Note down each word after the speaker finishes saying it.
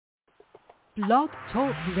Blog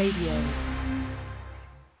Talk Radio.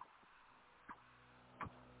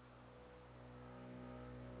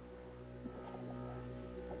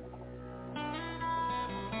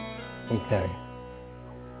 Okay.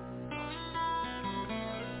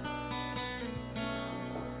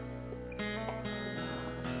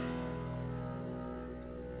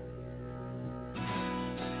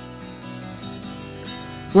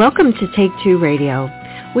 Welcome to Take Two Radio.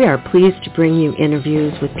 We are pleased to bring you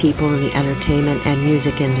interviews with people in the entertainment and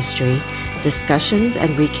music industry, discussions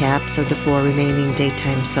and recaps of the 4 remaining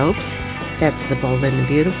daytime soaps. That's The Bold and the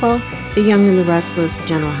Beautiful, The Young and the Restless,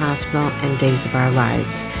 General Hospital, and Days of Our Lives,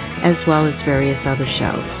 as well as various other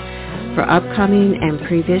shows. For upcoming and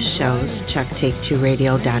previous shows, check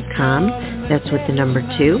take2radio.com. That's with the number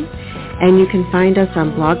 2. And you can find us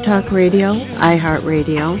on Blog Talk Radio,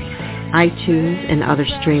 iHeartRadio, iTunes, and other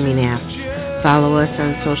streaming apps. Follow us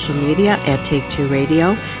on social media at Take2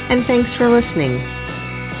 Radio, and thanks for listening.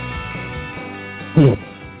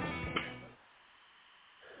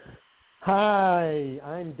 Hi,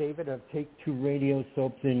 I'm David of Take-Two Radio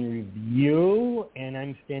Soaps in Review, and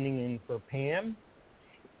I'm standing in for Pam.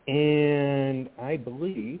 And I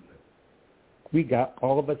believe we got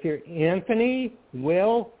all of us here. Anthony,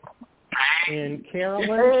 Will, and Carolyn.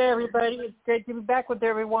 Hey, everybody. It's great to be back with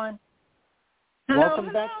everyone.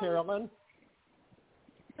 Welcome back, Carolyn.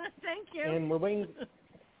 Thank you. And we're waiting.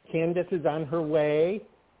 Candace is on her way.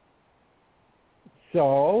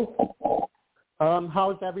 So,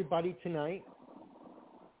 how's everybody tonight?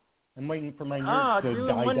 I'm waiting for my nerves to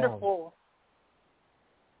die wonderful.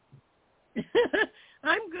 down.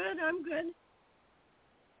 I'm good.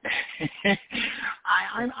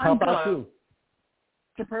 I'm How about you?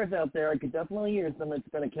 Chippers out there. I could definitely use them. It's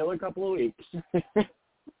been a killer couple of weeks.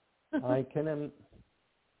 I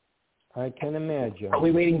can imagine. Are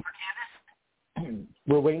we waiting for Candace?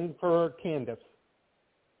 We're waiting for Candace.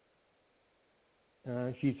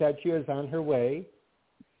 She said she was on her way.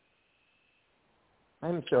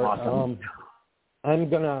 I'm sure. Awesome. I'm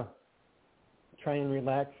going to try and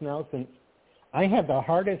relax now since I have the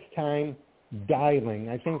hardest time dialing.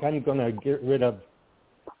 I think I'm going to get rid of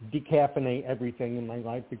decaffeinate everything in my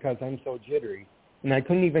life because I'm so jittery. And I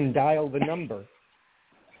couldn't even dial the number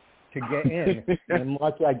to get in. I'm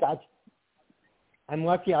lucky I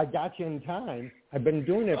got you in time. I've been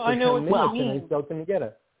doing it for 10 minutes and I still couldn't get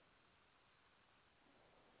it.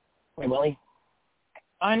 Hey, Willie?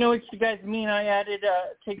 I know what you guys mean. I added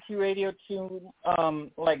Take-Two Radio to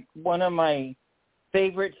like one of my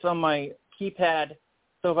favorites on my keypad.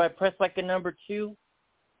 So if I press like a number 2,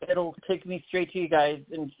 it'll take me straight to you guys,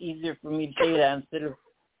 and it's easier for me to say that instead of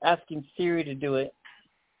asking Siri to do it.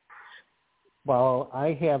 Well,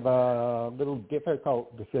 I have a little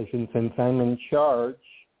difficult decision since I'm in charge.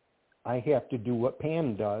 I have to do what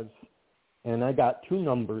Pam does, and I got 2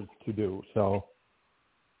 numbers to do, so.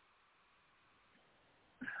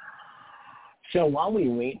 So while we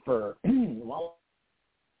wait for... You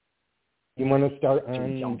want to start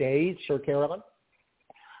on days for Carolyn?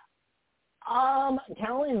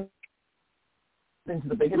 Carolyn, into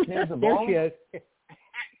the biggest news of all. There she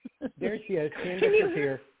is. There she is. Candace is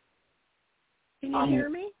here. Can you hear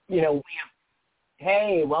me?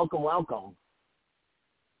 Hey, welcome.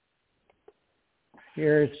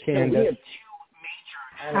 Here's Candace. So we have 2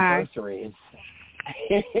 major anniversaries.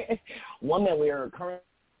 One that we are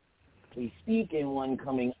currently speaking, one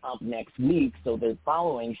coming up next week. So the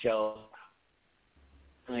following show,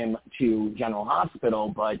 I'm to General Hospital,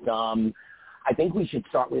 but I think we should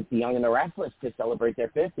start with The Young and the Restless to celebrate their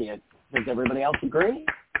 50th. Does everybody else agree?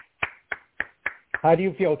 How do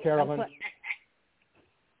you feel, Carolyn?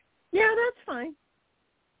 Yeah, that's fine.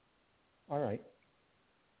 All right.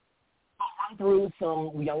 I'll run through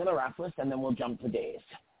some Young and the Restless, and then we'll jump to days.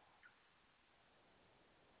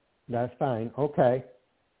 That's fine. Okay.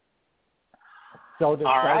 So to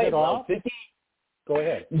start it off, 50, go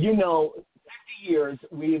ahead. 50 years,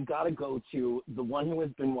 we've got to go to the one who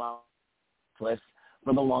has been restless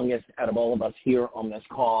for the longest out of all of us here on this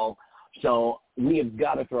call. So we have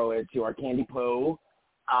got to throw it to our Candy Poe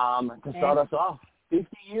to start us off. 50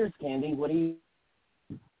 years, Candy. What do you...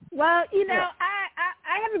 Well,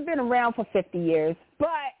 I haven't been around for 50 years, but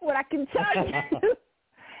what I can tell you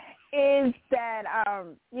is that,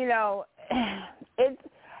 it's,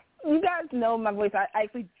 you guys know my voice. I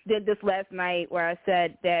actually did this last night where I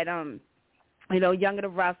said that, Young and the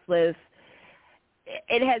Restless,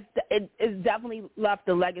 it's definitely left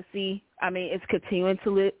a legacy. I mean, it's continuing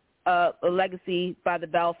to a legacy by the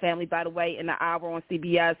Bell family, by the way, in the hour on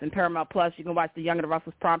CBS and Paramount Plus. You can watch the Young and the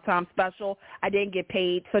Restless primetime special. I didn't get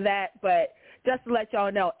paid for that, but just to let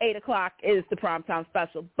y'all know, 8 o'clock is the primetime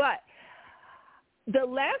special. But the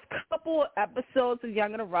last couple of episodes of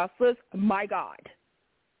Young and the Restless, my God.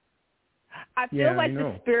 I feel like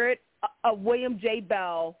the spirit of William J.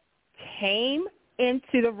 Bell came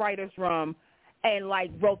into the writer's room and,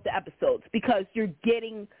 like, wrote the episodes, because you're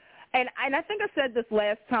getting – and I think I said this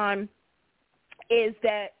last time, is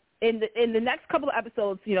that in the next couple of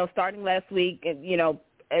episodes, you know, starting last week and, you know,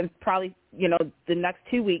 and probably, you know, the next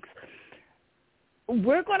 2 weeks,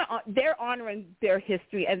 they're honoring their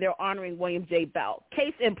history and they're honoring William J. Bell.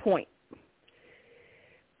 Case in point,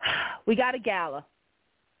 we got a gala.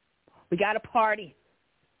 We got a party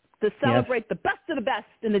to celebrate the best of the best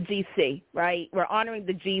in the GC, right? We're honoring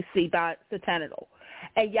the GC bicentennial.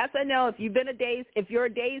 And yes, I know if you're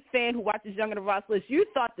a Days fan who watches Young and the Restless, you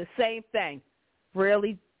thought the same thing.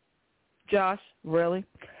 Really, Josh? Really?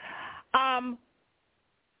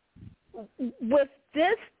 With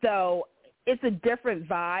this, though, it's a different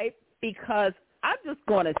vibe, because I'm just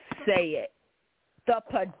going to say it. The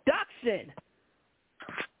production,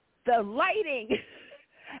 the lighting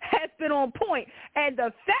has been on point. And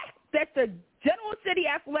the fact that the General City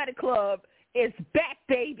Athletic Club is back,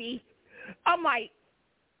 baby, I'm like,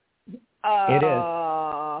 it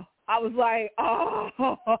is. I was like, I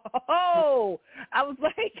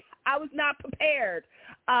was not prepared.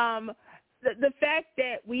 The fact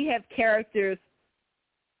that we have characters,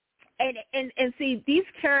 and see, these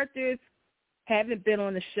characters haven't been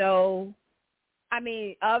on the show. I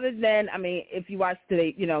mean, other than, if you watched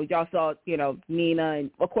today, you know, y'all saw, you know, Nina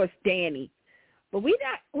and, of course, Danny. But we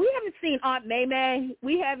haven't seen Aunt May May.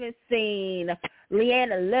 We haven't seen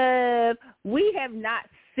Leanna Love. We have not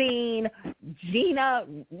seen Gina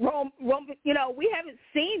Rome. You know, we haven't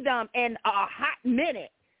seen them in a hot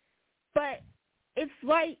minute. But it's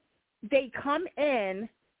like they come in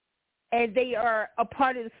and they are a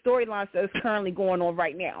part of the storyline that is currently going on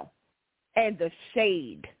right now. And the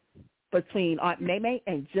shade between Aunt May May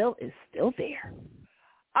and Jill is still there.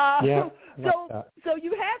 So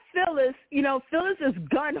you have Phyllis. You know, Phyllis is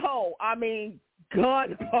gun-ho.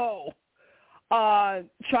 Gun-ho.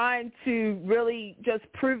 Trying to really just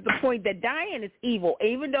prove the point that Diane is evil,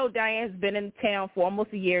 even though Diane has been in town for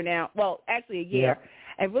almost a year now. Well, actually a year. Yeah.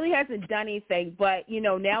 And really hasn't done anything. But, you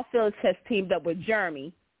know, now Phyllis has teamed up with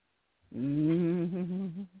Jeremy.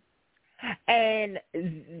 Mm-hmm. And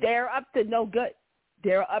they're up to no good.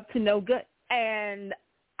 And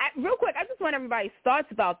real quick, I just want everybody's thoughts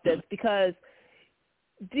about this, because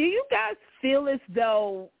do you guys feel as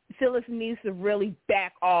though Phyllis needs to really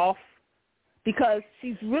back off? Because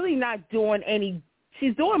she's really not doing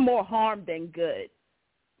she's doing more harm than good.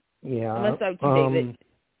 Yeah. Let's start with David.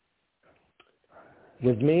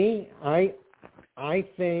 With me, I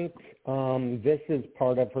think this is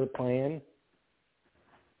part of her plan.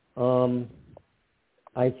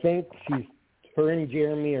 I think her and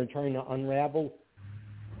Jeremy are trying to unravel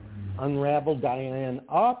Diane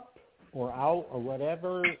up or out or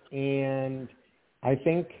whatever, and I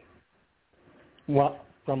think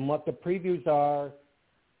from what the previews are,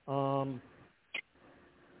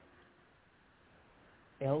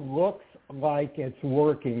 it looks like it's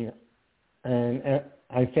working, and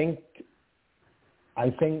I think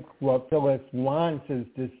what Phyllis wants is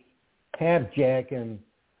to have Jack and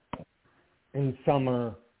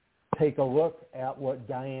Summer take a look at what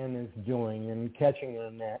Diane is doing and catching her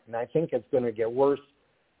in that, and I think it's going to get worse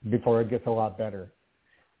before it gets a lot better.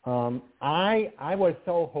 I was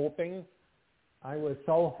so hoping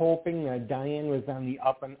that Diane was on the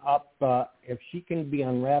up and up. If she can be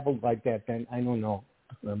unraveled like that, then I don't know.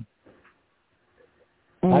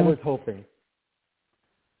 I was hoping.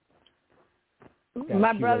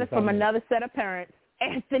 My brother from another set of parents,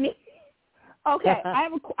 Anthony. Okay, I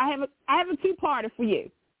have a two-parter for you.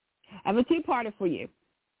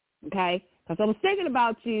 Okay, because I was thinking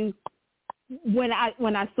about you when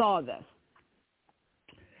I saw this.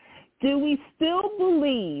 Do we still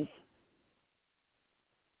believe?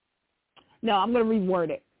 No, I'm going to reword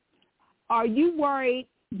it. Are you worried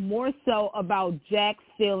more so about Jack's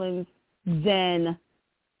feelings than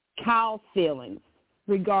Kyle's feelings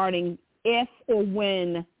regarding if or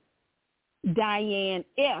when Diane,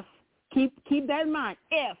 keep that in mind,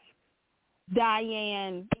 if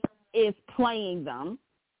Diane is playing them,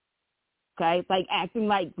 okay, like acting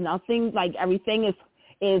like nothing, like everything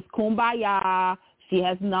is kumbaya, she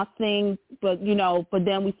has nothing, but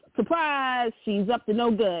then we surprise, she's up to no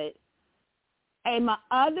good. And my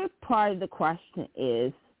other part of the question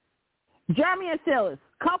is, Jeremy and Phyllis,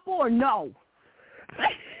 couple or no?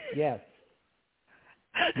 Yes.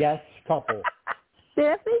 Yes, couple.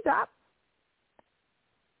 Seriously, drop.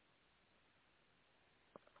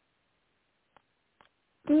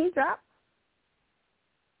 Can you drop?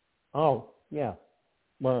 Oh, yeah.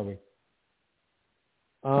 Where are we?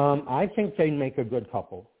 I think they make a good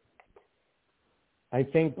couple. I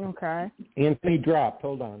think Anthony dropped.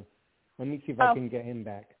 Hold on. Let me see if I can get him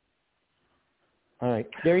back. All right.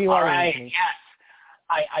 There you are, Anthony. Yes.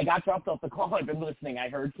 I got dropped off the call. I've been listening. I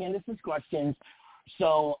heard Candace's questions.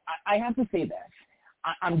 So I have to say this.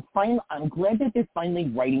 I'm glad that they're finally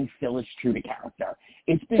writing Phyllis true to character.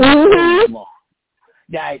 It's been so long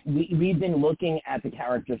that we've been looking at the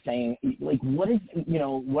character saying, like, what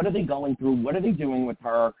are they going through? What are they doing with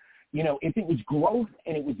her? If it was growth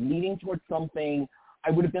and it was leading towards something,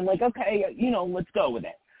 I would have been like, okay, let's go with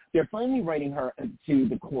it. They're finally writing her to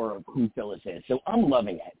the core of who Phyllis is. So I'm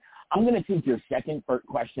loving it. I'm going to take your second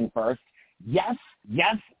question first. Yes,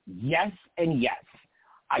 yes, yes, and yes.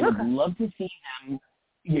 I would love to see them,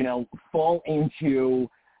 fall into,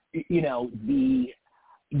 you're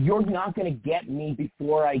not going to get me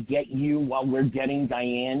before I get you while we're getting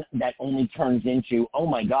Diane. That only turns into, oh,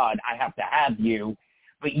 my God, I have to have you.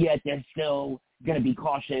 But yet they're still going to be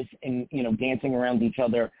cautious and, dancing around each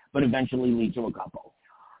other, but eventually lead to a couple.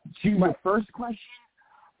 To your first question,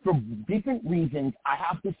 for different reasons, I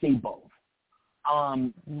have to say both. I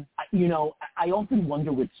often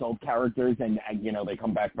wonder with soap characters, and they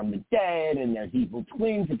come back from the dead, and there's evil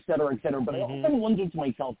twins, et cetera, but I often wonder to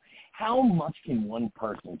myself, how much can one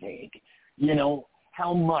person take?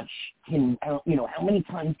 How many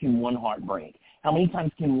times can one heart break? How many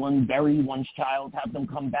times can one bury one's child, have them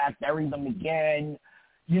come back, bury them again?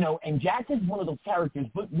 And Jack is one of those characters,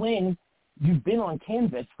 but when you've been on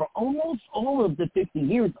canvas for almost all of the 50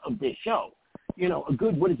 years of this show, a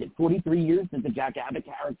good, 43 years that the Jack Abbott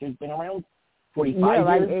character's been around?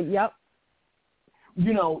 45 years? Yep.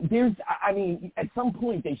 At some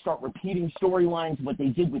point they start repeating storylines. What they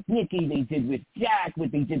did with Nikki, they did with Jack.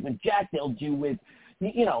 What they did with Jack, they'll do with,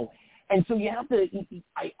 And so you have to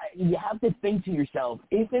think to yourself,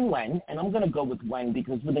 if and when, and I'm going to go with when,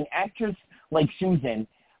 because with an actress like Susan,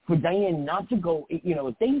 for Diane not to go,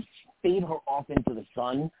 if they fade her off into the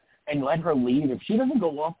sun and let her leave, if she doesn't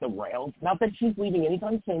go off the rails, not that she's leaving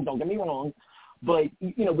anytime soon, don't get me wrong, but,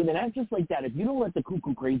 with an actress like that, if you don't let the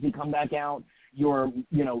cuckoo crazy come back out, you're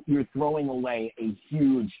throwing away a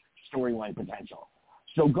huge storyline potential.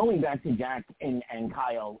 So going back to Jack and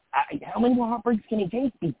Kyle, how many more heartbreaks can he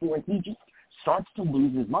take before he just starts to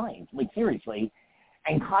lose his mind? Like, seriously.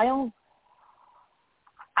 And Kyle,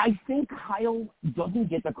 I think Kyle doesn't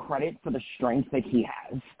get the credit for the strength that he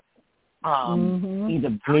has. He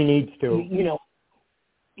needs to.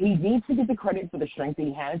 He needs to get the credit for the strength that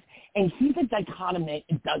he has, and he's a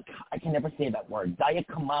I can never say that word,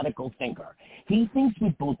 diachromatic thinker. He thinks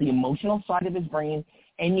with both the emotional side of his brain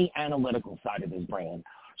and the analytical side of his brain.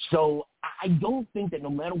 So I don't think that no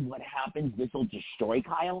matter what happens, this will destroy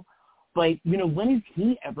Kyle. But, when is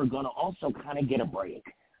he ever going to also kind of get a break?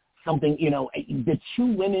 Something, the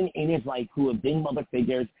two women in his life who have been mother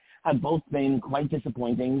figures have both been quite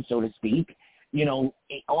disappointing, so to speak.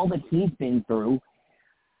 All that he's been through,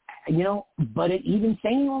 but even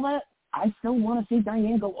saying all that, I still want to see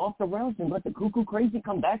Diane go off the rails and let the cuckoo crazy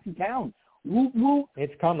come back to town. Woo, woo.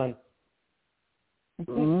 It's coming.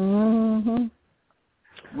 Willie,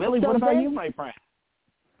 what about you, my friend?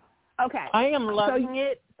 Okay. I am loving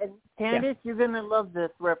it. And Candace, you're going to love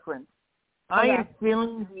this reference. I am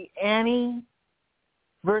feeling the Annie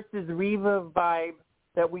versus Reva vibe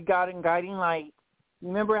that we got in Guiding Light.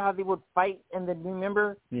 Remember how they would fight, and then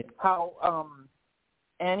remember how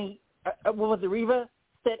Annie, what was it, Reva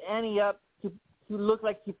set Annie up to look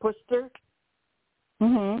like he pushed her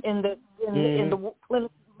in the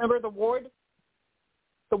remember the ward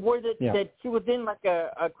that she was in, like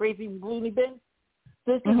a crazy loony bin.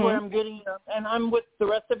 This is where I'm getting, and I'm with the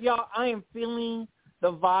rest of y'all. I am feeling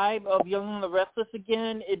the vibe of Young and the Restless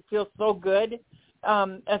again. It feels so good.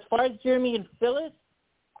 As far as Jeremy and Phyllis,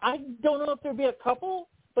 I don't know if there'll be a couple,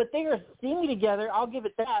 but they are steamy together. I'll give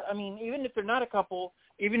it that. I mean, even if they're not a couple,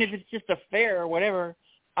 even if it's just a fair or whatever,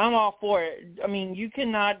 I'm all for it. I mean, you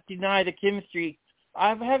cannot deny the chemistry.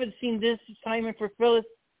 I haven't seen this excitement for Phyllis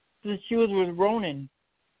since she was with Ronan.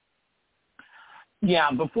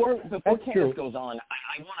 Yeah, before Candace goes on,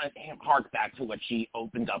 I want to hark back to what she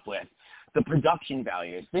opened up with, the production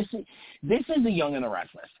values. This is the Young and the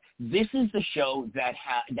Restless. This is the show that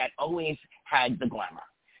always had the glamour.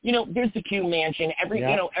 There's the Q mansion.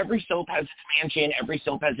 Every soap has its mansion. Every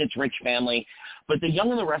soap has its rich family. But the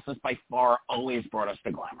Young and the Restless by far always brought us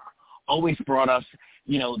the glamour. Always brought us,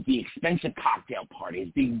 the expensive cocktail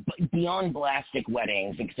parties, the beyond plastic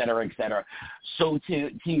weddings, et cetera, et cetera. So to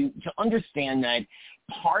understand that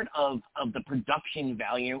part of the production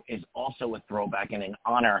value is also a throwback and an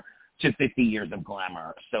honor to 50 years of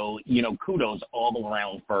glamour. So, kudos all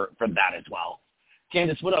around for that as well.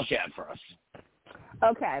 Candace, what else you have for us?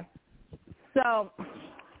 Okay. So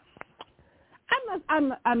I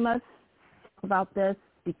must talk about this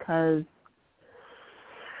because,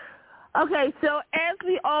 okay, so as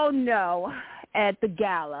we all know, at the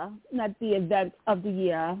gala, not the event of the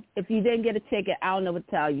year, if you didn't get a ticket, I don't know what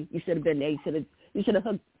to tell you. You should have been there. You should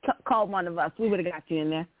have called one of us. We would have got you in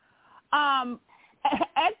there. At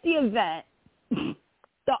the event,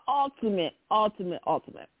 the ultimate.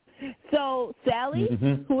 So Sally,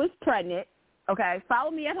 who is pregnant, okay,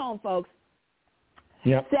 follow me at home, folks.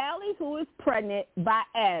 Yep. Sally, who is pregnant by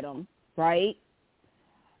Adam, right,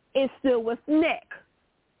 is still with Nick.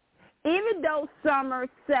 Even though Summer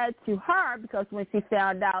said to her, because when she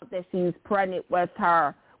found out that she was pregnant with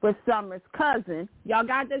Summer's cousin, y'all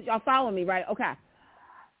got this? Y'all follow me, right? Okay.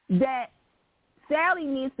 That Sally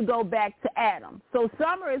needs to go back to Adam. So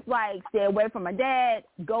Summer is like, stay away from my dad,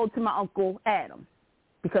 go to my Uncle Adam,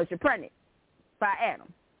 because you're pregnant by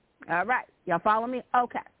Adam. All right. Y'all follow me?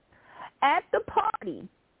 Okay. At the party,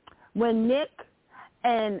 when Nick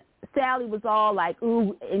and Sally was all like,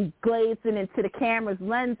 ooh, and glazing into the camera's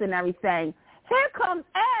lens and everything, here comes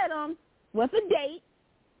Adam with a date,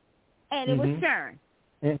 and it was Sharon.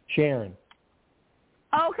 And Sharon.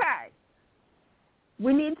 Okay.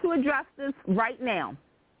 We need to address this right now.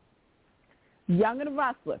 Young and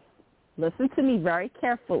Restless, listen to me very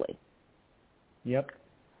carefully. Yep.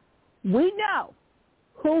 We know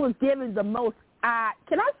who was given the most eye.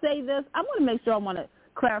 Can I say this? I want to make sure I want to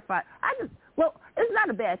clarify. It's not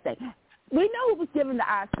a bad thing. We know who was given the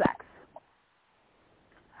eye sex.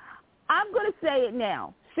 I'm going to say it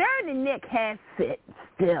now. Sharon and Nick had sit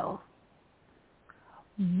still.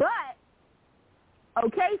 But,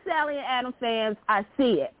 okay, Sally and Adam fans, I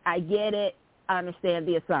see it. I get it. I understand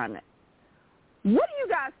the assignment. What do you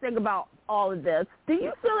guys think about all of this? Do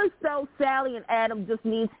you feel as though Sally and Adam just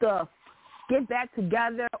needs to get back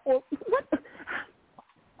together? Or what?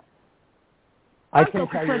 I can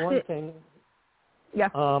tell you one thing. Yeah.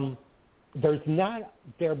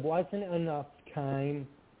 There wasn't enough time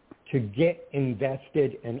to get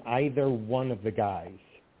invested in either one of the guys.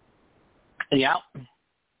 Yeah.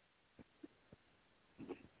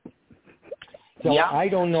 So I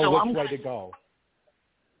don't know which way to go.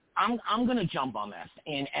 I'm going to jump on this,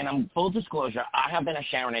 and I'm full disclosure. I have been a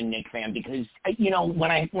Sharon and Nick fan because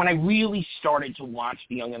when I really started to watch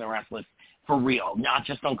The Young and the Restless for real, not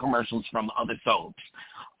just on commercials from other soaps.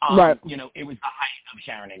 Right. It was the height of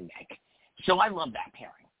Sharon and Nick. So I love that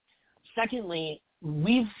pairing. Secondly,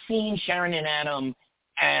 we've seen Sharon and Adam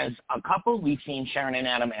as a couple. We've seen Sharon and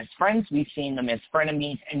Adam as friends. We've seen them as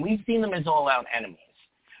frenemies, and we've seen them as all-out enemies.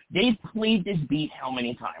 They've played this beat how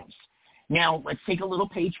many times? Now, let's take a little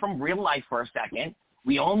page from real life for a second.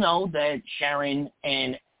 We all know that Sharon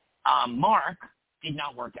and Mark did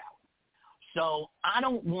not work out. So I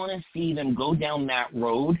don't want to see them go down that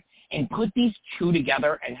road and put these two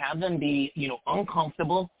together and have them be,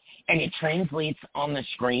 uncomfortable, and it translates on the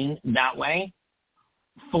screen that way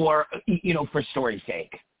for story's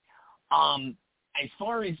sake. As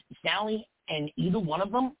far as Sally and either one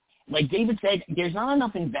of them, like David said, there's not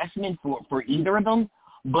enough investment for either of them,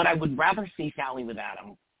 but I would rather see Sally with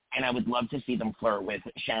Adam, and I would love to see them flirt with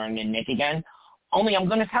Sharon and Nick again. Only I'm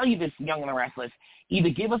going to tell you this, Young and the Restless. Either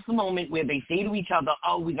give us the moment where they say to each other,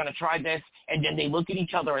 oh, we're going to try this, and then they look at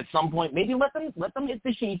each other at some point. Maybe let them hit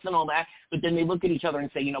the sheets and all that, but then they look at each other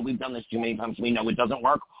and say, we've done this too many times. We know it doesn't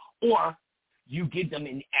work. Or you give them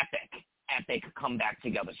an epic comeback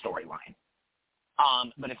together storyline.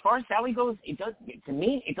 But as far as Sally goes, to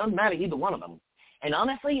me, it doesn't matter either one of them. And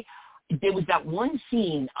honestly, there was that one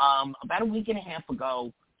scene about a week and a half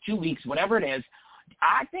ago, 2 weeks, whatever it is.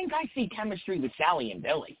 I think I see chemistry with Sally and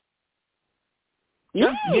Billy. Just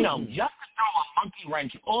to throw a monkey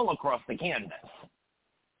wrench all across the canvas.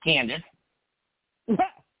 Candace.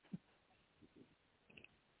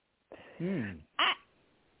 Imagine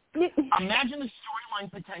the storyline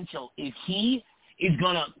potential if he is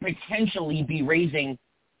going to potentially be raising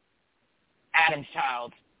Adam's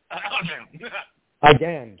child again.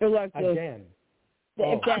 Again.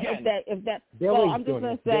 If that. Billy's well, I'm just doing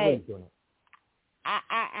going it. to say. Billy's doing it. How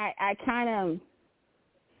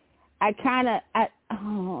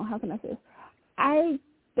can I say this? I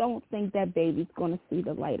don't think that baby's going to see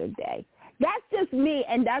the light of day. That's just me,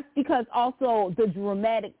 and that's because also the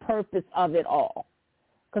dramatic purpose of it all.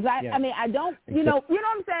 Because I don't, you know what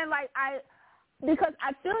I'm saying? Because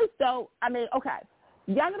I feel as though, okay,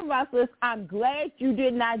 Young and the Restless, I'm glad you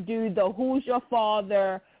did not do the who's your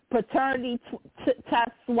father, paternity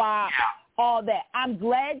test swap, all that. I'm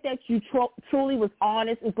glad that you truly was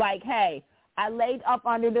honest. It's like, hey, I laid up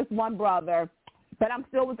under this one brother, but I'm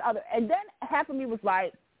still with the other. And then half of me was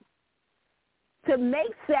like, to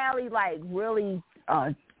make Sally like really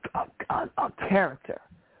a character.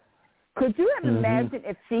 Could you have imagined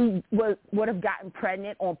if she would have gotten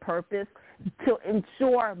pregnant on purpose to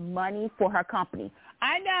ensure money for her company?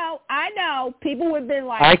 I know. People would have been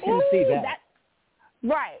like, I can see that.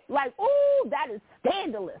 Right. Like, ooh, that is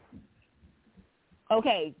scandalous.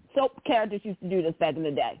 Okay, soap characters used to do this back in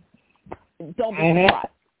the day. Don't be surprised.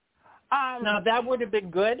 Now, that would have been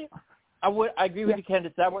good. I agree with you,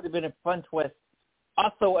 Candace. That would have been a fun twist.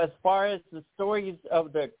 Also, as far as the stories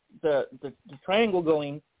of the triangle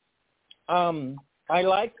going, I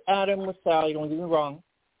liked Adam with Sally. Don't get me wrong,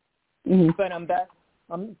 but I'm back.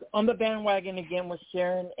 I'm on the bandwagon again with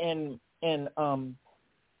Sharon and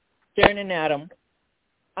Adam.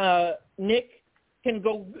 Nick can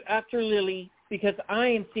go after Lily because I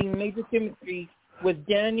am seeing major chemistry with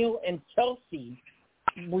Daniel and Chelsea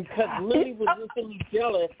because Lily was recently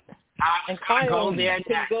jealous. And Kyle can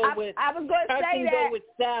go with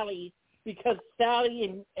Sally because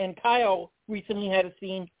Sally and Kyle recently had a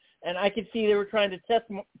scene, and I could see they were trying to test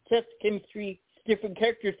chemistry, different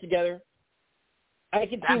characters together. I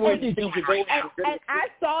can see where these things are going. And I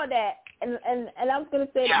saw that, and I was going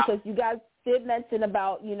to say that because you guys did mention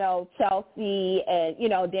about Chelsea and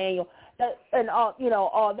Daniel and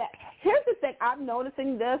all that. Here's the thing. I'm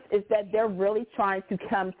noticing this is that they're really trying to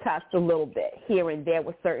come test a little bit here and there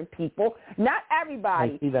with certain people. Not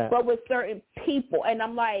everybody, but with certain people. And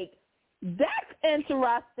I'm like, that's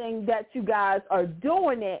interesting that you guys are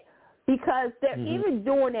doing it because they're even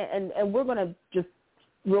doing it, and we're going to just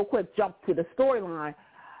real quick jump to the storyline.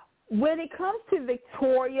 When it comes to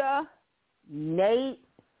Victoria, Nate,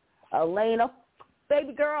 Elena,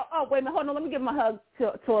 baby girl, oh, wait a minute, hold on, let me give my hug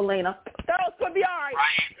to Elena. Girl, it's going to be all right.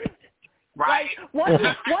 Right. Like, once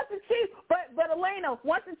a cheater, but Elena,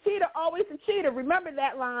 once a cheater, always a cheater. Remember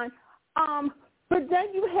that line. But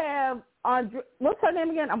then you have Audra. What's her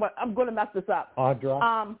name again? I'm going to mess this up.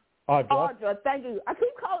 Audra. Audra. Thank you. I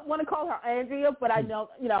want to call her Andrea, but I know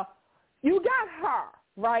you got her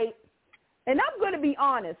right. And I'm going to be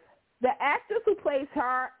honest. The actress who plays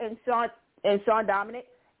her and Sean Dominic,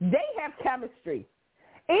 they have chemistry.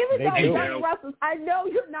 Even though Young Russell, I know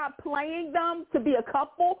you're not playing them to be a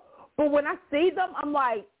couple. But when I see them, I'm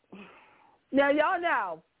like, now y'all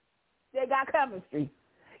know they got chemistry.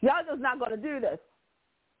 Y'all just not going to do this.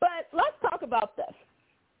 But let's talk about this.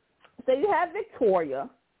 So you have Victoria,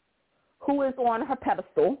 who is on her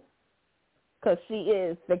pedestal because she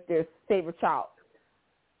is Victor's favorite child.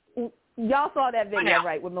 Y'all saw that video,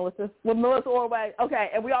 right, with Melissa Orway? Okay,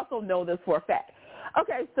 and we also know this for a fact.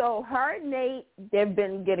 Okay, so her and Nate, they've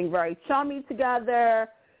been getting very chummy together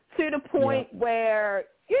to the point where,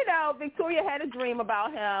 Victoria had a dream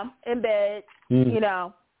about him in bed,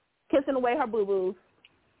 kissing away her boo-boos.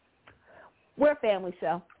 We're a family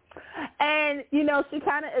show. And, she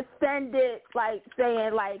kind of extended, like,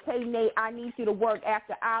 saying, like, hey, Nate, I need you to work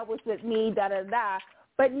after hours with me, da-da-da.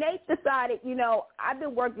 But Nate decided, I've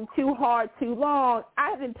been working too hard too long.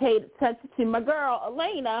 I haven't paid attention to my girl,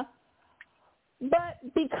 Elena. But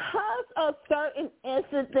because of certain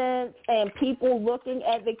incidents and people looking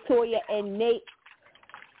at Victoria and Nate,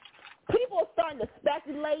 people are starting to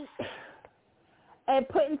speculate and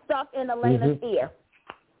putting stuff in Elena's ear.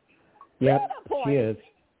 Yep, she is.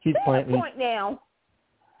 She's planting. Point now,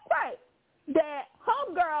 right, that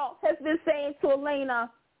homegirl has been saying to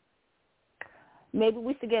Elena, maybe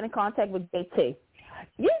we should get in contact with JT.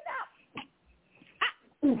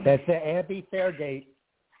 That's the Abby Fairgate.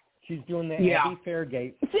 She's doing the Abby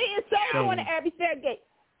Fairgate. She is so doing the Abby Fairgate.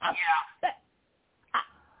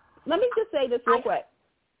 Let me just say this real quick.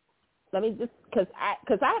 Let me just because I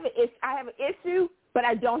have an issue, but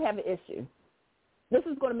I don't have an issue. This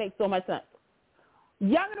is going to make so much sense.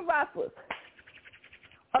 Young and the Restless.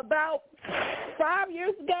 About 5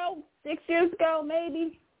 years ago, 6 years ago,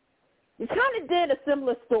 maybe, we kind of did a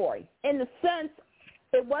similar story in the sense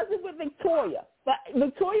it wasn't with Victoria, but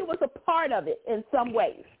Victoria was a part of it in some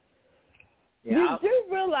ways. Yeah. You do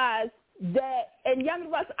realize that, and Young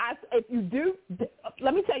and Russell, if you do,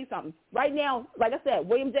 let me tell you something. Right now, like I said,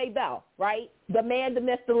 William J. Bell, right? The man, the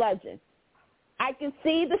myth, the legend. I can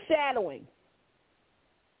see the shadowing.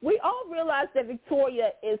 We all realize that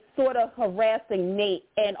Victoria is sort of harassing Nate,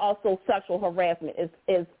 and also sexual harassment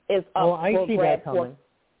is Oh, I see that coming.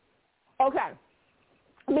 Okay.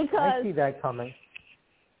 Because I see that coming.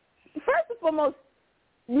 First and foremost,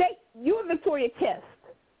 Nate, you and Victoria kissed.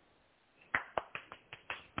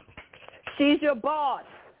 She's your boss.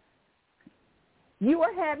 you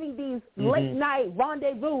are having these late night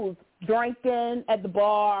rendezvous, drinking at the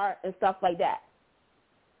bar and stuff like that.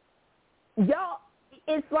 Y'all,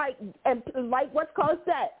 it's like what's called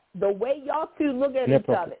said, the way y'all two look at each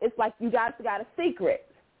other, it's like you guys got a secret.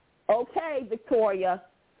 Okay, Victoria,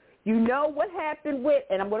 you know what happened with,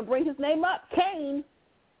 and I'm going to bring his name up, Kane,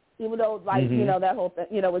 even though, like, you know, that whole thing,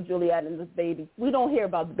 you know, with Juliet and this baby. We don't hear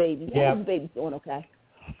about the baby. Yeah. The baby's doing okay.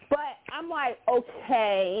 But I'm like,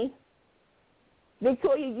 okay,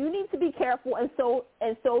 Victoria, you need to be careful, and so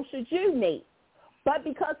should you, Nate. But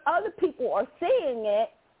because other people are seeing it,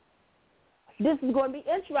 this is going to be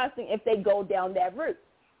interesting if they go down that route.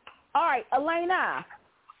 All right, Elena,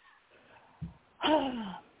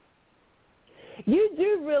 you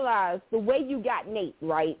do realize the way you got Nate,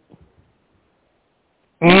 right?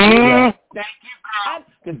 Thank you, girl,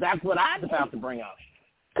 because that's what I was about to bring up.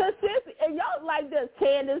 Because and y'all like this,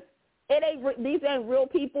 Candace, these ain't real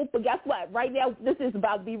people, but guess what? Right now, this is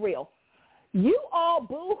about to be real. You all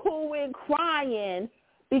boo-hooing, crying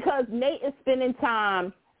because Nate is spending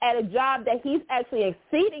time at a job that he's actually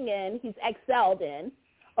exceeding in, he's excelled in,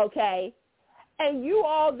 okay? And you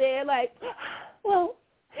all there like, well,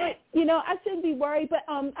 you know, I shouldn't be worried, but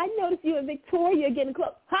I noticed you and Victoria getting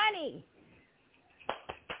close. Honey,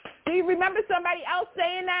 do you remember somebody else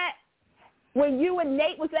saying that when you and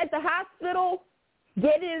Nate was at the hospital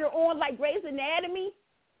getting it on like Grey's Anatomy?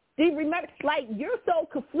 Do you remember? Like, you're so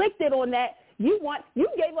conflicted on that. You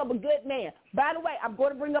gave up a good man. By the way, I'm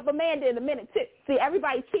going to bring up Amanda in a minute, too. See,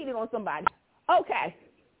 everybody cheated on somebody. Okay.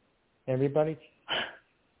 Everybody?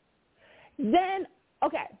 Then,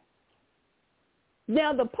 okay.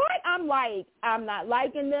 Now, the part I'm not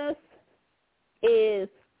liking this is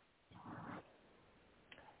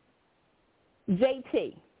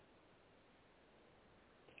JT.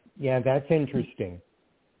 Yeah, that's interesting.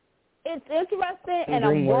 It's interesting, and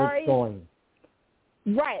I'm worried. Going.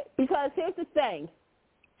 Right, because here's the thing.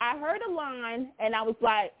 I heard a line, and I was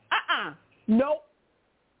like, nope.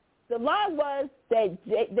 The line was that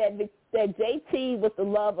JT was the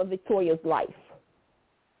love of Victoria's life.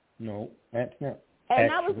 No, that's not. And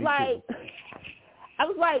I was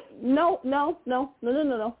like, no.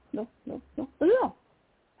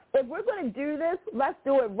 If we're going to do this, let's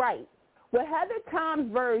do it right. With Heather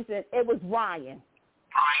Tom's version, it was Ryan.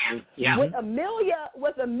 Yeah. With Amelia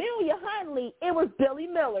Hunley, it was Billy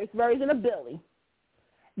Miller's version of Billy.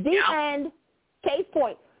 The end, case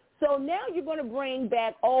point. So now you're going to bring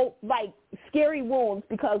back old, like, scary wounds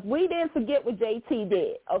because we didn't forget what JT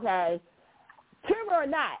did, okay? Tumor or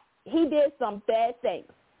not, he did some bad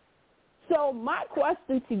things. So my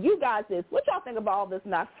question to you guys is, what y'all think about all this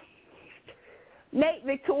now? Nate,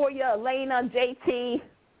 Victoria, Elena, JT,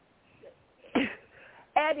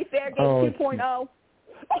 Abby Fairgate 2.0.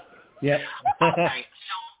 Yep. Okay,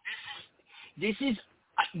 so this is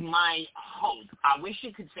my hope. I wish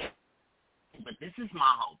you could say, but this is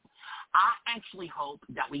my hope. I actually hope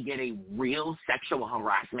that we get a real sexual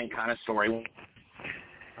harassment kind of story.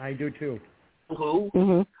 I do too.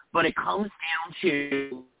 But it comes down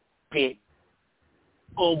to it,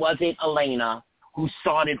 or was it Elena who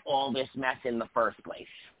started all this mess in the first place?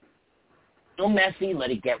 Real messy, let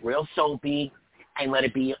it get real soapy, and let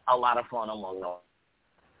it be a lot of fun along the way.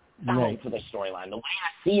 Right. For the storyline. The way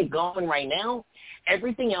I see it going right now,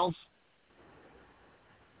 everything else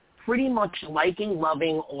pretty much liking,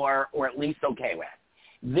 loving, or at least okay with.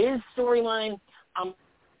 This storyline,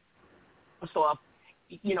 so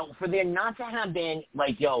you know, for there not to have been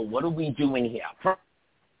like, yo, what are we doing here?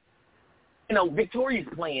 You know, Victoria's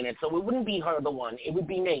playing it, so it wouldn't be her the one. It would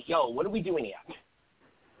be Nate. Yo, what are we doing here?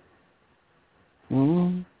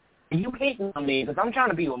 You hating on me because I'm trying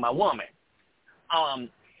to be with my woman.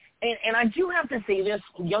 And I do have to say this,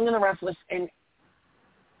 Young and the Restless,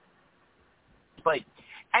 but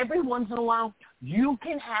every once in a while, you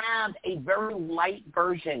can have a very light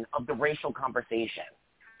version of the racial conversation.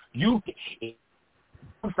 It's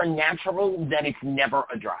unnatural that it's never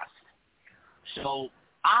addressed. So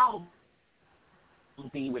I'll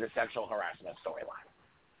be with a sexual harassment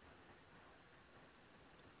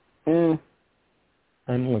storyline.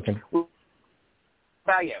 I'm looking. What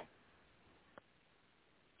about you?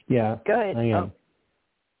 Yeah, go ahead. I am.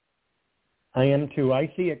 I am too.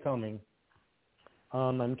 I see it coming.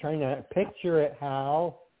 I'm trying to picture it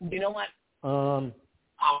how. You know what?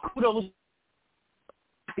 Kudos.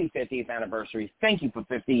 Happy 50th anniversary. Thank you for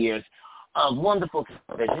 50 years of wonderful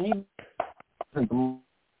television.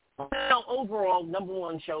 Overall, number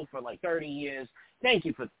one show for like 30 years. Thank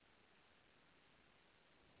you for.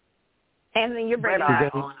 Anthony, you're bringing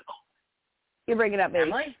it up. You're bringing it up, baby.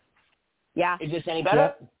 Am I? Yeah. Is this any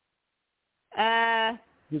better?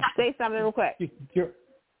 say something real quick.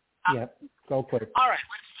 Yeah, go quick. All right,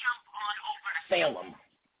 let's jump on over to Salem.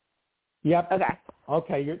 Yep.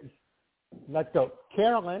 Okay. Let's go.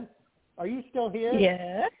 Carolyn, are you still here?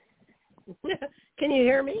 Yeah. Can you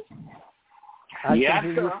hear me? I can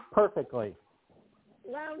hear you perfectly.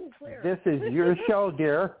 Loud and clear. This is your show,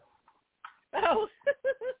 dear. Oh.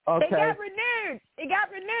 Okay. It got renewed.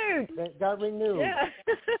 It got renewed. Yeah.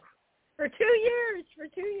 For 2 years.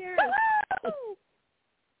 Woo-hoo!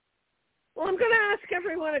 Well, I'm going to ask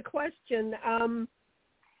everyone a question.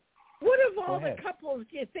 What of all the couples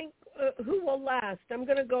do you think who will last? I'm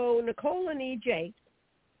going to go Nicole and EJ,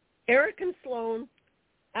 Eric and Sloan,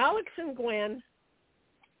 Alex and Gwen,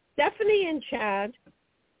 Stephanie and Chad,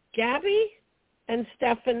 Gabby and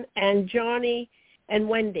Stefan, and Johnny and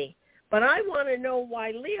Wendy. But I want to know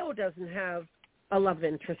why Leo doesn't have a love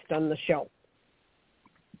interest on the show.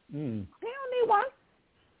 He don't need one.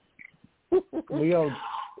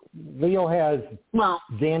 Leo has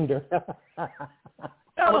Xander.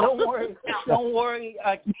 Don't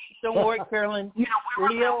worry, Carolyn. You know, we're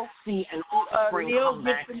Leo, about to see an offspring come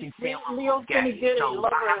back to Salem. Leo's going to get a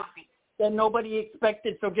lover that nobody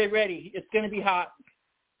expected, so get ready. It's going to be hot.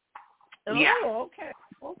 Yeah. Oh,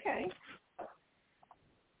 okay.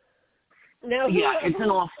 Now, it's an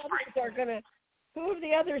offspring. Who of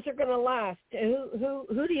the others are going to last?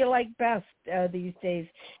 Who do you like best these days?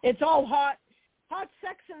 It's all hot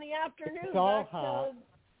sex in the afternoon. It's all hot.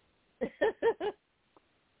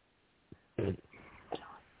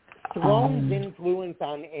 Sloan's influence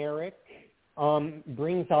on Eric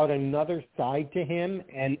brings out another side to him,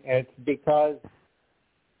 and it's because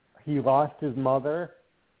he lost his mother.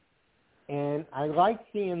 And I like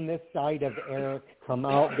seeing this side of Eric come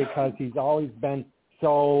out because he's always been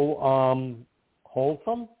so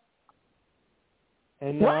wholesome.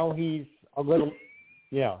 And now he's a little,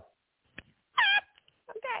 Okay.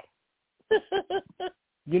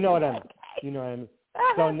 You know what I mean.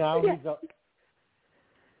 So now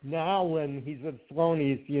now when he's with Sloan,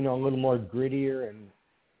 he's, a little more grittier, and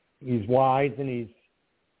he's wise, and he's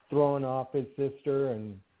throwing off his sister,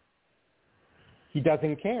 and he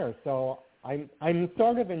doesn't care. So I'm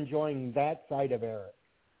sort of enjoying that side of Eric.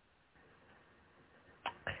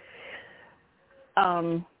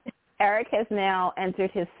 Eric has now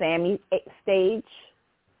entered his Sammy stage,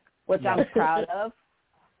 which I'm proud of,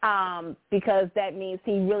 because that means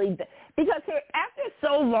he really – because after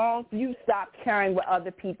so long, you stop caring what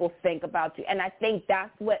other people think about you. And I think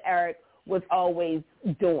that's what Eric was always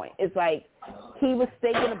doing. It's like he was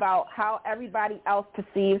thinking about how everybody else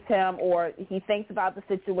perceives him, or he thinks about the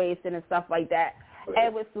situation and stuff like that.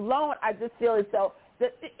 And with Sloan, I just feel as though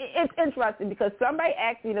it's interesting because somebody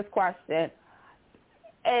asked me this question,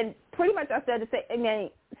 and pretty much I said the same. I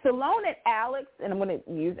mean, Sloan and Alex, and I'm going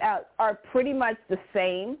to use Alex, are pretty much the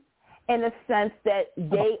same in the sense that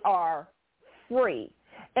they are free.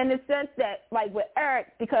 In the sense that, like with Eric,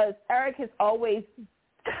 because Eric has always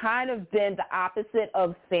kind of been the opposite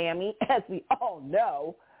of Sammy, as we all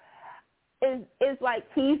know, is like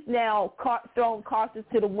he's now thrown caution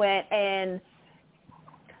to the wind. And,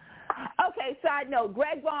 okay, side note,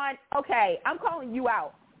 Greg Vaughn, okay, I'm calling you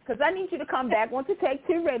out because I need you to come back onto Take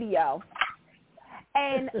Two Radio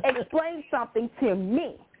and explain something to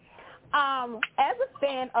me. As a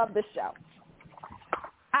fan of the show,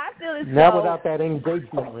 I feel as now though... without that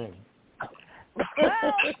engagement ring.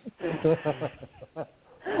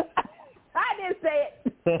 I didn't say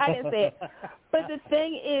it. But the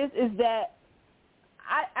thing is that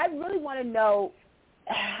I really want to know,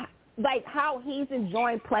 like, how he's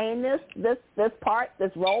enjoying playing this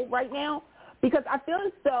role right now, because I feel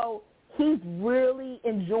as though he's really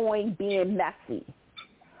enjoying being messy.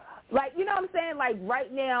 Like, you know what I'm saying? Like,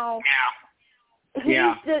 right now,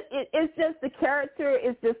 it's just the character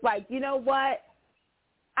is just like, you know what?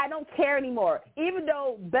 I don't care anymore. Even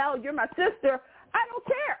though, Belle, you're my sister, I don't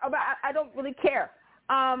care. I don't really care.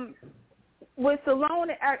 With Sloan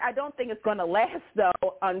and Eric, I don't think it's going to last,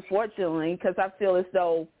 though, unfortunately, because I feel as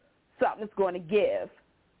though something's going to give,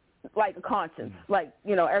 like a conscience. Like,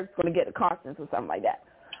 Eric's going to get a conscience or something like that.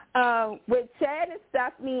 With Chad and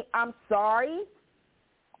Stephanie, I'm sorry.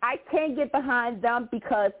 I can't get behind them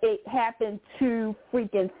because it happened too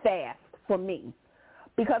freaking fast for me.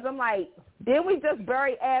 Because I'm like, didn't we just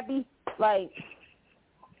bury Abby? Like,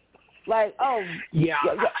 oh. Yeah,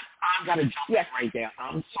 I've got to jump in right there.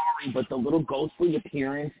 I'm sorry, but the little ghostly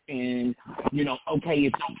appearance and, okay,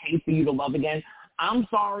 it's okay for you to love again. I'm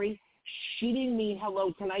sorry. She didn't mean,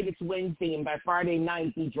 hello, tonight it's Wednesday, and by Friday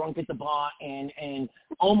night be drunk at the bar and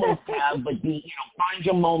almost have, but be, find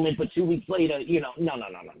your moment, but 2 weeks later, no.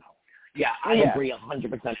 Yeah, I agree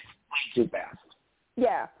 100%. It's way too fast.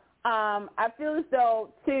 Yeah. I feel as though,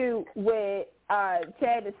 too, with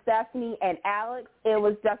Chad and Stephanie and Alex, it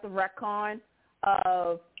was just a retcon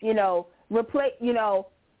of,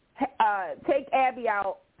 take Abby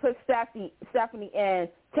out, put Stephanie in,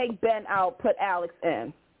 take Ben out, put Alex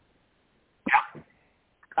in.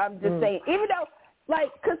 I'm just saying. Even though,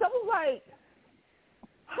 because I was like,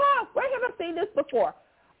 where have I seen this before?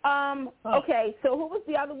 Okay, so who was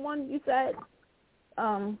the other one you said?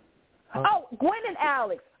 Gwen and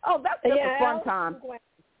Alex. Oh, that's just a fun time.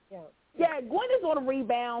 Yeah, Gwen is on a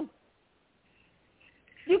rebound.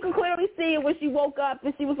 You can clearly see it when she woke up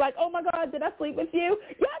and she was like, oh, my God, did I sleep with you?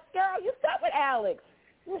 Yes, girl, you slept with Alex.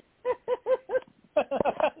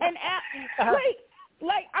 And,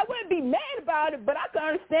 I wouldn't be mad about it, but I can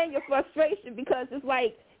understand your frustration because it's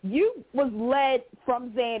like you was led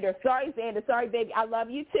from Xander. Sorry, Xander. Sorry, baby. I love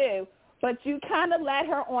you, too. But you kind of led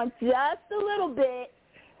her on just a little bit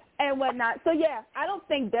and whatnot. So, yeah, I don't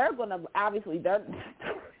think they're going to – obviously,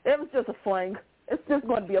 it was just a fling. It's just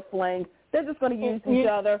going to be a fling. They're just going to use each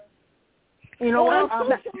other. You know what? I'm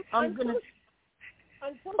going to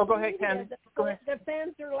 – go ahead, Ken. Go ahead. The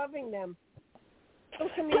fans are loving them.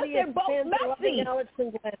 Social media they're both fans are loving messy. Alex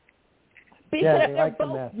and Glenn. Because they're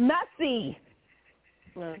both messy.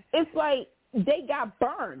 It's like they got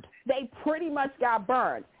burned. They pretty much got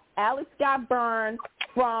burned. Alex got burned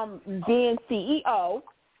from being CEO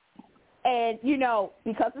and,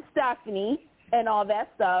 because of Stephanie and all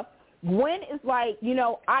that stuff. Gwen is like,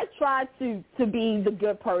 I tried to be the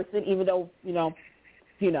good person, even though,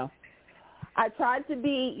 I tried to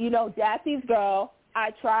be, Daffy's girl.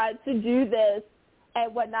 I tried to do this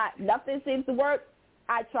and whatnot. Nothing seems to work.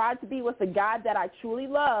 I tried to be with the guy that I truly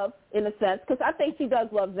love, in a sense, because I think she does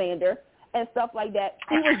love Xander and stuff like that.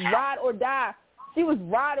 She was ride or die. She was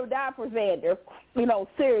ride or die for Xander,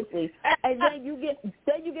 seriously. And then you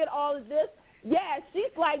get all of this. Yeah,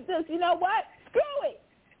 she's like this. You know what? Screw it.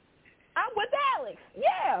 I'm with Alex.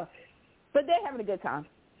 Yeah. But they're having a good time.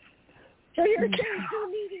 So you're saying two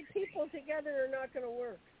needy people together are not going to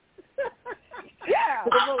work. Yeah.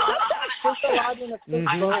 I know we're dying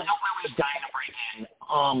to break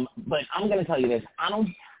in, but I'm going to tell you this.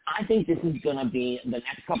 I think this is going to be the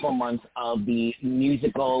next couple of months of the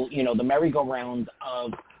musical, the merry-go-round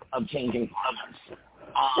of changing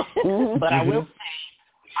colors. But I will say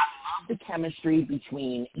I love the chemistry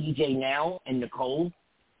between EJ now and Nicole,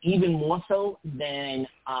 even more so than,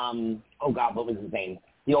 what was his name?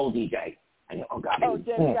 The old EJ. James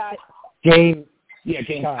Scott. James. Yeah,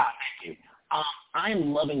 James Scott. Thank you. I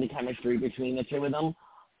am loving the chemistry between the two of them.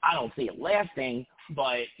 I don't see it lasting,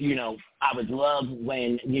 but, I would love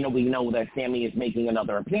when, we know that Sammy is making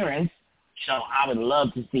another appearance. So I would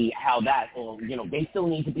love to see how that will, they still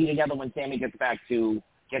need to be together when Sammy gets back to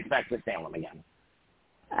Salem again.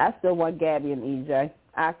 I still want Gabby and EJ.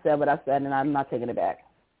 I said what I said, and I'm not taking it back.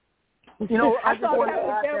 I just want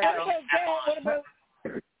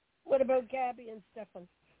to what about Gabby and Stefan?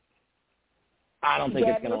 I don't think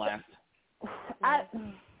it's going to last.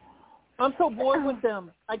 I'm so bored with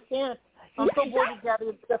them. I can't. I'm so bored with Gabby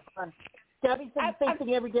and Stefan. Gabby says the same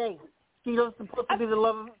thing every day. She's supposed to be the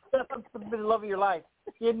love. Stefan's supposed to be the love of your life.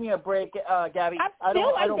 Give me a break, Gabby. I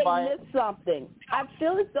feel like they missed something. I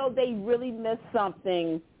feel as though they really missed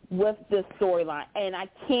something with this storyline, and I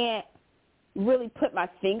can't really put my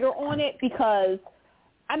finger on it because,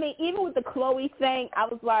 even with the Chloe thing, I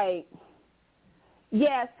was like,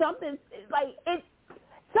 yeah, something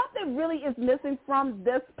really is missing from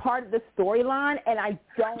this part of the storyline, and I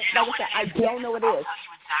don't know what it is.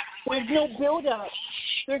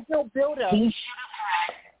 There's no build-up.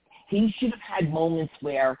 He should have had moments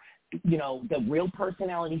where, the real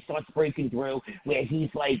personality starts breaking through, where he's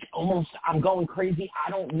like, almost, I'm going crazy.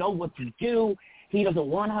 I don't know what to do. He doesn't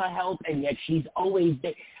want her help, and yet she's always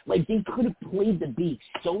there. Like, they could have played the beat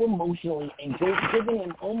so emotionally and given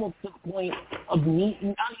him almost to the point of not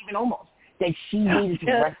even almost, that she needed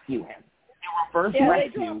to rescue him. The reverse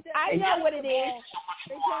rescue. I know what it is.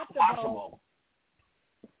 They dropped the ball.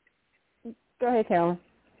 Go ahead, Carolyn.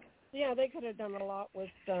 Yeah, they could have done a lot with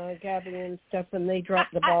Gabby and stuff, and they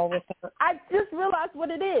dropped the ball with her. I just realized what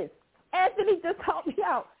it is. Anthony just helped me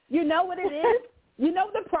out. You know what it is? You know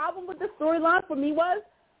what the problem with the storyline for me was?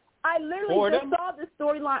 I literally just saw this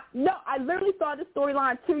storyline. No, I literally saw this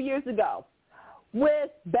storyline 2 years ago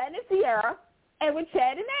with Ben and Sierra and with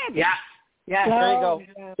Chad and Abby. Yeah.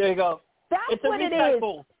 There you go. That's what it is.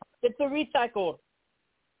 It's a recycle.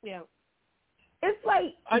 Yeah. It's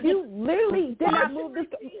like you literally did not move this.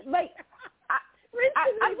 Like,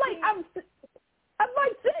 I'm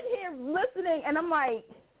sitting here listening, and I'm like,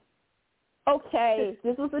 okay,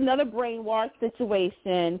 this was another brainwash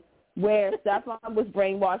situation. where Stefan was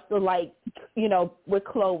brainwashed to with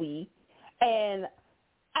Chloe, and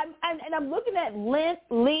I'm looking at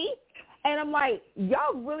Lee, and I'm like,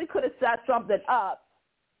 y'all really could have set something up,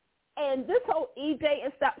 and this whole EJ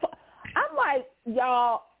and stuff. I'm like,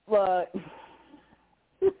 y'all, look,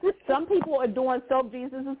 some people are doing Soap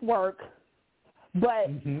Jesus' work, but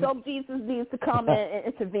Soap Jesus needs to come in and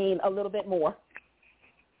intervene a little bit more.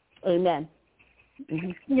 Amen.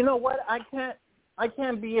 You know what? I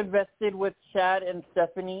can't be invested with Chad and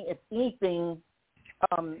Stephanie. If anything,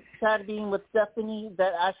 Chad being with Stephanie,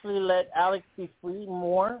 that actually let Alex be free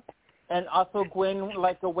more, and also Gwen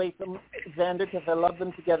away from Xander because I love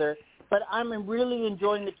them together. But I'm really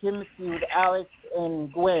enjoying the chemistry with Alex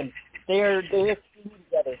and Gwen. They're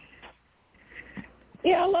together.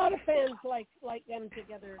 Yeah, a lot of fans like them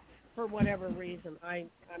together for whatever reason. I'm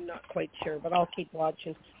not quite sure, but I'll keep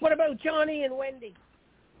watching. What about Johnny and Wendy?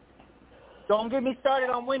 Don't get me started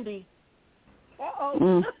on Wendy.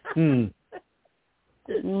 Uh-oh.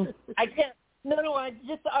 I can't. No.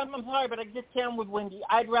 I'm sorry, but I just can't with Wendy.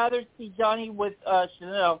 I'd rather see Johnny with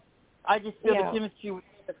Chanel. I just feel the chemistry with them.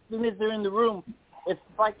 As soon as they're in the room, it's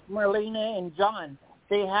like Marlena and John.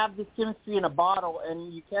 They have this chemistry in a bottle,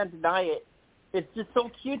 and you can't deny it. It's just so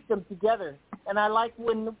cute them together. And I like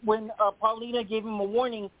when Paulina gave him a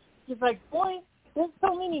warning. She's like, boy, there's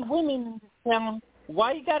so many women in this town.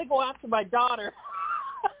 Why you got to go after my daughter?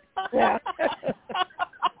 Yeah.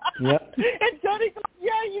 Yep. And Johnny goes,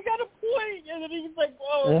 yeah, you got a point. And then he's like,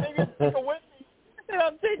 whoa, maybe it's like a Wendy. And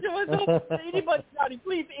I'm saying to myself, anybody, Johnny,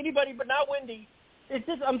 please, anybody, but not Wendy. It's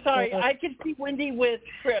just, I'm sorry, I could see Wendy with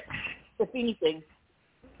Tripp, if anything.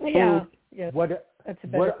 Yeah. What That's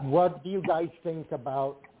what do you guys think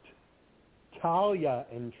about Talia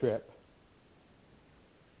and Tripp?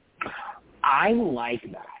 I like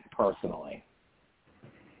that personally.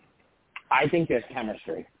 I think there's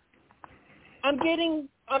chemistry. I'm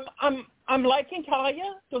liking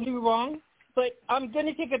Talia, don't get me wrong, but I'm going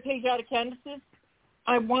to take a page out of Candace's.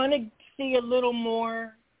 I want to see a little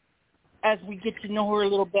more as we get to know her a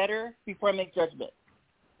little better before I make judgment.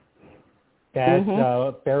 That's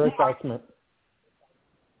fair assessment.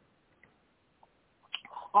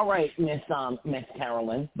 All right, Miss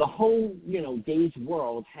Carolyn. The whole, Days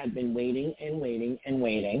World had been waiting and waiting and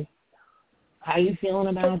waiting. How you feeling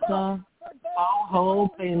about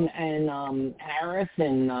Hope and Harris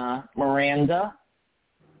and Miranda?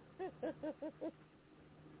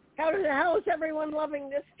 How is everyone loving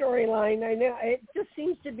this storyline? I know it just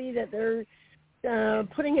seems to be that they're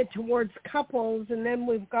putting it towards couples, and then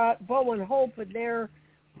we've got Bo and Hope, and they're,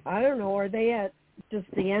 I don't know, are they at just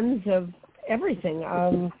the ends of everything?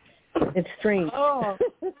 It's strange. Oh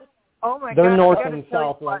my God! They're north and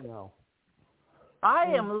south right now. I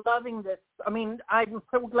am loving this. I mean, I'm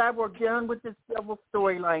so glad we're done with this double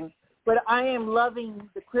storyline. But I am loving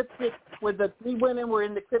the cryptic, where the three women were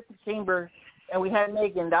in the cryptic chamber, and we had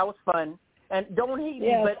Megan. That was fun. And don't hate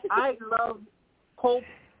me, but I love Hope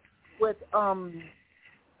with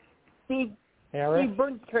Steve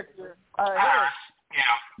Burns' character. Harris.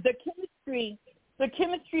 Yeah. The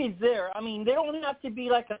chemistry is there. I mean, they don't have to be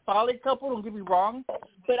like a solid couple, don't get me wrong,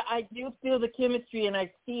 but I do feel the chemistry, and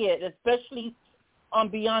I see it, especially on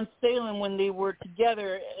Beyond Salem when they were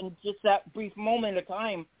together in just that brief moment of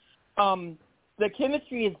time. The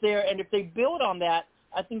chemistry is there, and if they build on that,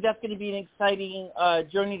 I think that's going to be an exciting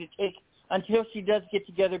journey to take until she does get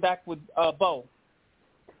together back with Bo.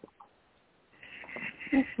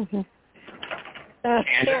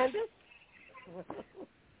 Candace?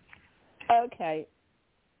 Okay.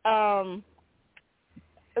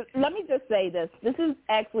 Let me just say this. This is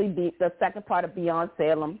actually the second part of Beyond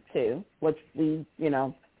Salem 2, which we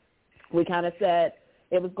kind of said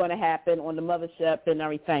it was going to happen on the mothership and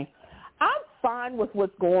everything. I'm fine with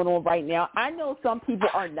what's going on right now. I know some people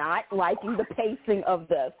are not liking the pacing of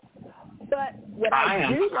this, but what I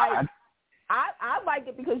do like, I like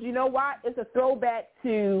it because you know why? It's a throwback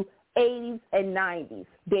to 80s and 90s,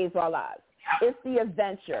 Days of Our Lives. It's the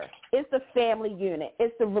adventure. It's the family unit.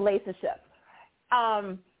 It's the relationship.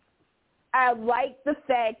 I like the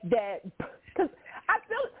fact that, because I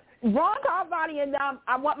feel Ron Carvani and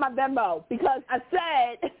I want my Venmo because I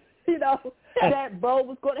said, that Bo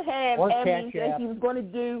was going to have Emmys and he was going to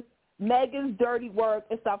do Megan's dirty work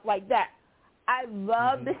and stuff like that. I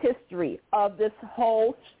love the history of this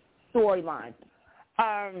whole storyline.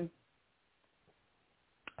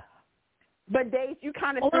 But Dave, you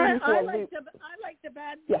kind of threw me for a loop. I like the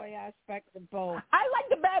bad boy aspect of Bo. I like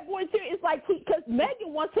the bad boy too. It's like because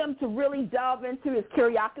Megan wants him to really delve into his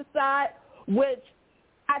curiosity side, which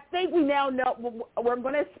I think we now know. We're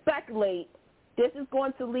going to speculate. This is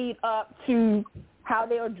going to lead up to how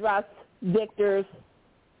they address Victor's,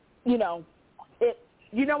 you know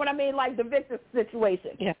what I mean, like the Victor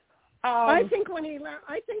situation. Yeah. I think when he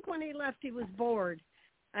left, he was bored,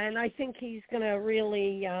 and I think he's going to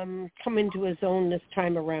really come into his own this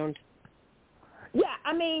time around. Yeah,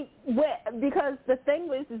 I mean, because the thing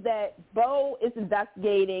is that Bo is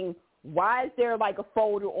investigating. Why is there like a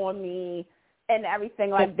folder on me and everything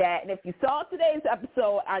like that? And if you saw today's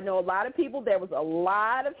episode, I know a lot of people, there was a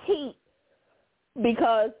lot of heat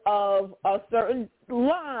because of a certain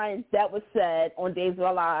line that was said on Days of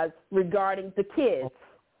Our Lives regarding the kids.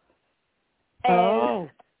 And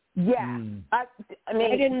yeah, I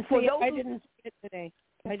mean, I didn't see it today.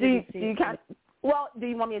 Do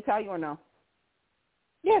you want me to tell you or no?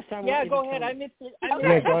 Yes, go ahead. I missed it. Go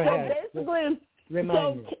ahead. So basically,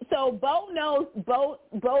 so Bo knows.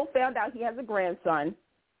 Bo found out he has a grandson.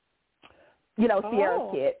 You know,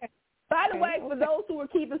 Sierra's kid. By the way, for those who are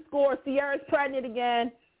keeping score, Sierra's pregnant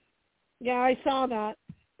again. Yeah, I saw that.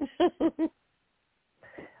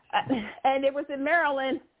 And it was in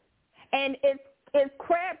Maryland, and it's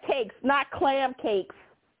crab cakes, not clam cakes.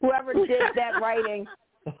 Whoever did that writing.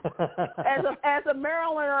 As a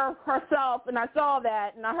Marylander herself, and I saw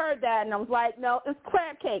that, and I heard that, and I was like, no, it's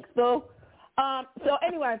crab cakes. So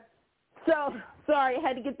anyway, so sorry, I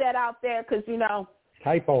had to get that out there because, you know.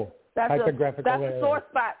 Typographical that's a sore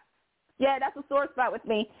spot. Yeah, that's a sore spot with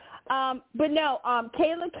me. But no,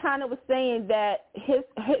 Kayla kind of was saying that he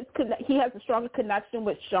has a stronger connection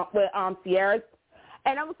with Sierra,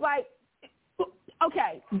 and I was like,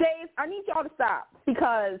 okay, Dave, I need y'all to stop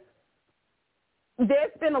because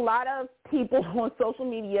there's been a lot of people on social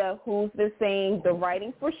media who's been saying the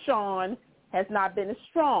writing for Sean has not been as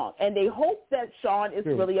strong, and they hope that Sean is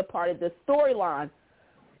really a part of this storyline.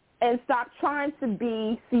 And stop trying to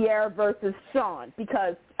be Sierra versus Sean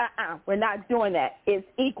because we're not doing that. It's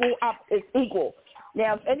equal up. It's equal.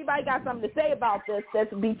 Now, if anybody got something to say about this,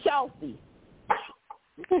 that would be Chelsea.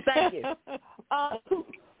 Thank you.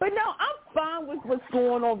 But no, I'm fine with what's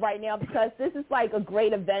going on right now because this is like a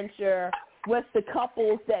great adventure with the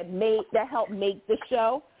couples that helped make the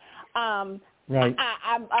show. Right.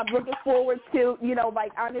 I'm looking forward to, you know,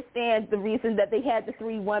 like I understand the reason that they had the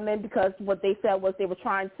three women because what they said was they were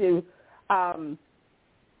trying to kind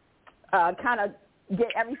of get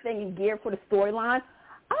everything in gear for the storyline.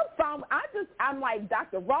 I'm fine. I'm like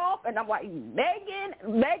Dr. Rolf, and I'm like, Megan,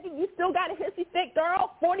 you still got a hissy fit,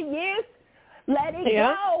 girl, 40 years? Let it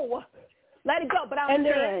go. Let it go. But I'm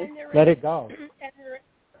saying. Let it go.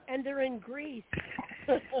 And they're in Greece.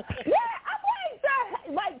 Yeah,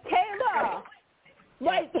 I'm like Taylor.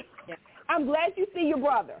 Right. I'm glad you see your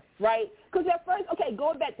brother, right? Because at first,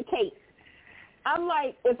 going back to Kate, I'm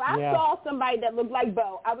like, if I saw somebody that looked like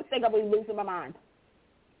Bo, I would think I would be losing my mind.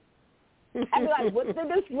 I'd be like, what did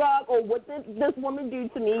this drug or what did this woman do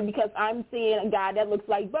to me because I'm seeing a guy that looks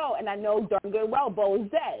like Bo, and I know darn good well Bo is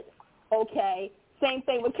dead. Okay, same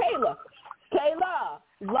thing with Kayla. Kayla,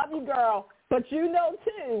 love you, girl, but you know,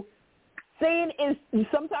 too, seeing is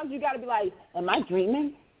sometimes you got to be like, am I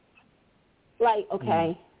dreaming? Like,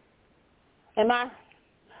 okay,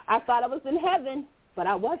 I thought I was in heaven, but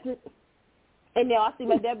I wasn't. And now I see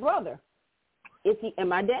my dead brother.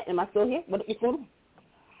 Am I dead? Am I still here? What is going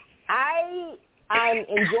on? I'm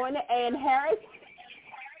enjoying the Ann Harris,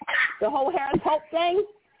 the whole Harris Hope thing.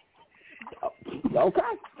 Okay.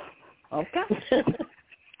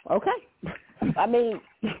 I mean,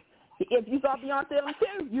 if you saw Beyonce on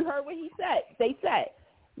too, you heard what they said.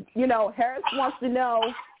 You know, Harris wants to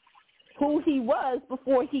know who he was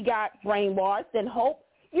before he got brainwashed, and Hope,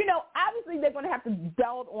 you know, obviously they're going to have to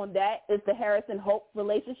delve on that, is the Harris and Hope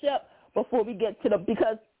relationship before we get to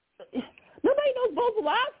because nobody knows Bo's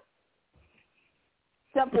alive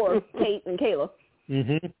except for Kate and Kayla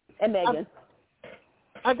and Megan.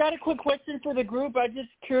 I got a quick question for the group. I'm just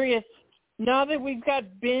curious, now that we've got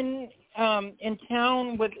Ben in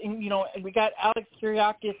town with, you know, we got Alex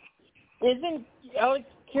Kyriakis, isn't Alex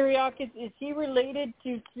Kyriakis, is he related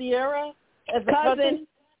to Sierra as a cousin?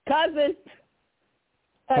 Cousin.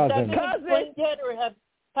 Has that been explained yet, or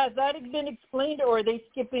has that been explained, or are they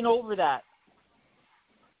skipping over that?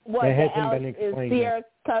 What, it hasn't Alex been explained is Sierra's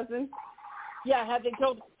cousin? Yeah, have they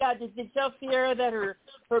told? Did they tell Sierra that her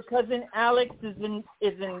cousin Alex is in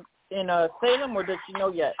Salem, or does she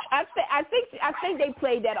know yet? I think they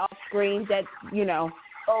played that off screen. That, you know.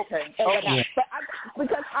 Okay. But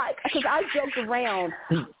because I joked around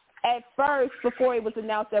at first before it was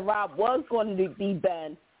announced that Rob was going to be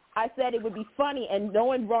Ben. I said it would be funny, and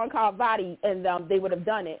knowing Ron Carvati, and they would have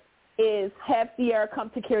done it, is have Sierra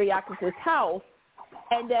come to Kyriakis' house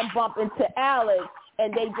and then bump into Alex,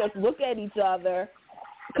 and they just look at each other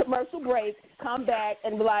commercial break, come back,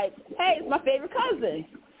 and be like, hey, it's my favorite cousin.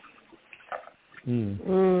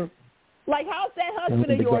 Like, how's that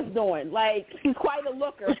husband of yours doing? Like, he's quite a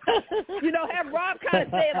looker. Have Rob kind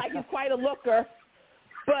of say it like he's quite a looker.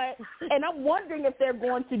 But, and I'm wondering if they're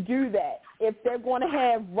going to do that, if they're going to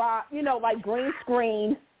have Rob, like green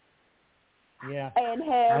screen. Yeah. And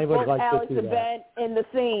have both like Alex and Ben in the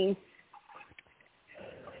scene.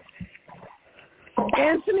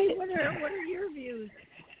 Anthony, what are your views?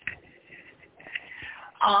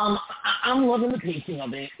 I'm loving the pacing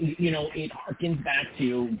of it. It harkens back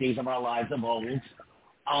to Days of Our Lives of old. The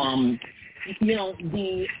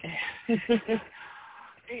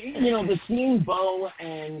seeing Bo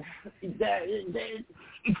and it's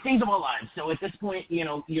Days of Our Lives. So at this point,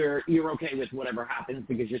 you're okay with whatever happens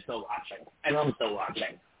because you're still watching, and I'm still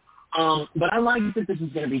watching. But I like that this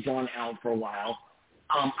is going to be going out for a while.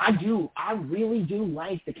 I really do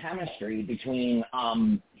like the chemistry between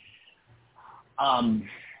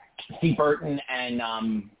Steve Burton and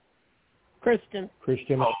Christian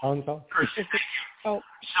Alfonso. Christian. So,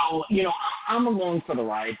 I'm along for the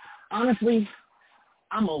ride. Honestly,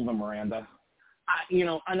 I'm over Miranda. I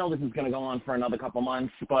know this is going to go on for another couple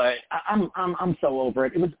months, but I'm so over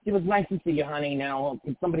it. It was nice to see you, honey. Now,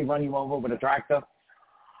 can somebody run you over with a tractor?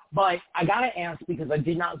 But I got to ask, because I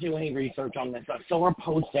did not do any research on this. I saw her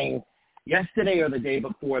posting yesterday or the day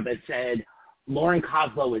before that said Lauren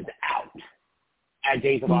Kozlow is out at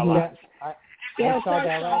Days of Our Lives. I saw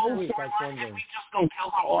that last week. I was wondering. We just going to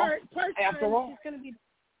kill her off after all? She's going to be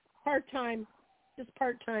part-time. Just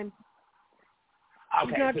part-time.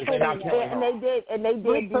 Okay, so they're not killing her. And they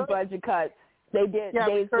did do budget cuts. They did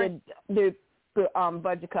do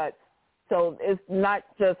budget cuts. So it's not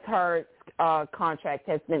just her contract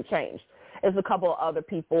has been changed. There's a couple of other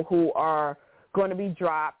people who are going to be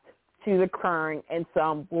dropped to the current, and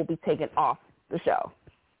some will be taken off the show.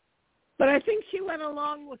 But I think she went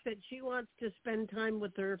along with it. She wants to spend time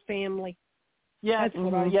with her family. Yes,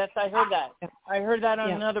 yes, I heard that. I heard that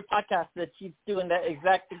on another podcast that she's doing that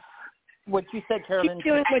exact what you said, Carolyn. She's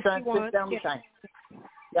doing what she wants. Time.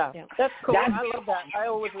 Yeah, that's cool. I love that. I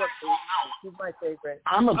always love her. She's my favorite.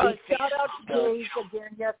 I'm a big shout out to Dave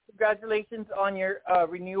again. Yes, congratulations on your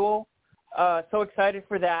renewal. So excited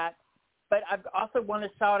for that. But I also want to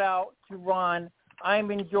shout out to Ron. I'm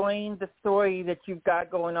enjoying the story that you've got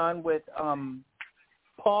going on with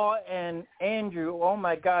Paul and Andrew. Oh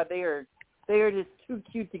my God, they are just too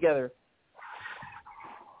cute together.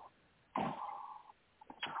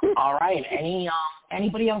 All right.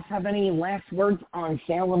 Anybody else have any last words on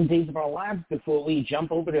Salem Days of Our Lives before we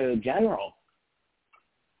jump over to General?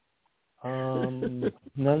 None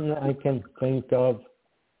that I can think of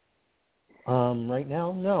right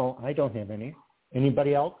now. No, I don't have any.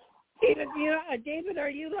 Anybody else? David, are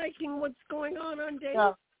you liking what's going on David?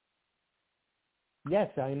 Yeah. Yes,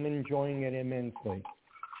 I'm enjoying it immensely.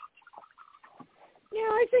 Yeah,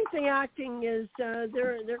 I think the acting is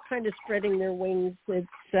they're kind of spreading their wings. It's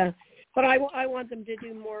but I want them to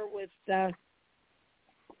do more with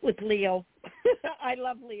Leo. I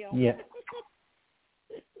love Leo. Yeah.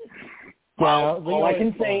 Well, all I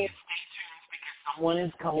can say is stay tuned, because someone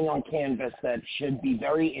is coming on Canvas that should be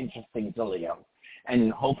very interesting to Leo,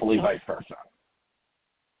 and hopefully vice versa.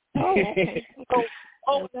 Oh, okay.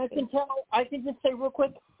 I can just say real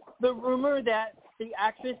quick, the rumor that the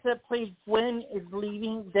actress that plays Gwen is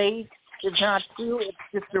leaving Days is not true. It's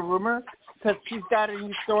just a rumor, because she's got a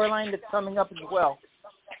new storyline that's coming up as well.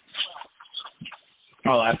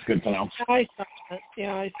 Oh, that's good to know. I saw that.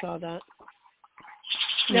 Yeah, I saw that.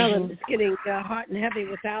 Now that it's getting hot and heavy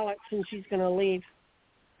with Alex, and she's going to leave.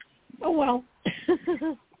 Oh, well.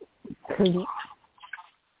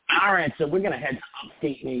 All right, so we're going to head to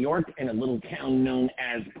upstate New York in a little town known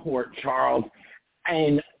as Port Charles.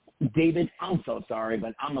 And, David, I'm so sorry,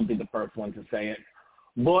 but I'm going to be the first one to say it.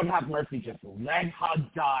 Lord have mercy, just let her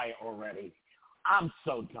die already. I'm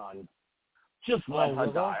so done. Just let her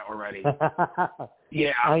die already.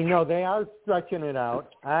 Yeah. I know, they are stretching it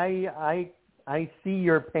out. I see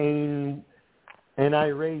your pain, and I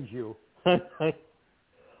raise you.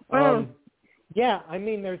 Yeah, I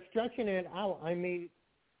mean, they're stretching it out. I mean,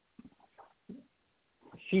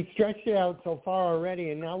 she stretched it out so far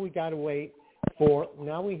already, and now we have to wait for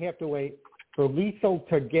Liesl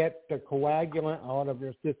to get the coagulant out of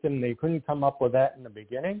her system. They couldn't come up with that in the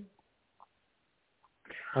beginning.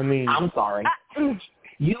 I mean, I'm sorry.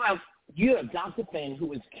 You have Dr. Finn,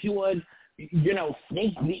 who has cured,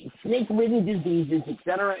 snake-ridden diseases, et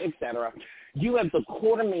cetera, et cetera. You have the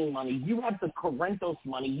Quartermain money. You have the Corentos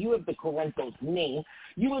money. You have the Corentos name.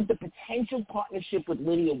 You have the potential partnership with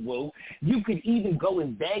Lydia Wu. You could even go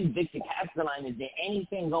and beg Victor Castelline, is there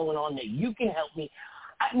anything going on that you can help me?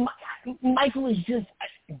 Michael is just,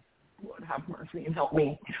 Lord have mercy and help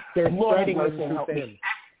me. They're Lord spreading have him mercy and too help thin. me.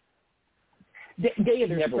 They have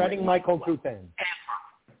They're never spreading Michael too thin.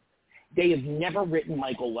 Ever. They have never written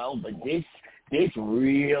Michael well, but this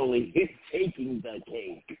really is taking the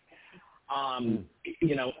cake.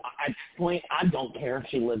 You know, at this point, I don't care if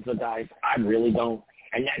she lives or dies. I really don't.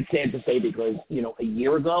 And that's sad to say because, you know, a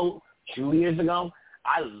year ago, 2 years ago,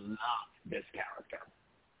 I loved this character.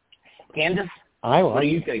 Candace, what are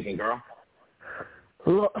you thinking, girl?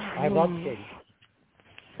 Look, I love Katie.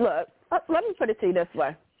 Look, let me put it to you this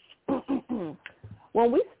way.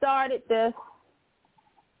 When we started this,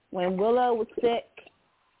 when Willow was sick,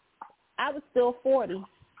 I was still 40.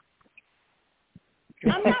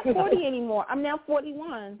 I'm not 40 anymore. I'm now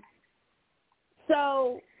 41.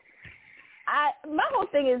 So, my whole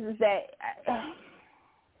thing is that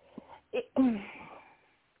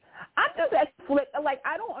I'm just at flip. Like,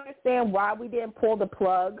 I don't understand why we didn't pull the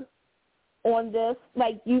plug on this.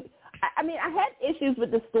 Like, I mean, I had issues with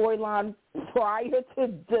the storyline prior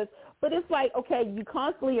to this, but it's like, okay, you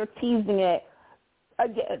constantly are teasing it.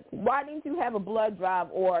 Again, why didn't you have a blood drive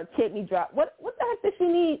or a kidney drive? What the heck does she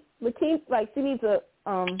need? She needs a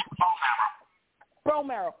bone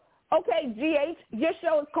marrow. Okay, GH, your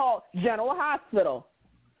show is called General Hospital.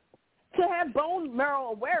 To have bone marrow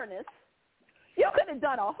awareness, you could have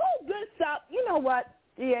done a whole good stuff. You know what,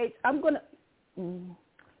 GH, I'm going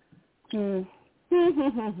to...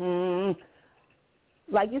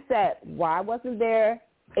 Like you said, why wasn't there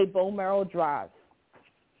a bone marrow drive?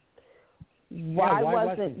 Why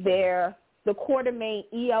wasn't there the Quartermain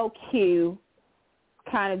ELQ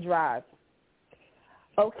kind of drive?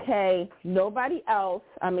 Okay, nobody else,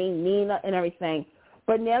 I mean, Nina and everything.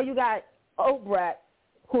 But now you got Obrecht,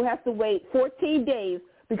 who has to wait 14 days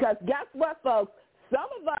because guess what, folks? Some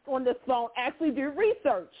of us on this phone actually do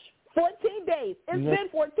research. 14 days. It's been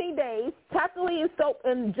 14 days. Technically,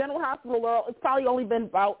 in General Hospital world, it's probably only been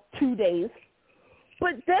about 2 days.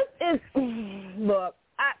 But this is, look,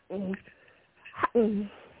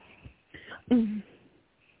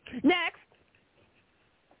 next.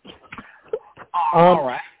 All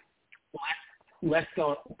right. Let's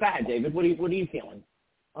go. Go ahead, David. What are you feeling?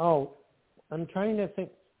 Oh, I'm trying to think.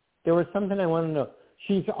 There was something I want to know.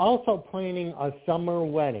 She's also planning a summer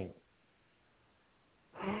wedding,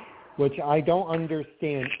 which I don't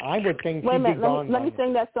understand. I would think she'd be gone. Let me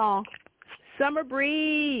sing that song. Summer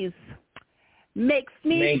breeze makes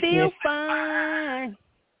me feel fine.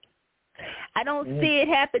 I don't see it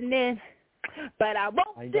happening, but I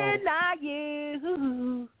won't deny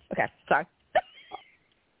you. Okay, sorry.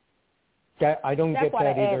 I don't get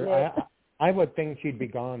that either. I would think she'd be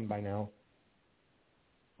gone by now.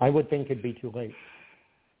 I would think it'd be too late.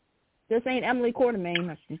 This ain't Emily Quartermain.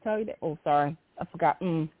 I should tell you that. Oh, sorry. I forgot.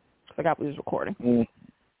 Forgot we was recording.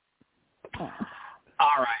 All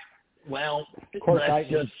right. Well,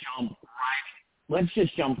 let's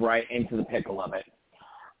just jump right into the pickle of it.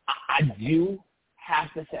 I do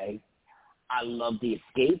have to say, I love the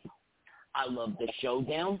escape. I love the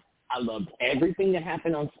showdown. I loved everything that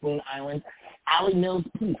happened on Spoon Island. Allie Mills,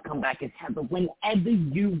 please come back as Heather whenever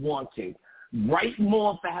you want to. Write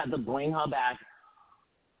more for Heather. Bring her back.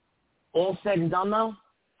 All said and done, though,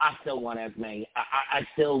 I still want Esme. I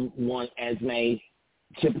still want Esme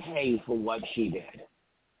to pay for what she did.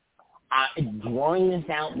 Drawing this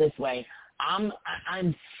out this way, I'm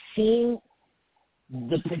seeing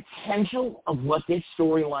the potential of what this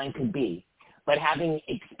storyline could be, but having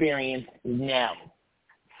experienced now,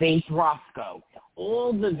 Saint Roscoe,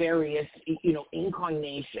 all the various,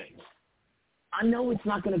 incarnations, I know it's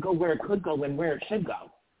not going to go where it could go and where it should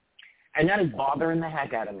go. And that is bothering the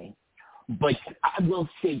heck out of me. But I will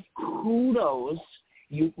say kudos.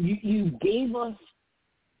 You gave us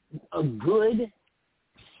a good,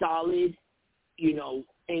 solid,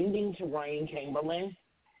 ending to Ryan Chamberlain.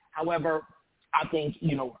 However, I think,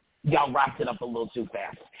 y'all wrapped it up a little too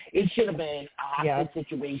fast. It should have been a hostage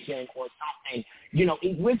situation or something.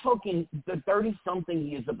 We're talking the 30-something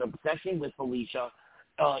years of obsession with Felicia,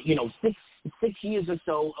 6 years or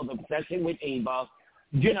so of obsession with Ava.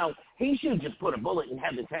 He should have just put a bullet in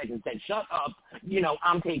Heather's head and said, shut up,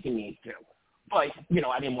 I'm taking these two. But,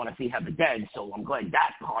 I didn't want to see Heather dead, so I'm glad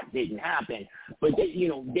that part didn't happen. But,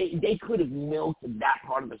 they could have milked that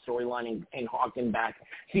part of the storyline and harkened back.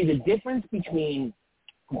 See, the difference between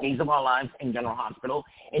Days of Our Lives and General Hospital,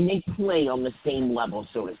 and they play on the same level,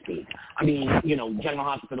 so to speak. I mean, General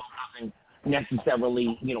Hospital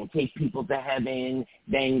necessarily, take people to heaven,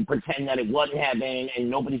 then pretend that it wasn't heaven and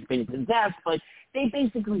nobody's been possessed, but they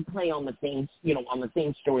basically play on the same, on the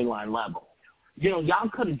same storyline level. Y'all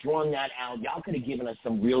could have drawn that out. Y'all could have given us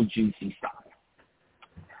some real juicy stuff.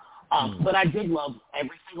 But I did love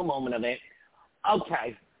every single moment of it.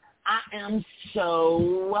 Okay, I am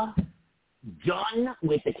so done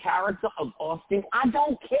with the character of Austin. I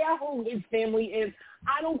don't care who his family is.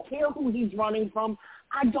 I don't care who he's running from.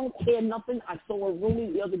 I don't care nothing. I saw a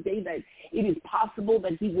rumor the other day that it is possible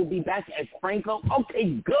that he will be back as Franco.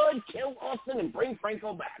 Okay, good. Kill Austin and bring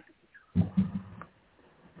Franco back.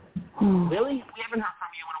 Really? We haven't heard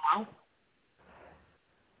from you in a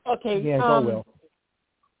while. Okay. Yeah, go Will.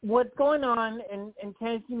 What's going on, and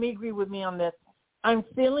Kenneth, you may agree with me on this, I'm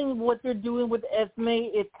feeling what they're doing with Esme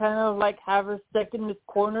is kind of like have her stuck in this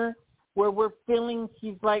corner where we're feeling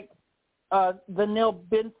she's like the Nell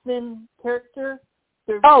Benson character.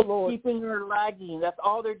 They're keeping her lagging. That's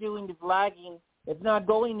all they're doing is lagging. It's not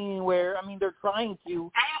going anywhere. I mean, they're trying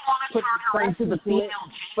to put the train to the field,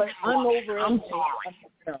 but I'm over it. I'm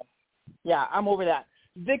sorry. Yeah, I'm over that.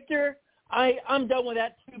 Victor, I'm done with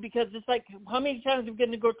that too because it's like how many times are we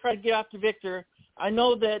going to go try to get after Victor? I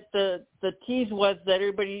know that the tease was that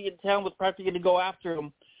everybody in town was probably going to go after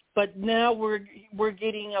him, but now we're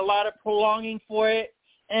getting a lot of prolonging for it,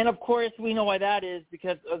 and of course we know why that is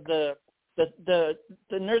because of the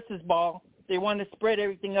nurses' ball. They want to spread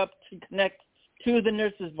everything up to connect to the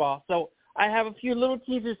nurses' ball. So I have a few little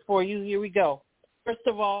teasers for you. Here we go. First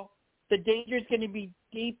of all, the danger is going to be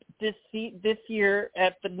deep this year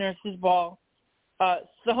at the nurses' ball.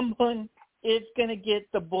 Someone is going to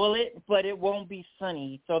get the bullet, but it won't be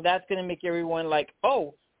Sonny. So that's going to make everyone like,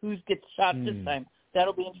 oh, who gets shot this time?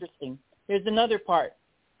 That'll be interesting. Here's another part.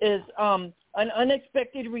 Is an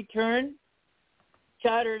unexpected return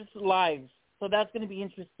shatters lives. So that's going to be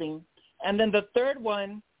interesting. And then the third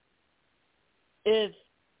one is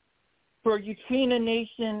for Utrina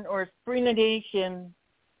Nation or Sprina Nation,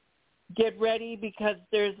 get ready because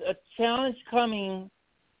there's a challenge coming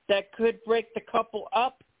that could break the couple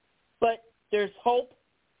up, but there's hope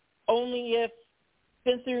only if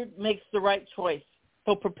Spencer makes the right choice.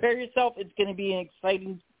 So prepare yourself. It's going to be an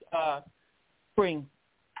exciting spring.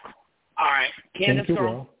 All right. Candace,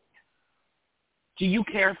 girl. Do you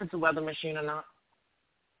care if it's a weather machine or not?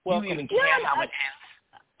 Well, do you even care how it ends?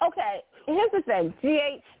 Okay, here's the thing.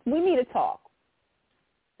 GH, we need to talk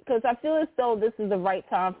because I feel as though this is the right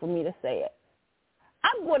time for me to say it.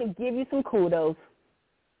 I'm going to give you some kudos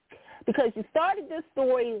because you started this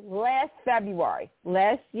story last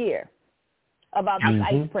year, about the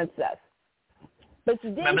Ice Princess. But you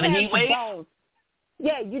didn't have the bones.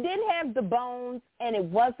 Yeah, you didn't have the bones, and it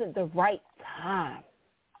wasn't the right time.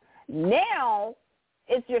 Now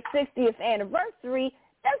it's your 60th anniversary.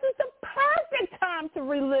 This is the perfect time to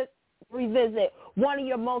revisit one of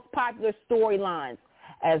your most popular storylines,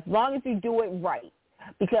 as long as you do it right.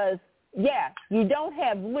 Because, yeah, you don't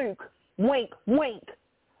have Luke, wink, wink,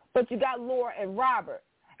 but you got Laura and Robert.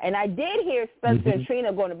 And I did hear Spencer and Trina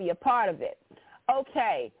are going to be a part of it.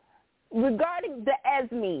 Okay, regarding the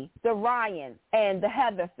Esme, the Ryan, and the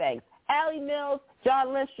Heather thing, Allie Mills,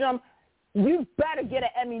 John Lindstrom, you better get an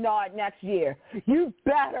Emmy nod next year. You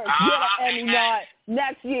better get an Emmy nod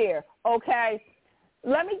next year, okay?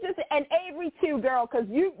 Let me just, and Avery too, girl, because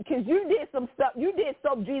you did some stuff. You did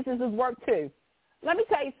some Jesus' work too. Let me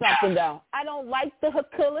tell you something, though. I don't like the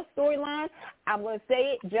Hakula storyline. I'm going to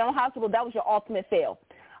say it. General Hospital, that was your ultimate fail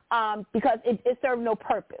because it served no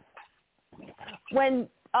purpose. When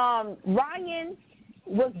Ryan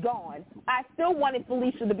was gone, I still wanted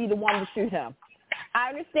Felicia to be the one to shoot him. I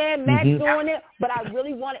understand Max doing it, but I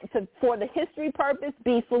really want it to, for the history purpose,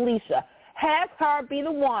 be Felicia. Have her be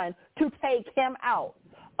the one to take him out.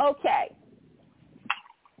 Okay.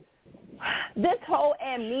 This whole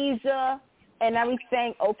amnesia and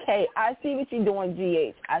everything, okay, I see what you're doing,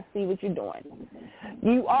 GH. I see what you're doing.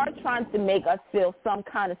 You are trying to make us feel some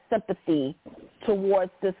kind of sympathy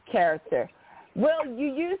towards this character. Well, you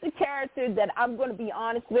used a character that I'm going to be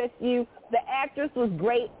honest with you. The actress was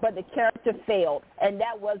great, but the character failed, and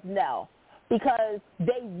that was Nell, because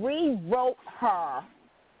they rewrote her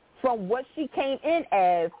from what she came in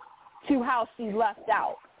as to how she left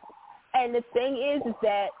out. And the thing is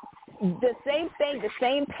that the same thing, the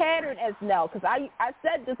same pattern as Nell, because I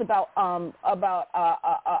said this about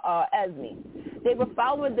Esme. They were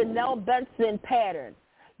following the Nell Benson pattern.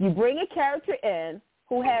 You bring a character in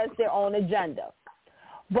who has their own agenda.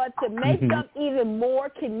 But to make them even more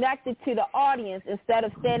connected to the audience instead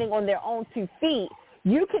of standing on their own 2 feet,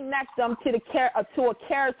 you connect them to a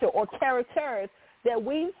character or characters that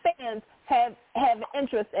we fans have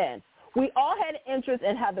interest in. We all had an interest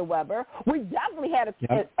in Heather Weber. We definitely had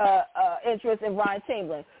an interest in Ryan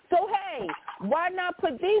Chamberlain. So, hey, why not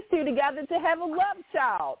put these two together to have a love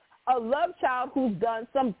child who's done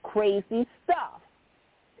some crazy stuff?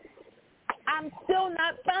 I'm still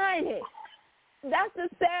not buying it. That's the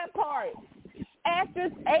sad part.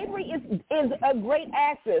 Actress Avery is a great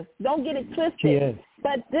actress. Don't get it twisted. She is.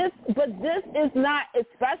 But this is not,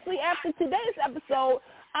 especially after today's episode.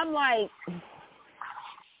 I'm like,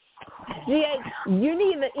 GA, you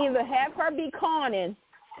need to either have her be conning,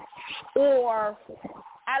 or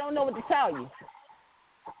I don't know what to tell you.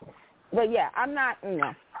 But yeah, I'm not.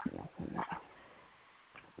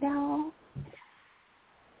 No.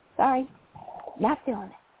 Sorry, not feeling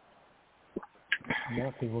it.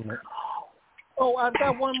 Not feeling it. Oh, I've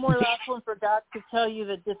got one more last one. Forgot to tell you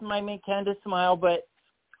that this might make Candace smile, but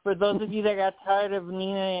for those of you that got tired of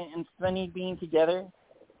Nina and Sunny being together,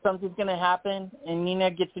 something's going to happen, and Nina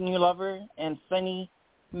gets a new lover, and Sunny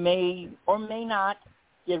may or may not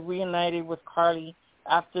get reunited with Carly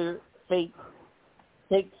after fate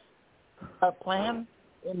takes a plan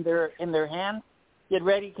in their hands. Get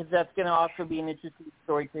ready, because that's going to also be an interesting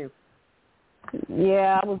story, too.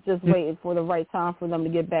 Yeah, I was just waiting for the right time for them to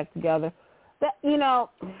get back together.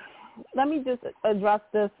 Let me just address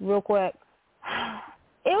this real quick.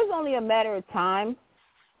 It was only a matter of time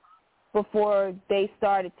before they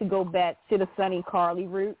started to go back to the Sunny Carly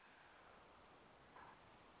route.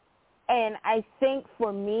 And I think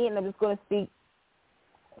for me, and I'm just going to speak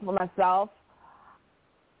for myself,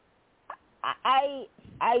 I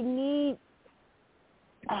need,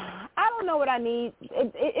 I don't know what I need.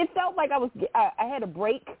 It felt like I had a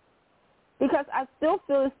break, because I still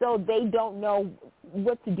feel as though they don't know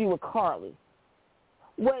what to do with Carly.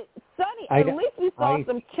 With Sunny, at least we saw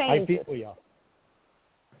some changes. I feel you.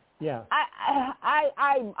 Yeah.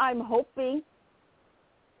 I'm hoping.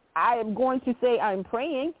 I am going to say I'm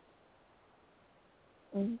praying,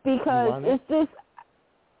 because it's just,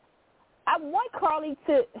 I want Carly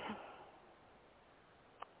to,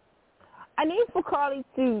 I need for Carly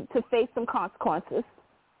to face some consequences.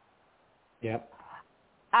 Yep.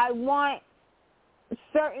 I want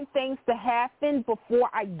certain things to happen before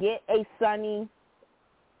I get a Sunny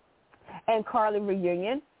and Carly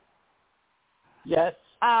reunion. Yes,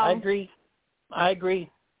 I agree.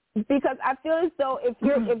 Because I feel as though if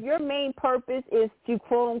your main purpose is to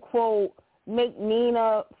quote unquote make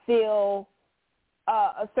Nina feel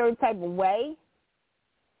a certain type of way,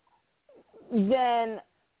 then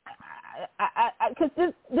because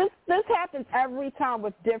this happens every time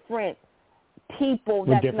with different people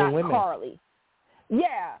that's not women. Carly.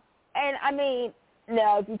 Yeah, and I mean,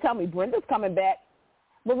 now if you tell me Brenda's coming back,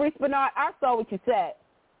 Maurice Bernard, I saw what you said.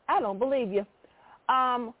 I don't believe you.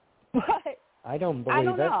 But I don't believe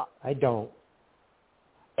it. Know. I don't.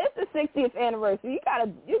 It's the 60th anniversary.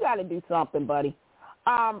 You gotta do something, buddy.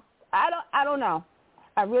 I don't know.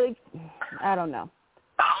 I don't know.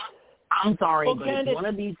 I'm sorry, well, but Candace, one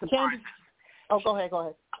of these surprises. Oh, go ahead. I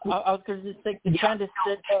was going to just say, Candace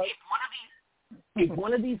said, if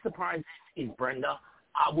one of these surprises is Brenda,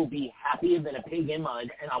 I will be happier than a pig in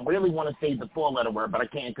mud, and I really want to say the four-letter word, but I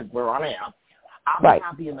can't because we're on air. I'll be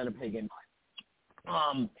happier than a pig in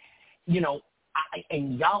mud.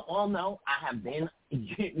 And y'all all know I have been,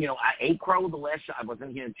 I ate crow the last show. I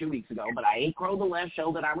wasn't here 2 weeks ago, but I ate crow the last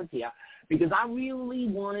show that I was here because I really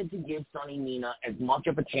wanted to give Sunny Nina as much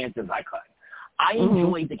of a chance as I could. I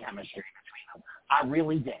enjoyed the chemistry between them. I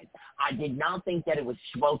really did. I did not think that it was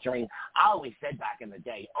sweltering. I always said back in the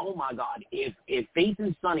day, oh, my God, if Faith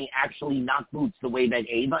and Sunny actually knocked boots the way that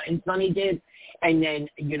Ava and Sunny did and then,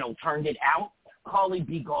 turned it out, Carly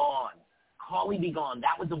be gone. Carly be gone.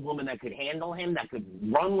 That was a woman that could handle him, that could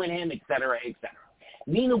run with him, et cetera, et cetera.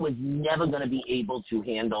 Nina was never going to be able to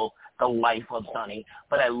handle the life of Sunny,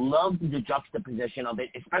 but I loved the juxtaposition of it,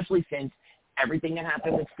 especially since everything that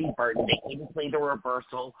happened with Steve Burton, they even played the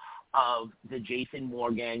reversal of the Jason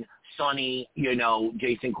Morgan, Sunny,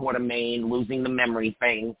 Jason Quartermain losing the memory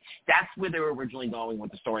thing. That's where they were originally going with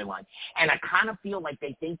the storyline. And I kind of feel like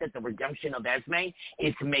they think that the redemption of Esme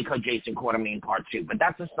is to make her Jason Quartermain Part 2. But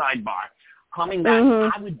that's a sidebar. Coming back,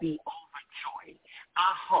 I would be overjoyed.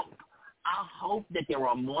 I hope that there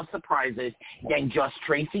are more surprises than just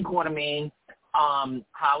Tracy Quartermain,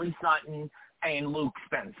 Holly Sutton, and Luke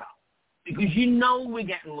Spencer. Because we're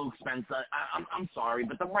getting Luke Spencer. I'm sorry,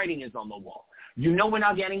 but the writing is on the wall. We're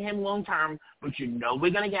not getting him long term, but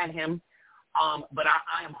we're going to get him. But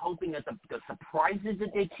I am hoping that the surprises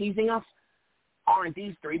that they're teasing us aren't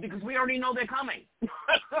these three, because we already know they're coming.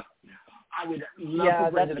 I would love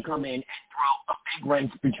for Brenda to come in and throw a big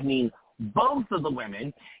wrench between both of the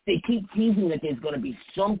women. They keep teasing that there's going to be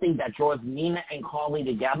something that draws Nina and Carly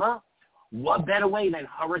together. What better way than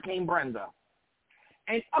Hurricane Brenda?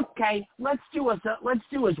 And okay, let's do us one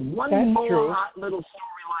That's more true. hot little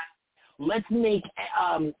storyline. Let's make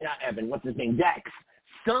Evan, what's his name, Dex,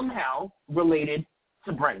 somehow related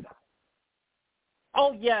to Brenda.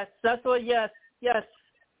 Oh yes, that's what. Yes,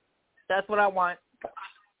 that's what I want.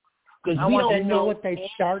 Because I we want to don't know what they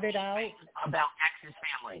started out about Dex's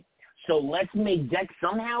family. So let's make Dex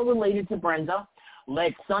somehow related to Brenda.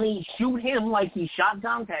 Let Sonny shoot him like he shot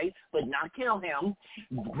Dante, but not kill him.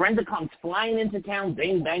 Brenda comes flying into town,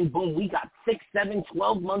 bang, bang, boom. We got 6, 7,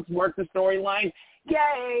 12 months worth of storyline.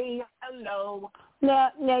 Yay! Hello.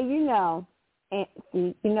 Now, you know,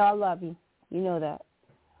 Nancy, you know I love you. You know that.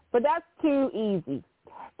 But that's too easy.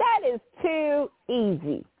 That is too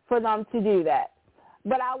easy for them to do that.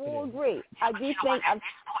 But I will agree. I do think...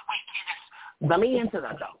 Let me answer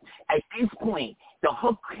that, though. At this point, the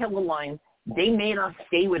Hook Killer line, they made us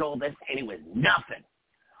stay with all this, and it was nothing.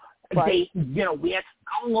 Right. We had to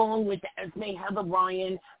go along with the Esme, Heather,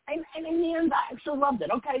 Ryan, and in the end, I actually loved it.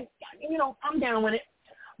 Okay, I'm down with it.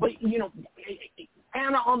 But,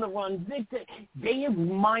 Anna on the Run, Victor, they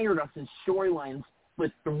admired us in storylines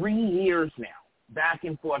for 3 years now, back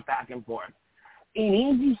and forth. An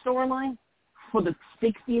easy storyline for the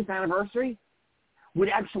 60th anniversary would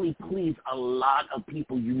actually please a lot of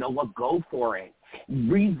people. You know what? Go for it.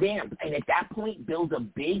 Revamp. And at that point, build a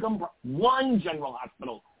big one General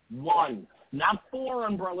Hospital. One. Not 4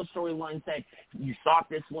 umbrella storylines that you start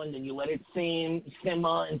this one, then you let it simmer.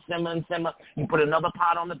 You put another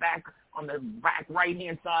pot on the back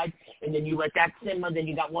right-hand side, and then you let that simmer. Then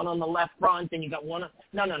you got one on the left front, then you got one.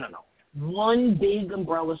 No. One big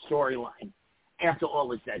umbrella storyline after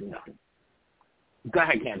all is said and done. Go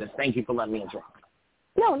ahead, Candace. Thank you for letting me interrupt.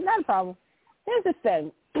 No, not a problem. Here's the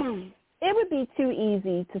thing. It would be too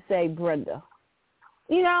easy to say Brenda.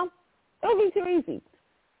 It would be too easy.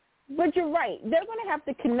 But you're right. They're going to have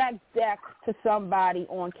to connect Dex to somebody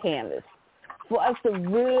on Candace for us to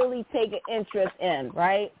really take an interest in,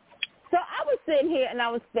 right? So I was sitting here and I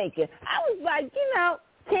was thinking, I was like,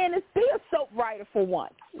 Candace, be a soap writer for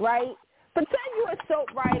once, right? Pretend you're a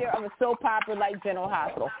soap writer of a soap opera like General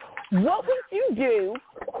Hospital. What would you do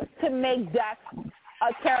to make Dex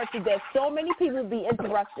a character that so many people would be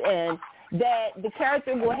interested in, that the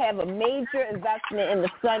character will have a major investment in the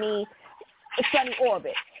Sunny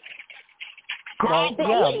orbit?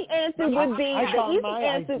 Easy answer would be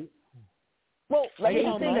Well, let me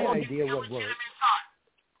see. My idea would work.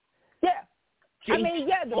 Yeah. The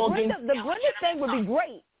Brenda thing would be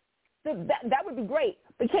great. That would be great.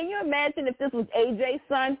 But can you imagine if this was AJ's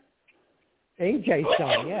son? AJ's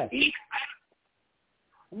son, yes.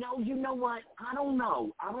 No, you know what? I don't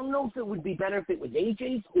know. I don't know if it would be better if it was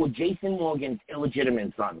AJ's or Jason Morgan's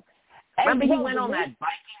illegitimate son. Remember he went on that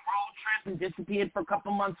biking road trip and disappeared for a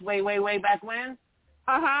couple months way back when?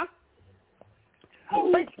 Uh-huh.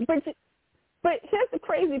 But here's the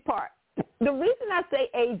crazy part. The reason I say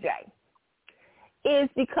AJ is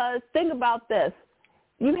because, think about this.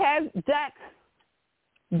 You have Dex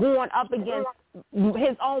going up against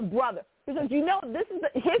his own brother. Because this is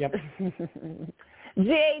Yep.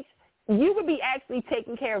 GH, you would be actually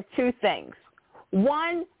taking care of 2 things.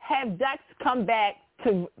 One, have Dex come back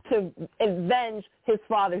to avenge his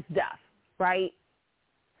father's death, right?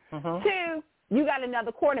 Uh-huh. 2, you got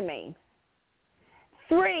another Quartermain.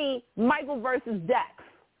 3, Michael versus Dex.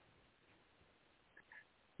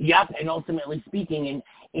 Yep, and ultimately speaking,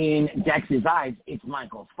 in Dex's eyes, it's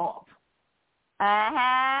Michael's fault.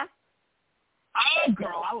 Uh-huh. Oh,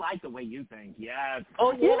 girl, I like the way you think. Yes.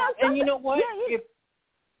 Oh, yeah. And you know what? Yeah.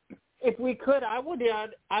 If we could, I would.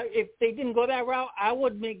 If they didn't go that route, I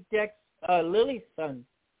would make Dex Lily's son.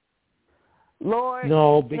 Lord.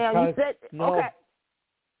 No, because now you said, no. Okay.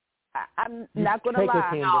 I'm not going to lie.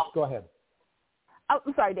 Take it, Candace. Go ahead. Oh,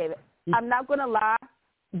 I'm sorry, David. I'm not going to lie.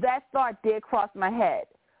 That thought did cross my head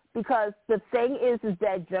because the thing is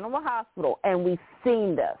that General Hospital, and we've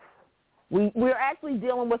seen this. We're actually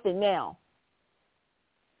dealing with it now.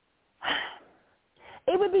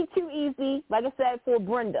 It would be too easy, like I said, for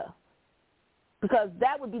Brenda, because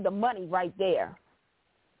that would be the money right there.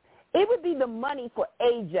 It would be the money for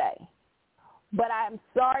AJ. But I'm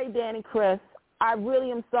sorry, Dan and Chris. I really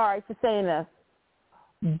am sorry for saying this.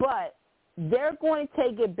 But they're going to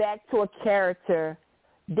take it back to a character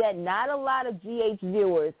that not a lot of GH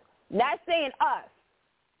viewers, not saying us,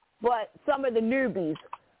 but some of the newbies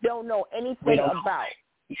don't know anything about.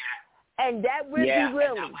 Yeah. And that would be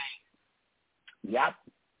really. Yep.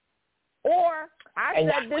 Or I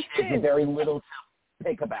said this too. There's very little to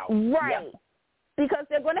think about. Right. Yep. because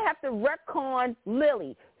they're going to have to retcon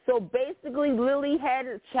Lily. So basically, Lily had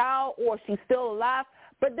a child or she's still alive.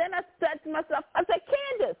 But then I said to myself, I said,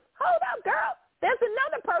 Candace, hold up, girl. There's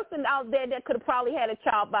another person out there that could have probably had a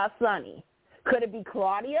child by Sonny. Could it be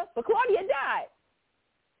Claudia? But Claudia died.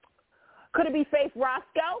 Could it be Faith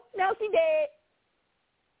Roscoe? No, she did.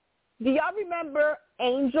 Do y'all remember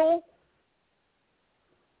Angel?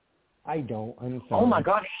 I don't. I'm sorry. Oh, my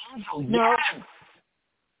God, Angel, yes.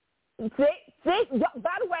 See,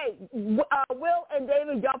 by the way, Will and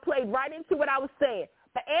David, y'all played right into what I was saying.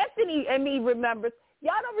 But Anthony and me remembers.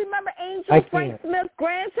 Y'all don't remember Angel, Frank Smith's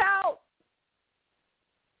grandchild?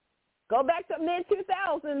 Go back to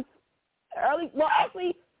mid-2000s.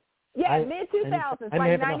 Mid-2000s,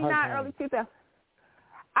 like 99, early 2000s.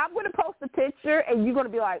 I'm going to post a picture, and you're going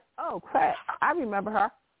to be like, oh, crap, I remember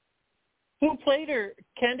her. Who played her,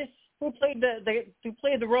 Candace? Who played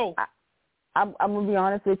the role? I'm going to be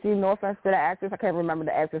honest with you. No offense to the actress. I can't remember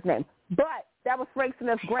the actress' name. But that was Frank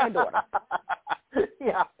Smith's granddaughter.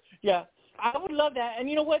 Yeah. I would love that. And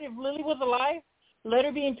you know what? If Lily was alive, let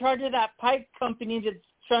her be in charge of that pipe company that's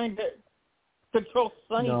trying to control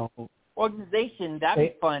Sonny's organization.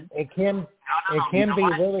 That'd be fun. It can be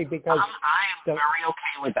Lily because I am very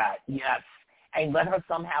okay with that. Yes, and let her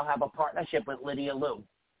somehow have a partnership with Lydia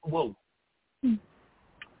Wu.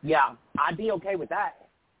 Yeah, I'd be okay with that.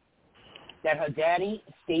 That her daddy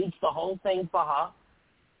staged the whole thing for her.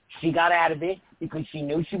 She got out of it because she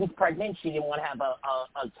knew she was pregnant. She didn't want to have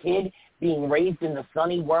a kid being raised in the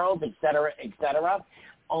Sonny world, et cetera, et cetera.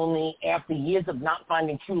 Only after years of not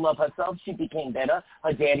finding true love herself, she became bitter.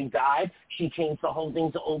 Her daddy died. She changed the whole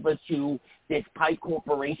thing over to this pipe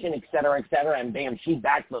corporation, et cetera, and bam, she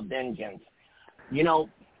back for vengeance. We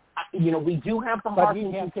do have to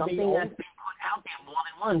harken to something that's been put out there more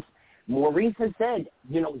than once. Maurice has said,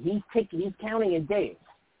 he's counting his days.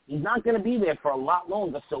 He's not going to be there for a lot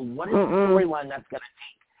longer. So what is the storyline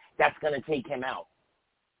that's going to take him out?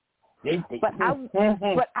 But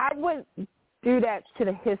I wouldn't do that to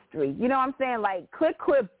the history. You know what I'm saying? Like Click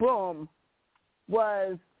Click Boom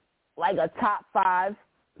was like a top 5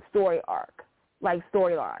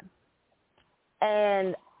 storyline.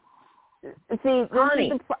 And see,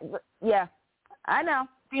 Honey. Yeah, I know.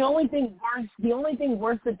 The only thing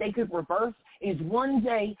worse that they could reverse is one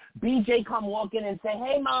day BJ come walk in and say,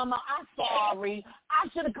 "Hey, Mama, I'm sorry. I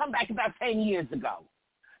should have come back about 10 years ago."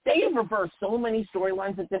 They have reversed so many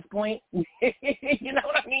storylines at this point. You know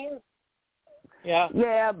what I mean? Yeah.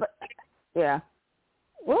 Yeah, but yeah.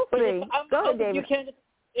 We'll see. Go ahead, David.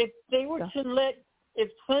 If they were to if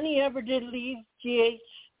Sonny ever did leave GH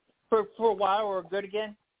for a while or good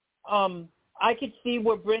again, I could see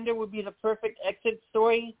where Brenda would be the perfect exit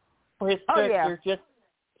story for his character. Yeah.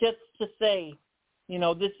 Just to say,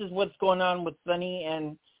 this is what's going on with Sonny,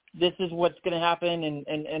 and this is what's going to happen,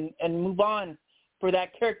 and move on for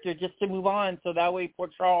that character, just to move on, so that way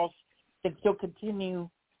Port Charles can still continue,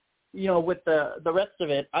 with the rest of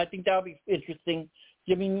it. I think that would be interesting.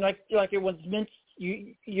 I mean, like it was mentioned,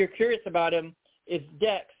 you're curious about him, is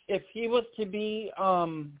Dex. If he was to be, I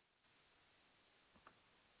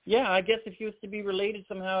guess if he was to be related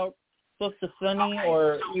somehow close to Sonny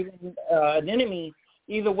or even an enemy,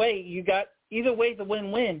 either way it's a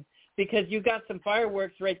win-win, because you got some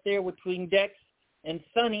fireworks right there between Dex and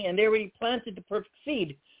Sonny, and they already planted the perfect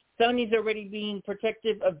seed. Sonny's already being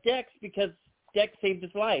protective of Dex because Dex saved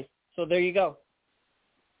his life. So there you go.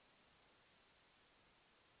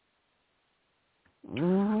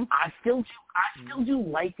 Mm-hmm. I still do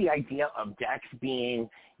like the idea of Dex being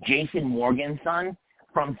Jason Morgan's son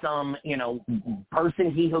from some,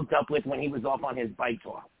 person he hooked up with when he was off on his bike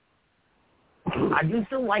tour. I do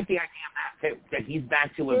still like the idea of that too, that he's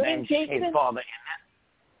back to avenge his father.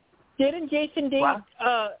 Didn't Jason date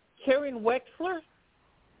Karen Wexler?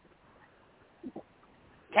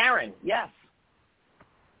 Karen, yes.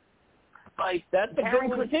 But that's a good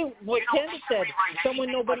one too. What Candace said,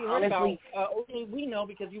 someone nobody heard honestly, about. Only we know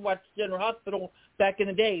because you watched General Hospital back in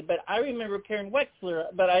the day. But I remember Karen Wexler,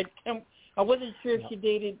 but I wasn't sure if she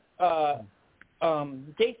dated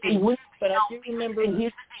Jason. But I do remember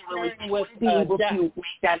with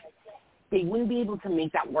they wouldn't be able to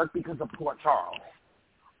make that work because of Port Charles.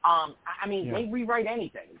 They rewrite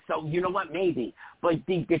anything. So you know what, maybe. But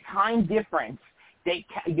the time difference,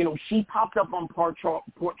 she popped up on Port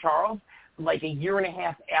Charles like a year and a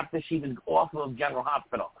half after she was off of General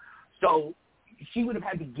Hospital. So she would have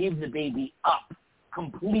had to give the baby up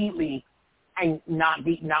completely and not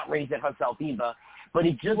raise it herself either. But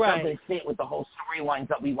it just doesn't fit with the whole storylines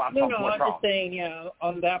that we watch on Port Charles. I'm just saying,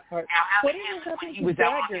 on that part. What did you happen to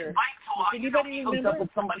Dagger? Did anybody remember? Hooked up with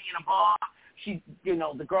somebody in a bar.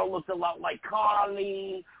 the girl looks a lot like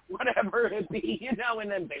Carly, whatever it be, and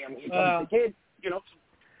then bam, here comes the kid,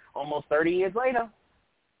 almost 30 years later.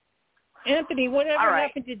 Anthony, whatever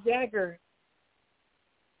happened to Jagger?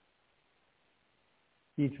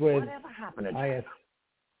 He's with whatever happened to Jagger?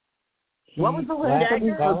 What was the last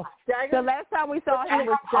Jagger? The last time we saw him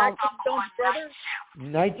was Jagger Stone's brother?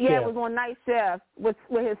 Night Shift. Yeah, it was on Night Shift with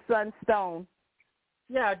his son Stone.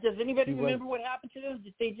 Yeah, does anybody remember what happened to them?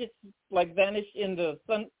 Did they just vanish in the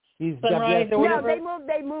sunrise or whatever? No,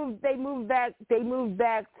 they moved back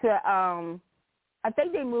to I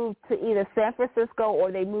think they moved to either San Francisco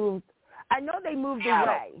or they moved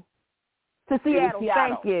away to Seattle.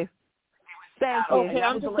 Thank you. Okay,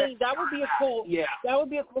 I'm just saying that would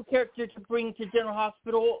be a cool character to bring to General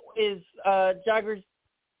Hospital is Jagger's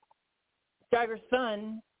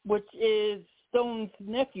son, which is Stone's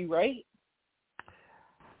nephew, right?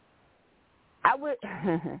 I would.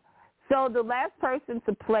 So the last person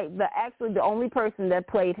to play, the only person that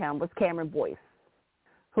played him was Cameron Boyce,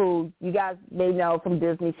 who you guys may know from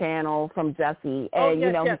Disney Channel, from Jessie, and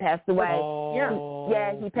he passed away.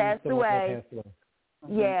 He passed away.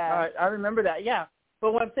 Yeah, I remember that. Yeah,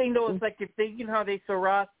 but what I'm saying though is if they, how they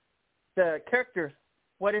surround the characters,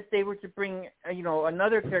 what if they were to bring,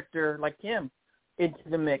 another character like him into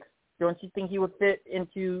the mix? Don't you think he would fit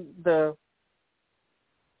into the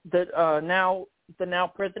now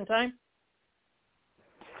present time?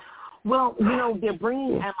 Well, they're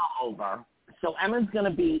bringing Emma over, so Emma's gonna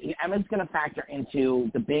factor into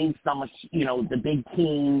the big summer, the big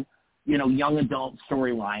teen, young adult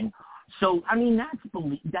storyline. So I mean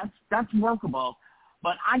that's workable.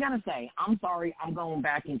 But I gotta say, I'm sorry, I'm going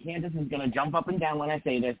back, and Candace is gonna jump up and down when I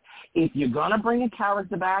say this. If you're gonna bring a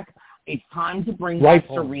character back, it's time to bring back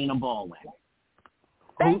Serena Baldwin.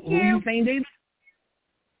 Thank you. Who are you saying, David?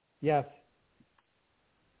 Yes.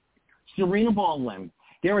 Serena Baldwin.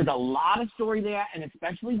 There is a lot of story there, and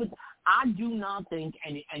especially I do not think,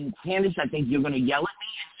 and Candace, I think you're going to yell at me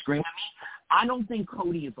and scream at me, I don't think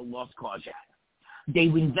Cody is a lost cause yet.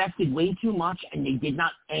 They've invested way too much, and they did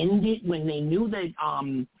not end it when they knew that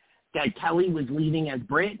Kelly was leaving as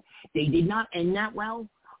Britt. They did not end that well,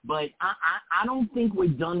 but I don't think we're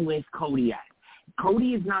done with Cody yet.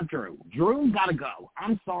 Cody is not Drew. Drew got to go.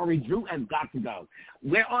 I'm sorry. Drew has got to go.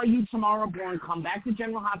 Where are you tomorrow, Born? Come back to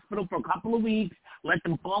General Hospital for a couple of weeks. Let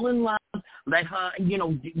them fall in love. Let her,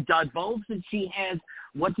 divulge that she has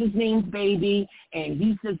what's-his-name's baby. And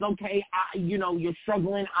he says, okay, you're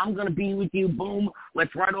struggling. I'm going to be with you. Boom.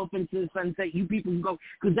 Let's ride off into the sunset. You people can go.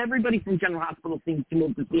 Because everybody from General Hospital seems to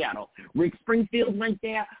move to Seattle. Rick Springfield went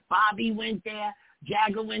there. Bobby went there.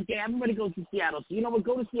 Jagger went there. Everybody goes to Seattle. So you know what?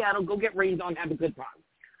 Go to Seattle. Go get rained on. Have a good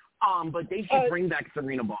time. But they should bring back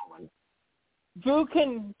Serena Baldwin. Drew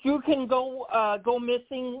can go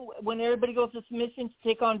missing when everybody goes to submission to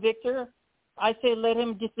take on Victor. I say let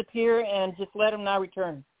him disappear and just let him not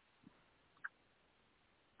return.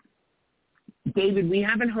 David, we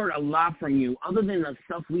haven't heard a lot from you other than the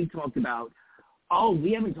stuff we talked about. Oh,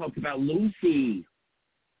 we haven't talked about Lucy.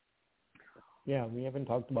 Yeah, we haven't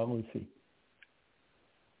talked about Lucy.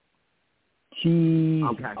 She's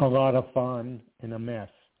a lot of fun and a mess.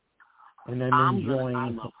 And I'm enjoying I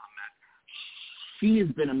love her mess. She has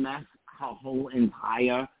been a mess her whole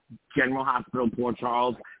entire General Hospital Port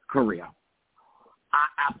Charles career. I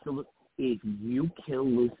absolutely. If you kill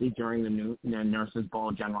Lucy during the nurses' ball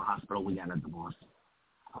at General Hospital, we get a divorce.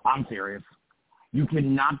 I'm serious. You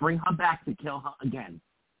cannot bring her back to kill her again.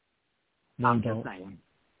 No, I'm just saying.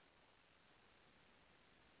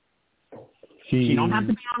 She don't have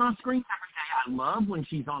to be on our screens every day. I love when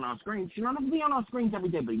she's on our screens. She don't have to be on our screens every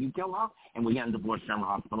day, but you kill her, and we get a divorce General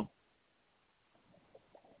Hospital.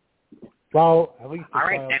 Well, at least the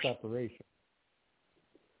child separation.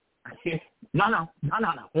 No.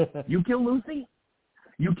 You kill Lucy,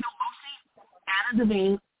 Anna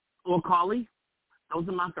Devine, or Carly. Those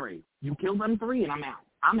are my three. You kill them three, and I'm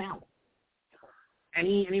out.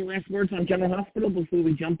 Any last words on General Hospital before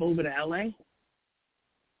we jump over to L.A.?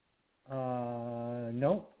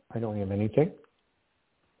 No, I don't have anything.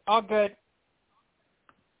 All good.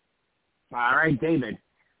 All right, David.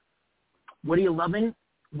 What are you loving?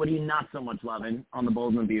 What are you not so much loving on the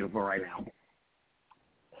Bold and Beautiful right now?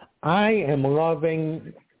 I am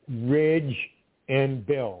loving Ridge and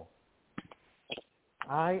Bill.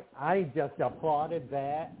 I just applauded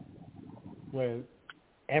that with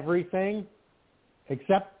everything,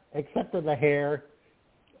 except for the hair.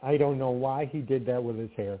 I don't know why he did that with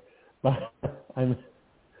his hair, but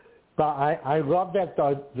I love that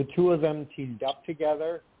the two of them teamed up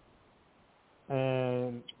together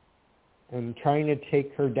and trying to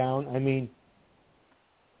take her down. I mean,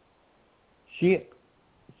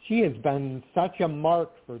 she has been such a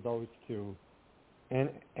mark for those two, and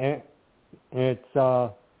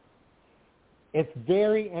it's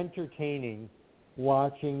very entertaining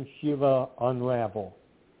watching Sheila unravel.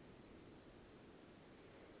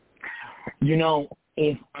 You know,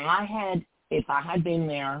 if I had been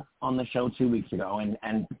there on the show 2 weeks ago,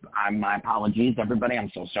 and my apologies, everybody,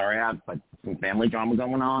 I'm so sorry, but some family drama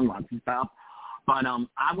going on, lots of stuff, but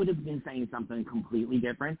I would have been saying something completely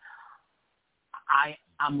different.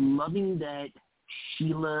 I'm loving that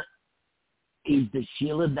Sheila is the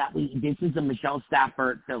Sheila this is the Michelle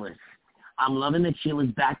Stafford Phyllis. I'm loving that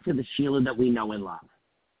Sheila's back to the Sheila that we know and love.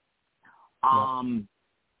 I'm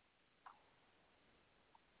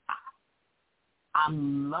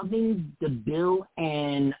loving the Bill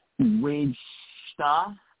and Ridge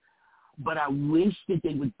stuff, but I wish that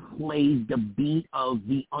they would play the beat of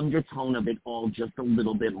the undertone of it all just a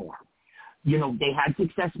little bit more. You know, they had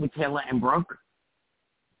success with Taylor and Brooke,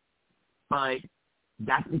 but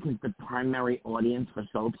that's because the primary audience for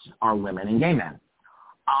soaps are women and gay men.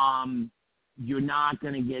 You're not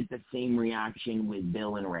going to get the same reaction with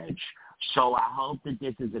Bill and Ridge. So I hope that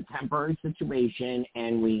this is a temporary situation,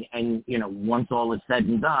 and you know, once all is said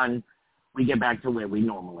and done, we get back to where we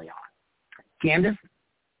normally are. Candace?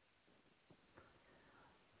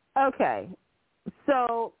 Okay.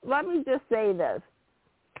 So let me just say this.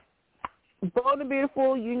 Bold and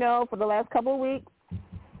Beautiful, you know, for the last couple of weeks,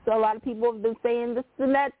 so a lot of people have been saying this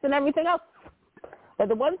and that and everything else. But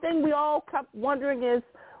the one thing we all kept wondering is,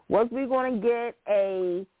 was we going to get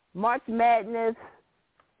a March Madness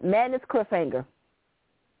cliffhanger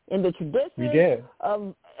in the tradition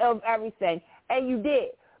of everything? And you did.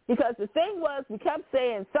 Because the thing was, we kept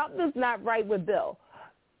saying something's not right with Bill.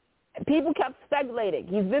 People kept speculating.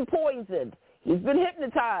 He's been poisoned. He's been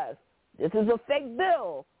hypnotized. This is a fake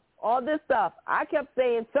Bill. All this stuff. I kept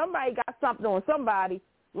saying somebody got something on somebody.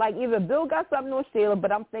 Like either Bill got something on Sheila,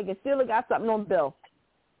 but I'm thinking Sheila got something on Bill.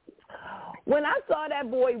 When I saw that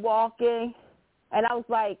boy walking, and I was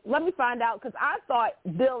like, let me find out, because I thought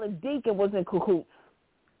Bill and Deacon was in cahoots.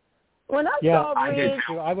 When I saw Ridge, I did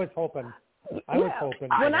too. I was hoping. I was hoping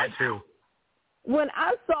that too. When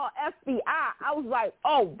I saw FBI, I was like,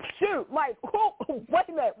 oh, shoot. Like, wait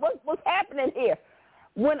a minute. What's happening here?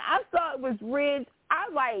 When I saw it was Ridge, I,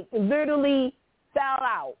 like, literally fell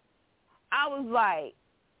out. I was like,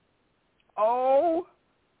 oh,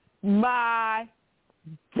 my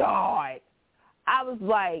God. I was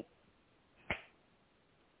like,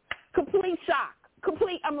 complete shock.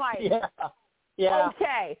 I'm like, yeah.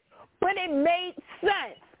 Okay. But it made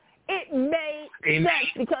sense. It made sense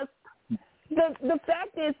because the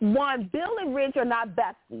fact is, one, Bill and Ridge are not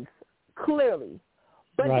besties, clearly.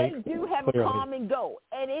 But they do have a common goal.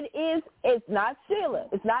 And it's not Sheila.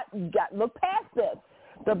 It's not, look past this.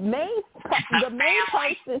 The main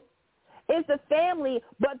person is the family,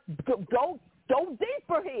 but go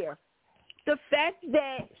deeper here. The fact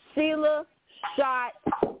that Sheila shot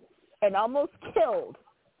and almost killed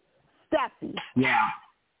Steffi. Yeah.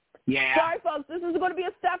 Sorry, folks, this is going to be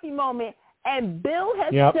a Steffi moment. And Bill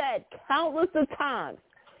has said countless of times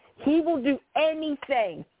he will do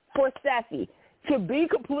anything for Steffi. To be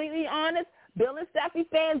completely honest, Bill and Steffi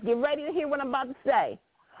fans, get ready to hear what I'm about to say.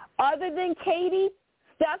 Other than Katie,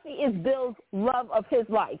 Steffi is Bill's love of his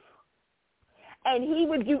life. And he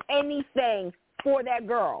would do anything for that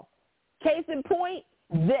girl. Case in point,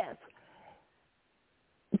 this.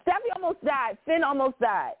 Steffi almost died. Finn almost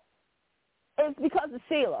died. It's because of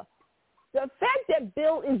Sheila. The fact that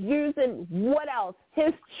Bill is using what else?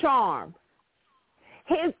 His charm.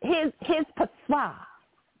 His patois.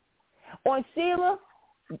 On Sheila,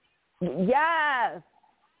 yes.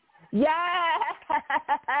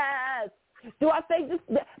 Do I think this?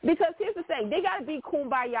 Because here's the thing. They got to be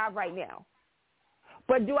kumbaya right now.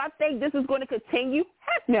 But do I think this is going to continue?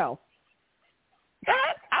 Heck no. I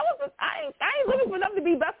ain't looking for them to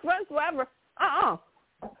be best friends forever.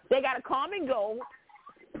 They got a common goal.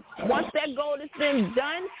 Once that goal has been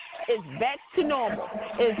done, it's back to normal.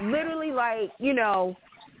 It's literally like,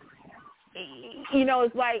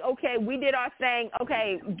 it's like, okay, we did our thing.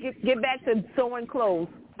 Okay, get back to sewing clothes.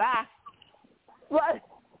 Bye. What?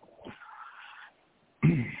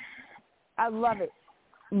 I love it.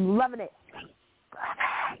 I'm loving it.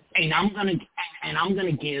 And I'm gonna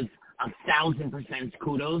give 1,000%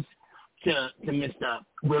 kudos to Mr.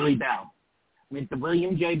 Willie Bell, Mr.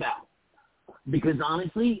 William J. Bell, because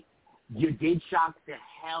honestly, you did shock the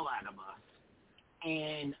hell out of us,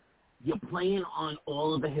 and you're playing on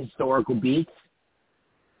all of the historical beats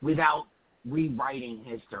without rewriting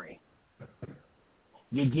history.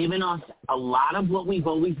 You're giving us a lot of what we've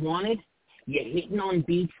always wanted, you're hitting on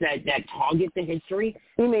beats that target the history.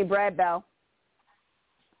 You mean Brad Bell?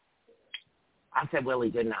 I said Willie,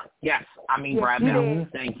 didn't I? Yes, I mean Brad Bell.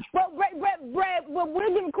 Thank you. Well, Brad, we're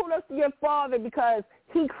giving kudos to your father because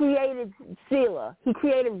he created Sheila. He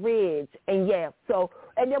created Ridge, and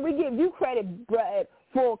and then we give you credit, Brad,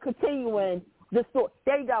 for continuing the story.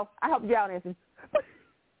 There you go. I helped you out, Nancy.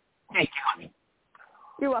 Thank you, honey.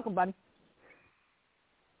 You're welcome, buddy.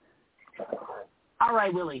 All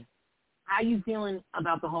right, Willie. How you feeling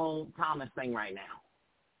about the whole Thomas thing right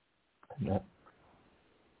now?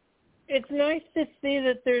 It's nice to see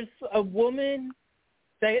that there's a woman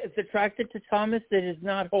that is attracted to Thomas that is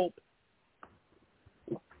not Hope.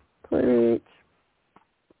 Preach.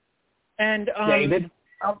 And David?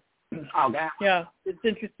 Yeah, it's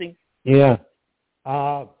interesting. Yeah.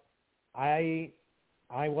 I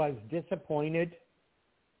was disappointed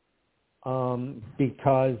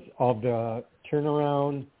because of the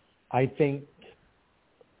turnaround. I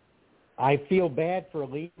feel bad for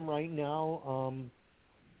Liam right now.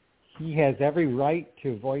 He has every right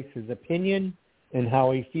to voice his opinion and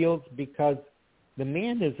how he feels because the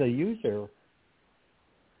man is a user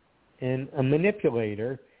and a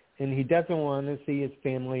manipulator, and he doesn't want to see his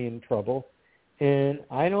family in trouble. And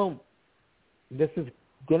this is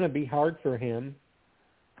going to be hard for him.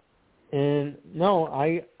 And no,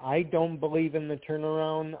 I don't believe in the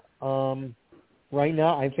turnaround right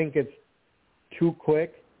now. I think it's too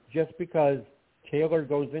quick just because Taylor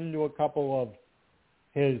goes into a couple of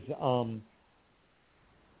his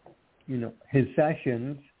his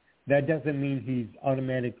sessions. That doesn't mean he's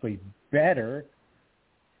automatically better.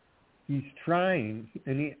 He's trying,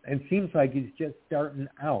 and it seems like he's just starting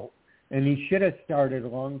out. And he should have started a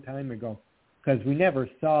long time ago because we never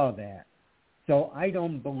saw that. So I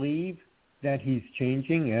don't believe that he's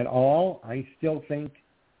changing at all. I still think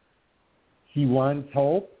he wants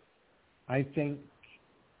Hope. I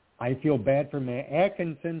feel bad for Matt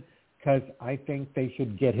Atkinson because I think they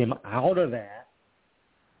should get him out of that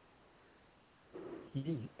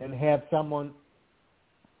and have someone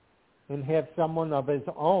of his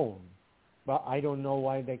own. But I don't know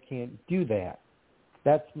why they can't do that.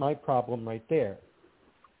 That's my problem right there.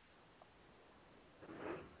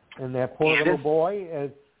 And that poor little boy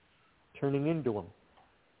is turning into him.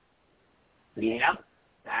 Yep,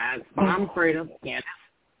 that's what I'm afraid of, Candace.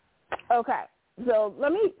 Okay, so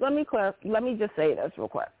let me just say this real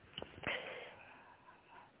quick.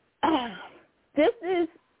 This is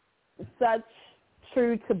such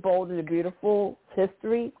true to Bold and the Beautiful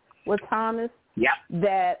history with Thomas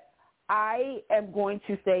that I am going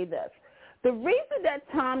to say this. The reason that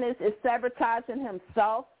Thomas is sabotaging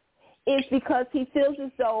himself is because he feels as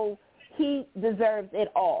though he deserves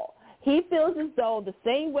it all. He feels as though the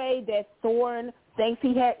same way that Thorne thinks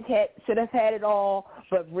he should have had it all,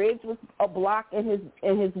 but Ridge was a block in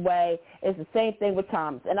his way, is the same thing with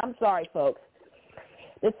Thomas. And I'm sorry, folks.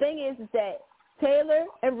 The thing is that Taylor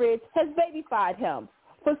and Ridge has babyfied him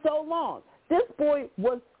for so long. This boy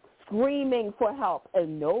was screaming for help,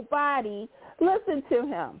 and nobody listened to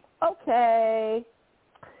him. Okay.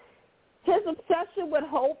 His obsession with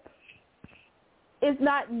Hope is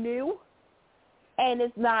not new, and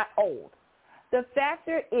it's not old. The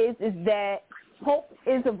factor is that Hope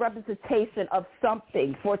is a representation of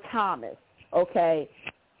something for Thomas, okay?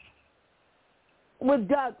 With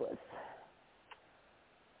Douglas,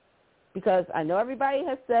 because I know everybody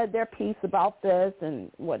has said their piece about this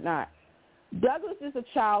and whatnot. Douglas is a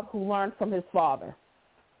child who learned from his father.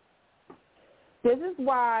 This is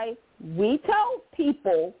why we tell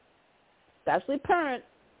people, especially parents,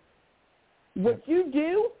 what you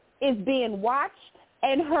do is being watched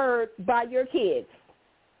and heard by your kids.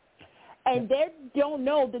 And they don't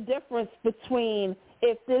know the difference between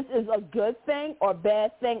if this is a good thing or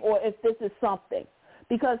bad thing or if this is something.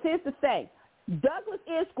 Because here's the thing. Douglas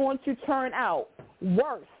is going to turn out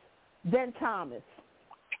worse than Thomas.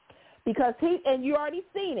 Because and you already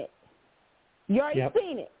seen it. You already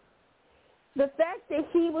seen it. The fact that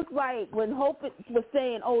he was like, when Hope was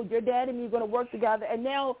saying, oh, your dad and me are going to work together, and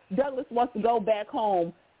now Douglas wants to go back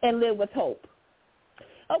home and live with Hope.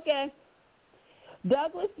 Okay.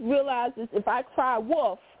 Douglas realizes if I cry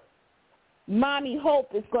wolf, Mommy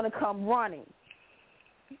Hope is going to come running.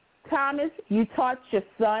 Thomas, you taught your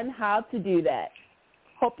son how to do that.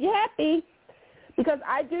 Hope you're happy. Because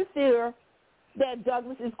I do fear that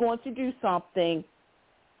Douglas is going to do something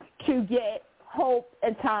to get Hope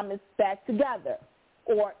and Thomas back together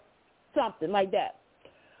or something like that.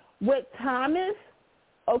 With Thomas,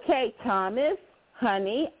 okay, Thomas,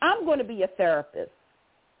 honey, I'm going to be your therapist.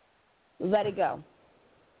 Let it go.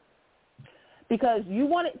 Because you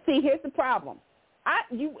want to see, here's the problem.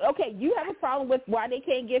 You have a problem with why they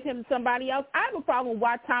can't give him somebody else. I have a problem with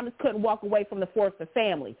why Thomas couldn't walk away from the Forster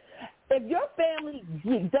family. If your family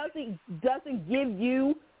doesn't give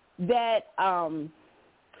you that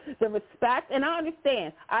the respect, and I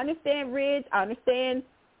understand Ridge, I understand,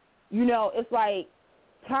 it's like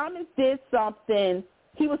Thomas did something,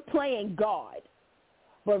 he was playing God.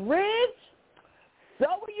 But Ridge, so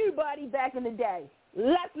were you, buddy, back in the day.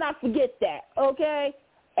 Let's not forget that, okay?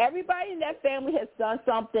 Everybody in that family has done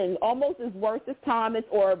something almost as worse as Thomas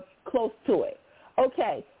or close to it.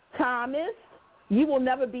 Okay, Thomas, you will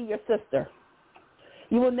never be your sister.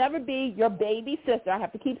 You will never be your baby sister. I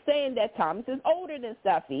have to keep saying that. Thomas is older than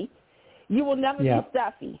Steffi. You will never be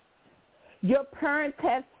Steffi. Your parents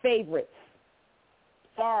have favorites.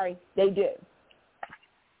 Sorry, they do.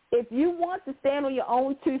 If you want to stand on your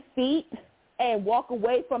own 2 feet and walk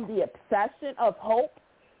away from the obsession of Hope,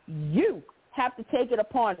 you have to take it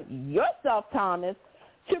upon yourself, Thomas,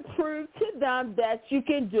 to prove to them that you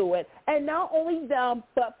can do it, and not only them,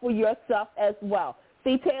 but for yourself as well.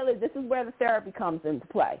 See, Taylor, this is where the therapy comes into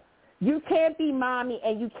play. You can't be mommy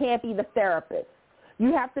and you can't be the therapist.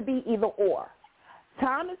 You have to be either or.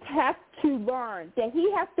 Thomas has to learn that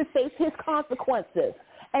he has to face his consequences,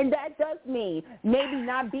 and that does mean maybe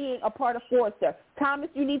not being a part of Forster. Thomas,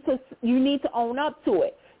 you need to own up to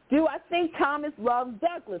it. Do I think Thomas loves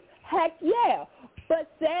Douglas? Heck yeah. But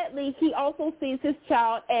sadly, he also sees his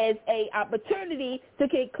child as an opportunity to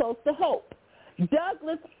get close to Hope.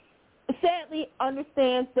 Douglas sadly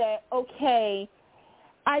understands that, okay,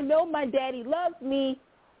 I know my daddy loves me,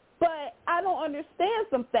 but I don't understand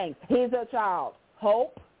some things. He's a child.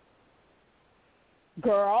 Hope,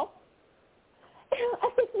 girl, I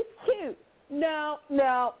think he's cute. No,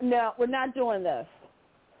 we're not doing this.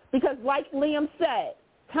 Because like Liam said,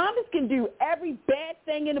 Thomas can do every bad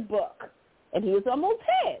thing in the book, and he was almost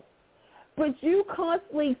had. But you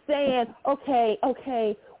constantly saying,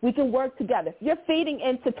 okay, we can work together. You're feeding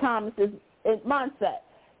into Thomas's mindset.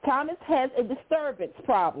 Thomas has a disturbance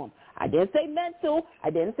problem. I didn't say mental.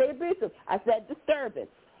 I didn't say abusive. I said disturbance.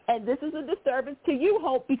 And this is a disturbance to you,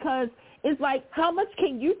 Hope, because it's like, how much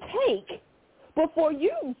can you take before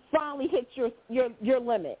you finally hit your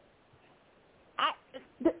limit?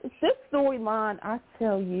 This storyline, I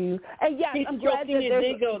tell you, and yes, he's I'm glad stroking his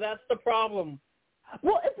ego. That's the problem.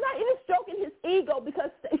 Well, it's not even stroking his ego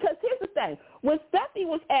because here's the thing. When Steffi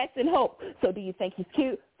was asking Hope, so do you think he's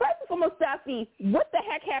cute? First and foremost, Steffi, what the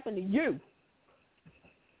heck happened to you?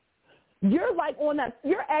 You're like on that.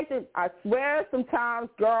 You're acting. I swear, sometimes,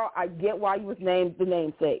 girl, I get why you was named the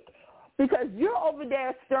namesake. Because you're over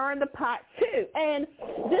there stirring the pot, too. And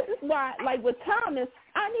this is why, like with Thomas,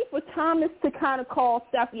 I need for Thomas to kind of call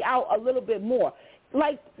Steffi out a little bit more.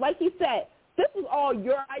 Like he said, this was all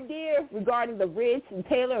your idea regarding the Ridge and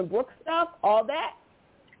Taylor and Brooke stuff, all that.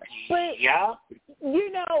 But,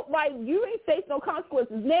 like, you ain't face no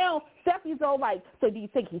consequences. Now, Steffi's all like, so do you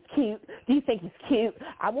think he's cute? Do you think he's cute?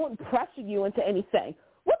 I won't pressure you into anything.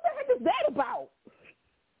 What the heck is that about?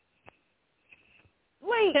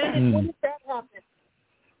 Wait, when did that happen?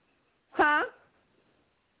 Huh?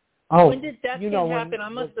 Oh, when did that happen? I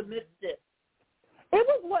must have missed it. It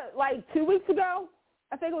was, like 2 weeks ago?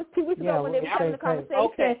 I think it was 2 weeks ago when they were having the conversation.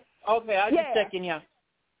 Okay, I was just checking, Yeah,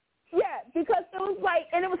 because it was like,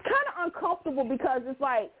 and it was kind of uncomfortable because it's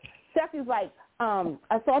like, Steffi's like,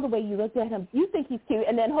 I saw the way you looked at him. You think he's cute?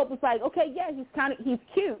 And then Hope was like, okay, yeah, he's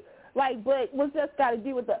cute. Like, but what's this got to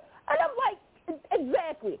do with the? And I'm like,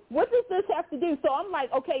 exactly. What does this have to do? So I'm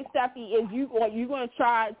like, okay, Steffi, are you going to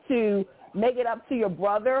try to make it up to your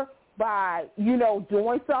brother by,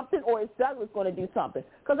 doing something, or is Douglas going to do something?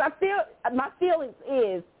 Because my feelings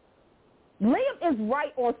is Liam is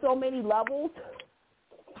right on so many levels,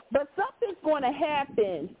 but something's going to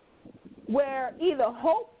happen where either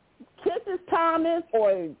Hope kisses Thomas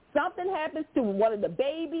or something happens to one of the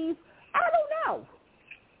babies. I don't know.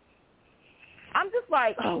 I'm just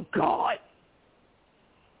like, oh, God.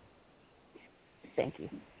 Thank you.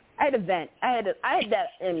 I had a vent. I had that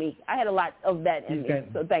in me. I had a lot of that in me.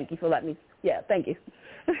 So thank you for letting me. Yeah, thank you.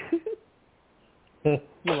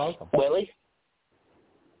 You're welcome. Willie?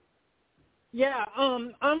 Yeah,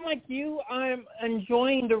 I'm like you. I'm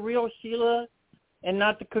enjoying the real Sheila and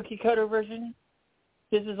not the cookie cutter version.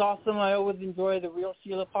 This is awesome. I always enjoy the real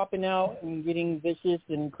Sheila popping out and getting vicious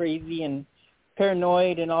and crazy and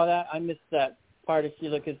paranoid and all that. I miss that part of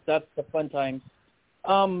Sheila because that's the fun times.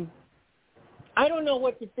 I don't know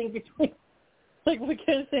what to think between, like what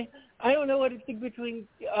can I say? I don't know what to think between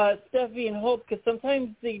Steffi and Hope because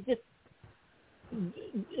sometimes they just,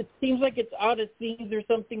 it seems like it's out of scenes or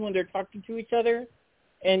something when they're talking to each other,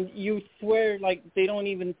 and you swear like they don't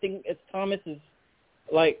even think it's Thomas's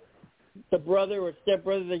like the brother or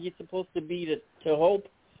stepbrother that he's supposed to be to Hope.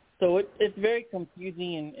 So it's very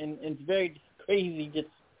confusing and it's very crazy. Just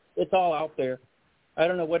it's all out there. I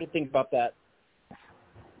don't know what to think about that.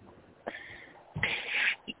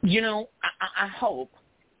 You know, I hope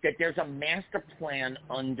that there's a master plan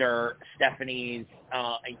under Stephanie's,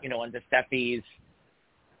 under Steffi's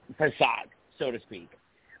facade, so to speak,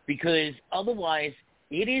 because otherwise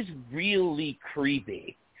it is really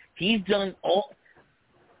creepy. He's done all.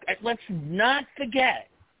 Let's not forget,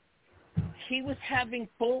 he was having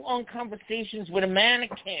full-on conversations with a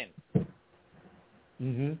mannequin.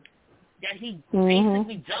 Mm-hmm. That he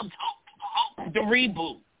basically dubbed the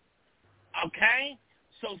reboot. Okay?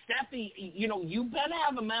 So, Steffi, you better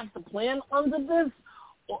have a master plan under this,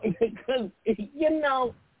 because,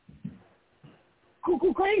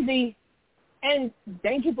 cuckoo crazy. And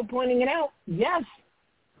thank you for pointing it out. Yes,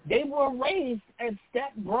 they were raised as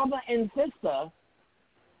step-brother and sister.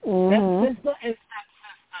 Step-sister and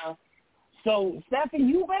step-sister. So, Steffi,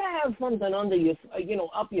 you better have something under your,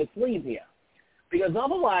 up your sleeve here. Because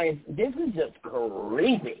otherwise, this is just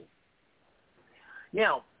creepy.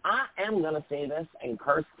 Now, I am going to say this and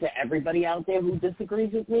curse to everybody out there who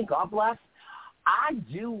disagrees with me. God bless. I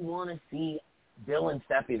do want to see Bill and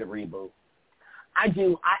Steffi the reboot. I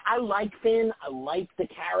do. I like Finn. I like the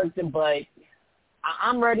character, but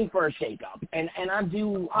I'm ready for a shakeup. And I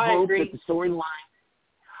do hope that the storyline.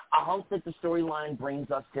 I hope that the storyline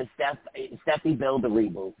brings us to Steffi Bill the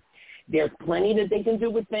reboot. There's plenty that they can do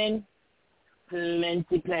with Finn.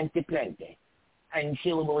 Plenty. And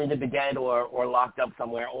Sheila will either be dead or locked up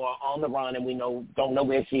somewhere or on the run, and we don't know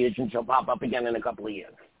where she is, and she'll pop up again in a couple of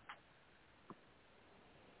years.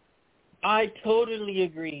 I totally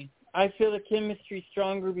agree. I feel the chemistry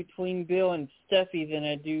stronger between Bill and Steffi than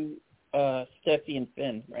I do Steffi and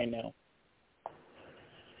Finn right now.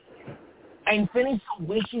 And Finn is so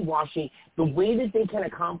wishy-washy. The way that they can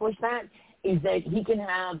accomplish that is that he can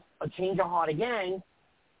have a change of heart again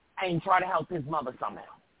and try to help his mother somehow.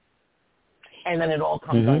 And then it all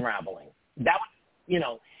comes unraveling. That would,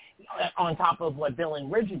 on top of what Bill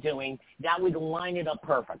and Ridge are doing, that would line it up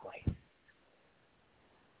perfectly.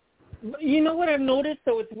 You know what I've noticed,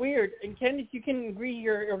 though? It's weird. And Candace, you can agree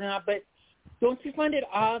here or not, but don't you find it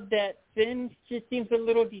odd that Finn just seems a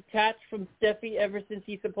little detached from Steffi ever since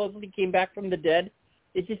he supposedly came back from the dead?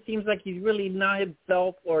 It just seems like he's really not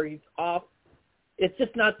himself or he's off. It's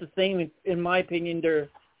just not the same, in my opinion. Their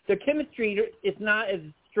chemistry is not as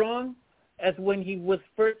strong as when he was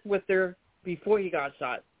first with her before he got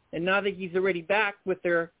shot. And now that he's already back with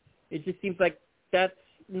her, it just seems like that's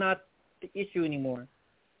not the issue anymore.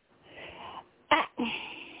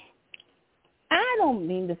 I don't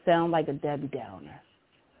mean to sound like a Debbie Downer,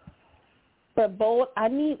 but Bold, I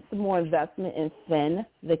need some more investment in Finn,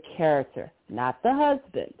 the character, not the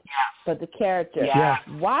husband, but the character. Yeah.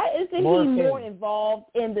 Why isn't he more involved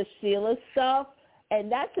in the Sheila stuff?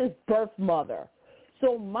 And that's his birth mother.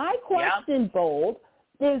 So my question, Bold,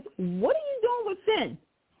 is what are you doing with Finn?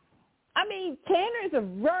 I mean, Tanner is a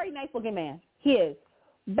very nice-looking man. He is.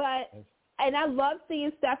 But, and I love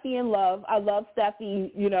seeing Steffi in love. I love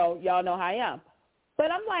Steffi, y'all know how I am.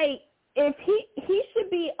 But I'm like, if he should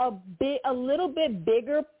be a little bit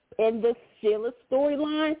bigger in this Sheila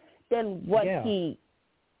storyline than what he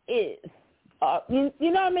is. You know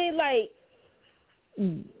what I mean? Like,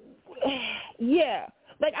 yeah.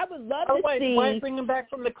 Like, I would love to see. Why bring him back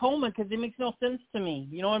from the coma? Because it makes no sense to me.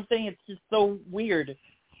 You know what I'm saying? It's just so weird.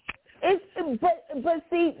 This is the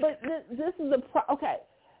okay.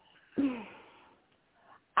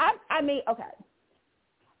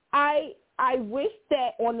 I wish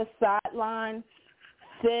that on the sideline,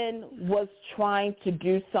 Finn was trying to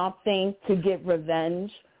do something to get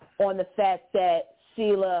revenge on the fact that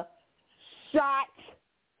Sheila shot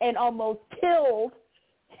and almost killed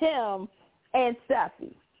him and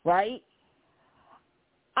Steffi, right?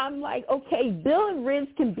 I'm like, okay, Bill and Ridge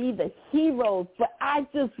can be the heroes, but I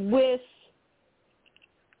just wish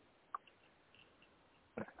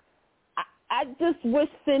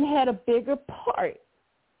Finn had a bigger part.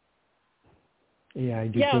 Yeah, I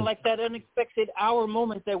do. Yeah, like that unexpected hour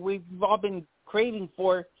moment that we've all been craving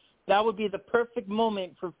for. That would be the perfect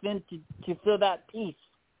moment for Finn to feel that peace.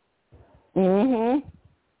 Mhm.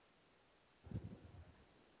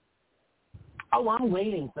 Oh, I'm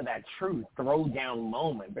waiting for that true throwdown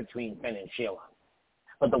moment between Finn and Sheila.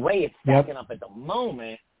 But the way it's stacking up at the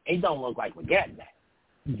moment, it don't look like we're getting that.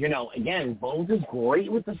 Again, Bones is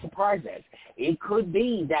great with the surprises. It could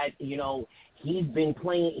be that, he's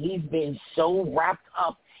been so wrapped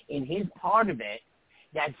up in his part of it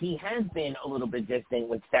that he has been a little bit distant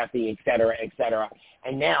with Steffi, et cetera,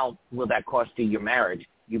 and now will that cost you your marriage?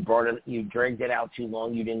 You dragged it out too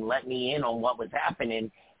long. You didn't let me in on what was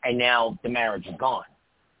happening, and now the marriage is gone.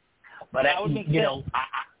 But that would make sense.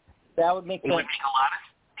 That would make sense. It would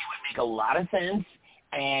make a lot of sense,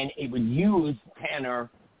 and it would use Tanner,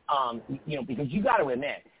 because you got to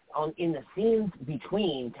admit, in the scenes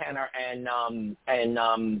between Tanner and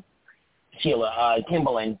Sheila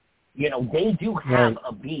Kimberlin, they do have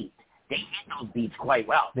a beat. They hit those beats quite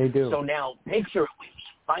well. They do. So now picture it when he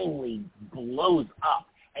finally blows up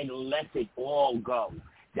and lets it all go.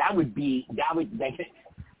 That would be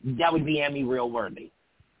Emmy real worthy.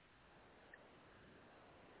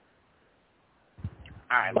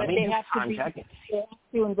 All right, but let me do time checking. They have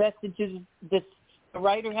to invest into this. The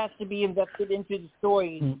writer has to be invested into the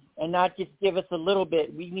story and not just give us a little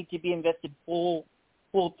bit. We need to be invested full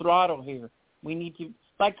throttle here. We need to,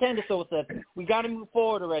 like Candace said, we got to move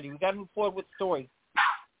forward already. We got to move forward with the story.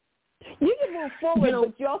 You can move forward,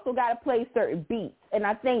 but you also got to play certain beats, and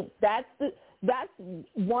I think that's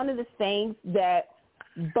one of the things that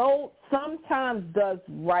Bo sometimes does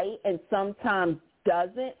right and sometimes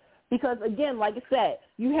doesn't. Because again, like I said,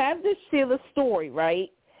 you have this Sheila story, right?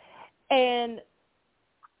 And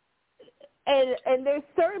there's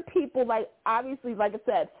certain people, like obviously, like I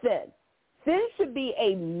said, Finn should be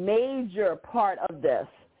a major part of this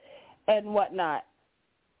and whatnot.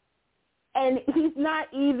 And he's not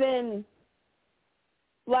even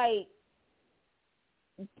like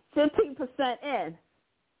 15% in.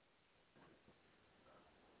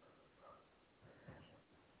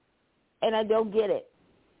 And I don't get it.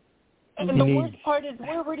 And the worst part is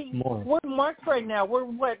we're March right now. We're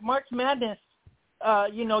March Madness.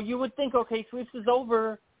 You would think, okay, Sweeps is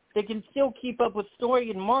over. They can still keep up with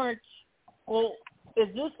story in March. Well,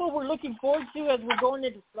 is this what we're looking forward to as we're going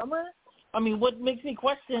into summer? I mean, what makes me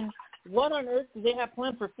question, what on earth do they have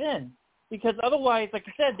planned for Finn? Because otherwise, like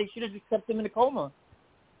I said, they should have just kept him in a coma.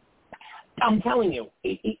 I'm telling you,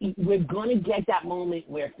 we're going to get that moment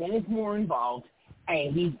where Finn is more involved,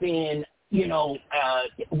 and he's been,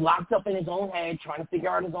 locked up in his own head, trying to figure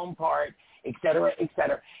out his own part, et cetera, et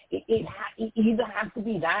cetera. It either has to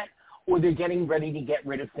be that, or they're getting ready to get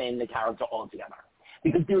rid of Finn, the character, altogether.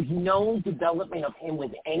 Because there's no development of him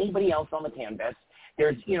with anybody else on the canvas.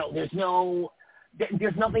 There's nothing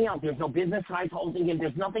else. There's no business ties holding him.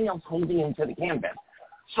 There's nothing else holding him to the canvas.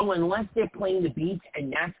 So unless they're playing the beats,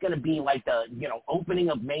 and that's going to be like the, opening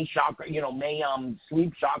of May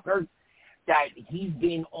Sweep Shocker, that he's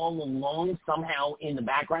been all along somehow in the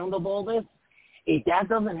background of all this. If that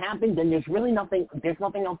doesn't happen, then there's nothing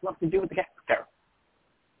else left to do with the character.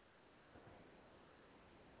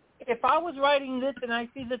 If I was writing this and I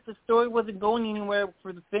see that the story wasn't going anywhere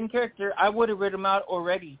for the Finn character, I would have written him out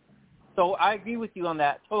already. So I agree with you on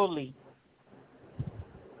that, totally.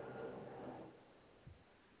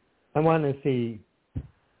 I want to see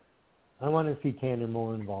Tanner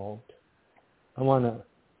more involved. I want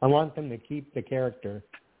them to keep the character,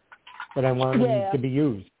 but I want him to be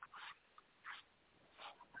used.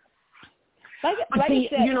 Okay.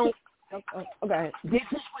 This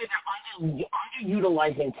is where they're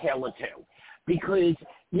underutilizing Taylor too, because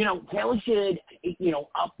Taylor should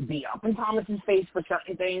be up in Thomas's face for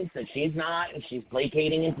certain things that she's not, and she's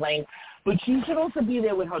placating and playing, but she should also be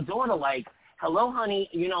there with her daughter, like, hello, honey,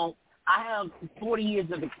 I have 40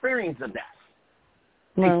 years of experience of this.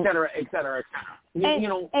 Et cetera, et cetera, et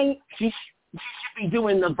cetera. And she should be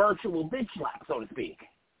doing the virtual bitch slap, so to speak.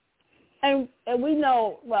 And we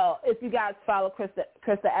know, well, if you guys follow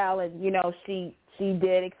Krista Allen, she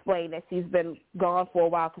did explain that she's been gone for a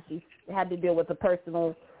while because she had to deal with a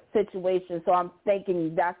personal situation. So I'm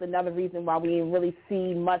thinking that's another reason why we didn't really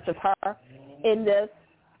see much of her in this.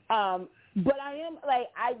 But I am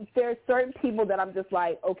there's certain people that I'm just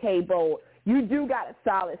like, okay, Bo, you do got a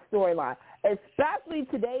solid storyline. Especially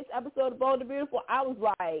today's episode of Bold and Beautiful, I was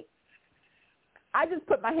like, I just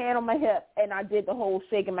put my hand on my hip and I did the whole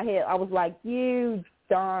shaking my head. I was like, you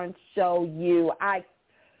darn show you. Okay.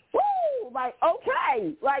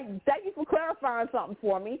 Thank you for clarifying something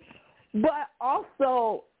for me. But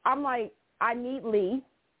also, I'm like, I need Lee.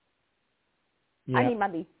 Yeah. I need my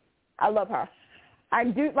Lee. I love her. I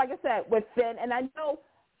do, like I said, with Finn, and I know,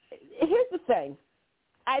 here's the thing.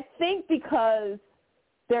 I think because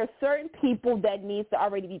there are certain people that needs to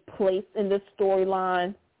already be placed in this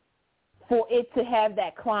storyline for it to have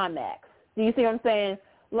that climax. Do you see what I'm saying?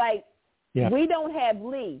 We don't have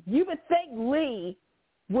Lee. You would think Lee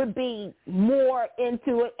would be more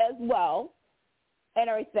into it as well and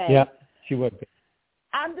everything. Yeah, she would be.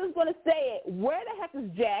 I'm just going to say it. Where the heck is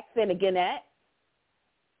Jack Finnegan at?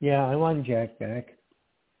 Yeah, I want Jack back.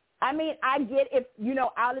 I mean, I get if,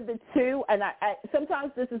 out of the two, and I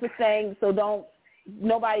sometimes this is a thing, so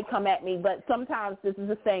nobody come at me, but sometimes this is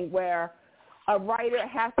a thing where a writer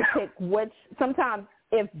has to pick sometimes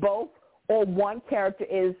if both or one character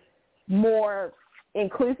is more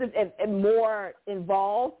inclusive and more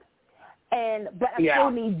involved, but I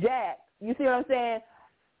still need Jack. You see what I'm saying?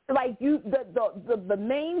 Like the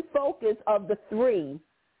main focus of the three,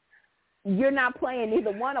 you're not playing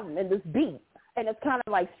either one of them in this beat, and it's kind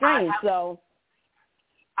of like strange.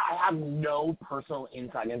 I have no personal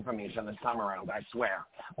inside information this time around, I swear.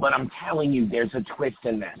 But I'm telling you, there's a twist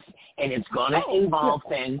in this, and it's going to involve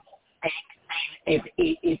Finn. And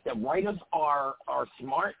if the writers are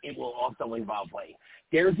smart, it will also involve Lee.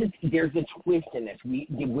 There's a twist in this.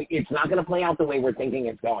 It's not going to play out the way we're thinking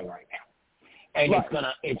it's going right now. And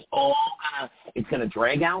it's gonna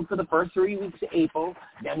drag out for the first 3 weeks of April.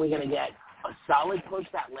 Then we're gonna get a solid push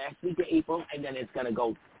that last week of April, and then it's gonna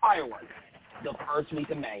go fireworks the first week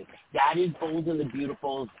of May. That is Bold and the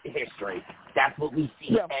Beautiful's history. That's what we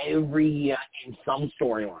see every year in some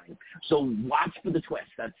storyline. So watch for the twist.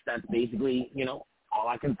 That's basically, all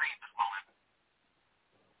I can say at this moment.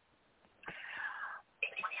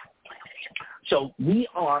 So we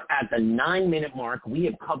are at the 9-minute mark. We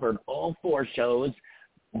have covered all 4 shows.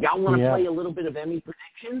 Y'all want to play a little bit of Emmy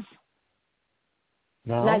predictions?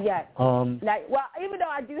 No. Not yet. Well, even though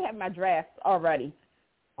I do have my draft already.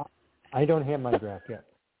 I don't have my draft yet.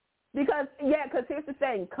 Because here's the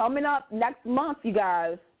thing. Coming up next month, you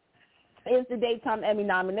guys, is the Daytime Emmy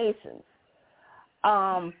nominations.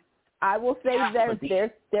 I will say there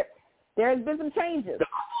has been some changes. The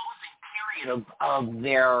closing period of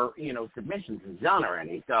their, submissions is done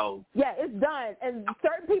already. So yeah, it's done. And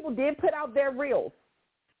certain people did put out their reels.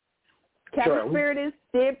 Kevin Spiritus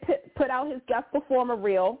did put out his guest performer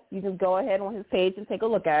reel. You can go ahead on his page and take a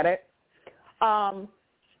look at it. I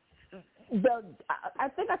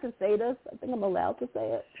think I can say this. I think I'm allowed to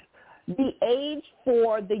say it. The age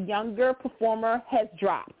for the younger performer has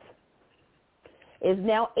dropped. It's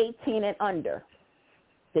now 18 and under.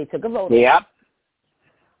 They took a vote. Yep.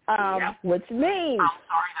 Which means... I'm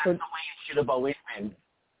sorry, that's the way it should have always been.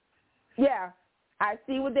 Yeah. I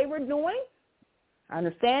see what they were doing. I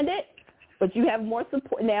understand it. But you have more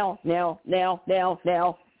support now.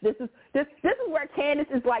 This is where Candace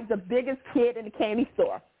is like the biggest kid in the candy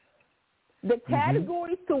store. The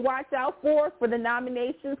categories to watch out for the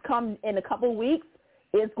nominations come in a couple of weeks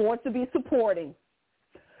is going to be supporting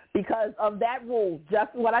because of that rule,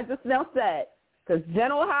 just what I just now said. Because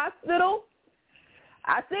General Hospital,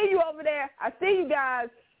 I see you over there. I see you guys.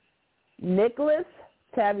 Nicholas,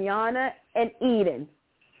 Taviana, and Eden,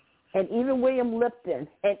 and even William Lipton,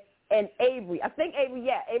 and Avery. I think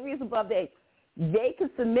Avery is above the age. They can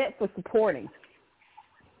submit for supporting.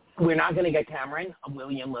 We're not going to get Cameron,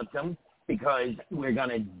 William Lipton, because we're going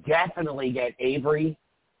to definitely get Avery,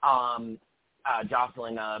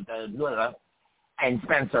 Jocelyn, and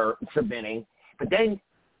Spencer submitting. But then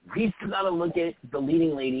we've got to look at the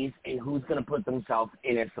leading ladies and who's going to put themselves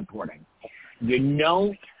in as supporting.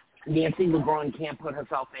 Nancy LeGrand can't put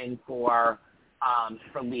herself in for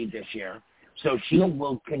lead this year. So she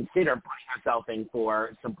will consider putting herself in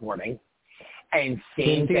for supporting. And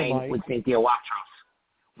same thing with Cynthia Watros.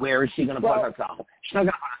 Where is she going to put herself? She's not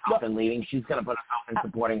going to put herself in leading. She's going to put herself in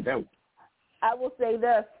supporting too. I will say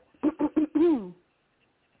this.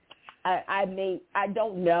 I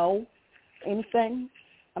don't know anything.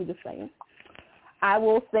 I'm just saying. I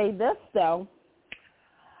will say this, though.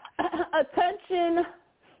 Attention,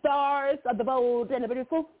 stars of the Bold and the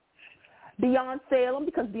Beautiful. Beyond Salem,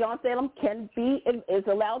 because Beyond Salem is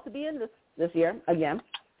allowed to be in this year again.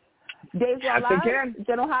 Days Are Alive,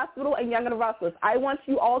 General Hospital, and Young and the Restless. I want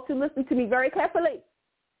you all to listen to me very carefully.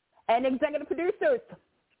 And executive producers,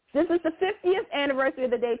 this is the 50th anniversary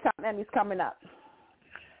of the Daytime Emmys coming up.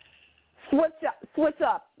 Switch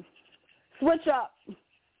up.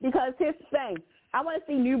 Because here's the thing. I want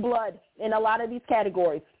to see new blood in a lot of these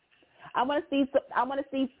categories. I want to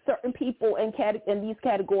see certain people in these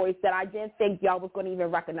categories that I didn't think y'all was going to even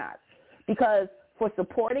recognize. Because for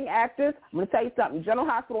supporting actors, I'm going to tell you something. General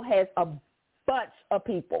Hospital has a bunch of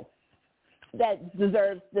people that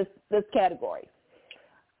deserve this category.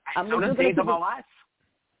 So does Days of Our Lives.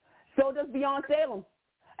 So does Beyond Salem.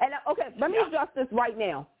 And okay, let me address this right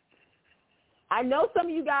now. I know some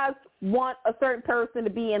of you guys want a certain person to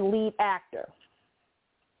be in lead actor.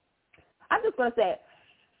 I'm just going to say it.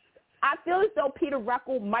 I feel as though Peter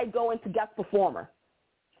Reckle might go into guest performer.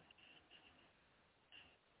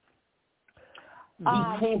 He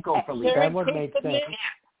can't go for lead. That would make sense.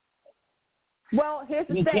 Well, here's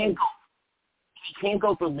the thing. he can't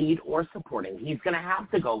go for lead or supporting. He's going to have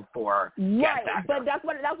to go for guest actor. But that's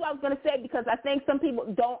what I was going to say, because I think some people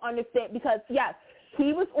don't understand, because, yes,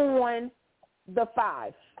 he was on the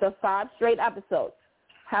five straight episodes.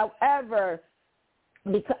 However,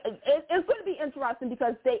 because it's going to be interesting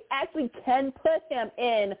because they actually can put him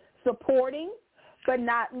in supporting but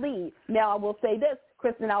not lead. Now, I will say this.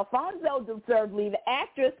 Kristen Alfonso deserved lead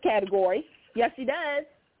actress category. Yes, she does.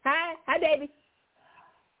 Hi, baby.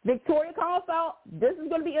 Victoria Caulfield, this is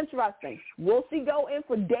going to be interesting. Will she go in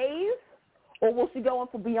for Days, or will she go in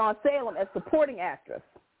for Beyond Salem as supporting actress?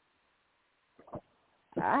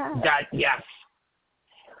 Yes.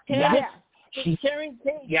 Did Sharon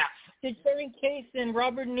Case and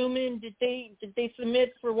Robert Newman, did they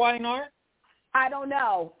submit for Y&R? I don't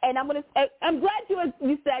know, and I'm glad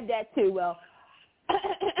you said that too, Will.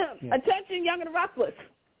 Attention, Young and the Restless.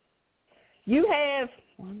 You have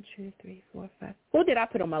 1, 2, 3, 4, 5. Who did I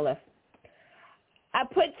put on my list? I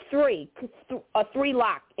put 3, a 3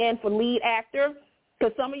 lock in for lead actor,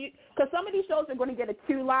 because some of these shows are going to get a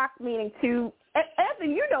 2 lock, meaning 2.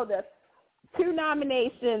 Anthony, you know this. 2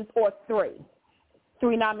 nominations or 3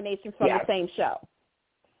 nominations from the same show.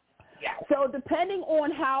 Yeah. So depending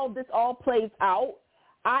on how this all plays out,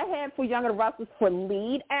 I have for Young and the Restless for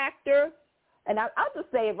lead actor, and I'll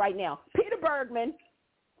just say it right now, Peter Bergman.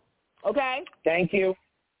 Okay. Thank you.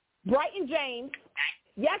 Bryton James.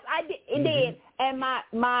 Yes, I did. It did. And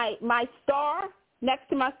my star next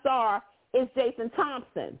to my star is Jason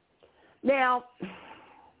Thompson. Now,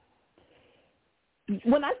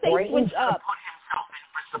 when I say switch up, put himself in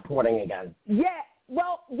for supporting again. Yeah.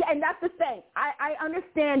 Well, yeah, and that's the thing. I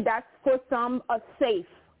understand that's for some a safe.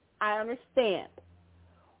 I understand.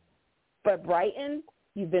 But Bryton,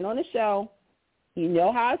 you've been on the show. You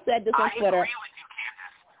know how I said this on Twitter.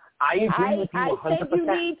 I agree with you 100%. I think you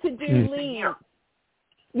need to do lead.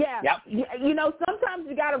 Yeah. Yep. You know, sometimes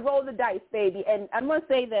you got to roll the dice, baby. And I'm going to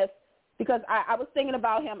say this because I was thinking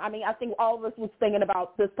about him. I mean, I think all of us was thinking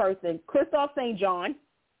about this person, Christophe St. John.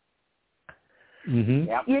 Mm-hmm.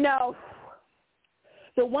 Yep. You know,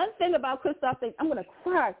 the one thing about Christophe St. I'm going to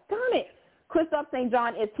cry. Darn it. Christophe St.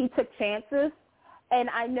 John is he took chances. And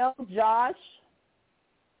I know Josh,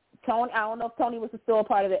 Tony, I don't know if Tony was still a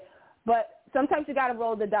part of it, but sometimes you got to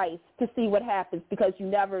roll the dice to see what happens because you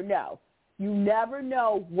never know. You never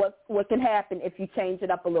know what can happen if you change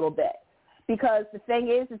it up a little bit. Because the thing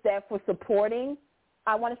is that for supporting,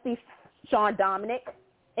 I want to see Sean Dominic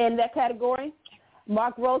in that category.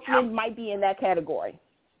 Mark Grossman might be in that category.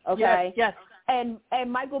 Okay. Yes. And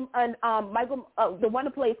Michael the one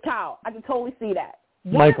who plays Kyle, I can totally see that.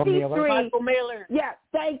 Michael Mailer. Yeah,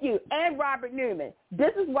 thank you. And Robert Newman.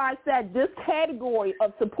 This is why I said this category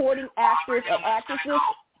of supporting actors or actresses.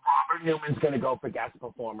 Robert Newman's going to go for guest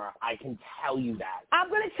performer. I can tell you that. I'm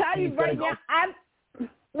going to tell you right now.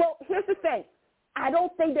 Well, here's the thing. I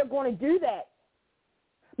don't think they're going to do that.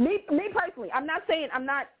 Me personally, I'm not,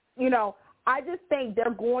 I just think they're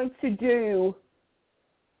going to do,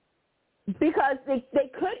 because they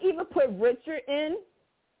could even put Richard in,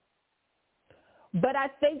 but I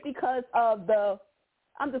think because of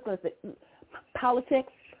I'm just going to say,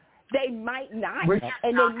 politics, they might not,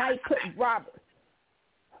 and they might put Robert.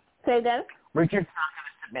 Say that? Richard's not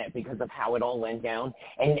going to submit because of how it all went down,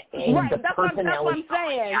 and right, the that's personality what I'm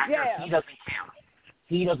saying. He doesn't care.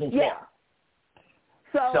 He doesn't care.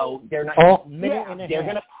 So they're not. They're going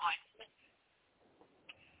to put.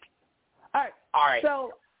 All right.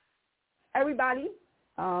 So everybody,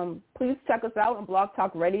 please check us out on Blog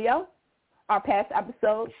Talk Radio. Our past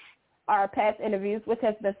episodes, our past interviews, which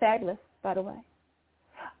has been fabulous, by the way.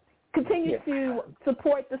 Continue to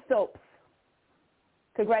support the soaps.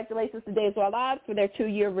 Congratulations to Days of Our Lives for their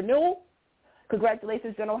 2-year renewal.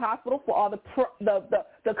 Congratulations, General Hospital, for all the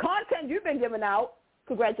content you've been giving out.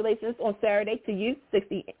 Congratulations on Saturday to you,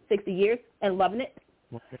 60 years and loving it.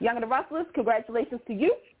 Young and the Restless, congratulations to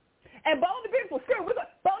you. And Bone the Beautiful,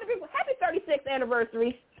 Bone the Beautiful, happy 36th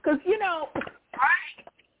anniversary. Because, it is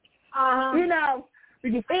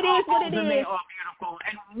what it is. They are beautiful,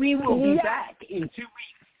 and we will be back in 2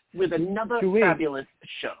 weeks with another fabulous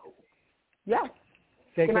show. Yeah.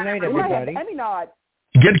 Say good night, everybody.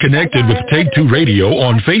 Get connected with Take Two Radio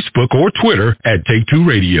on Facebook or Twitter at Take Two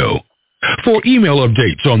Radio. For email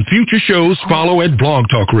updates on future shows, follow at Blog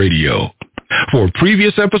Talk Radio. For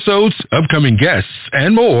previous episodes, upcoming guests,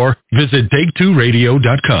 and more, visit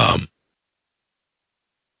TakeTwoRadio.com.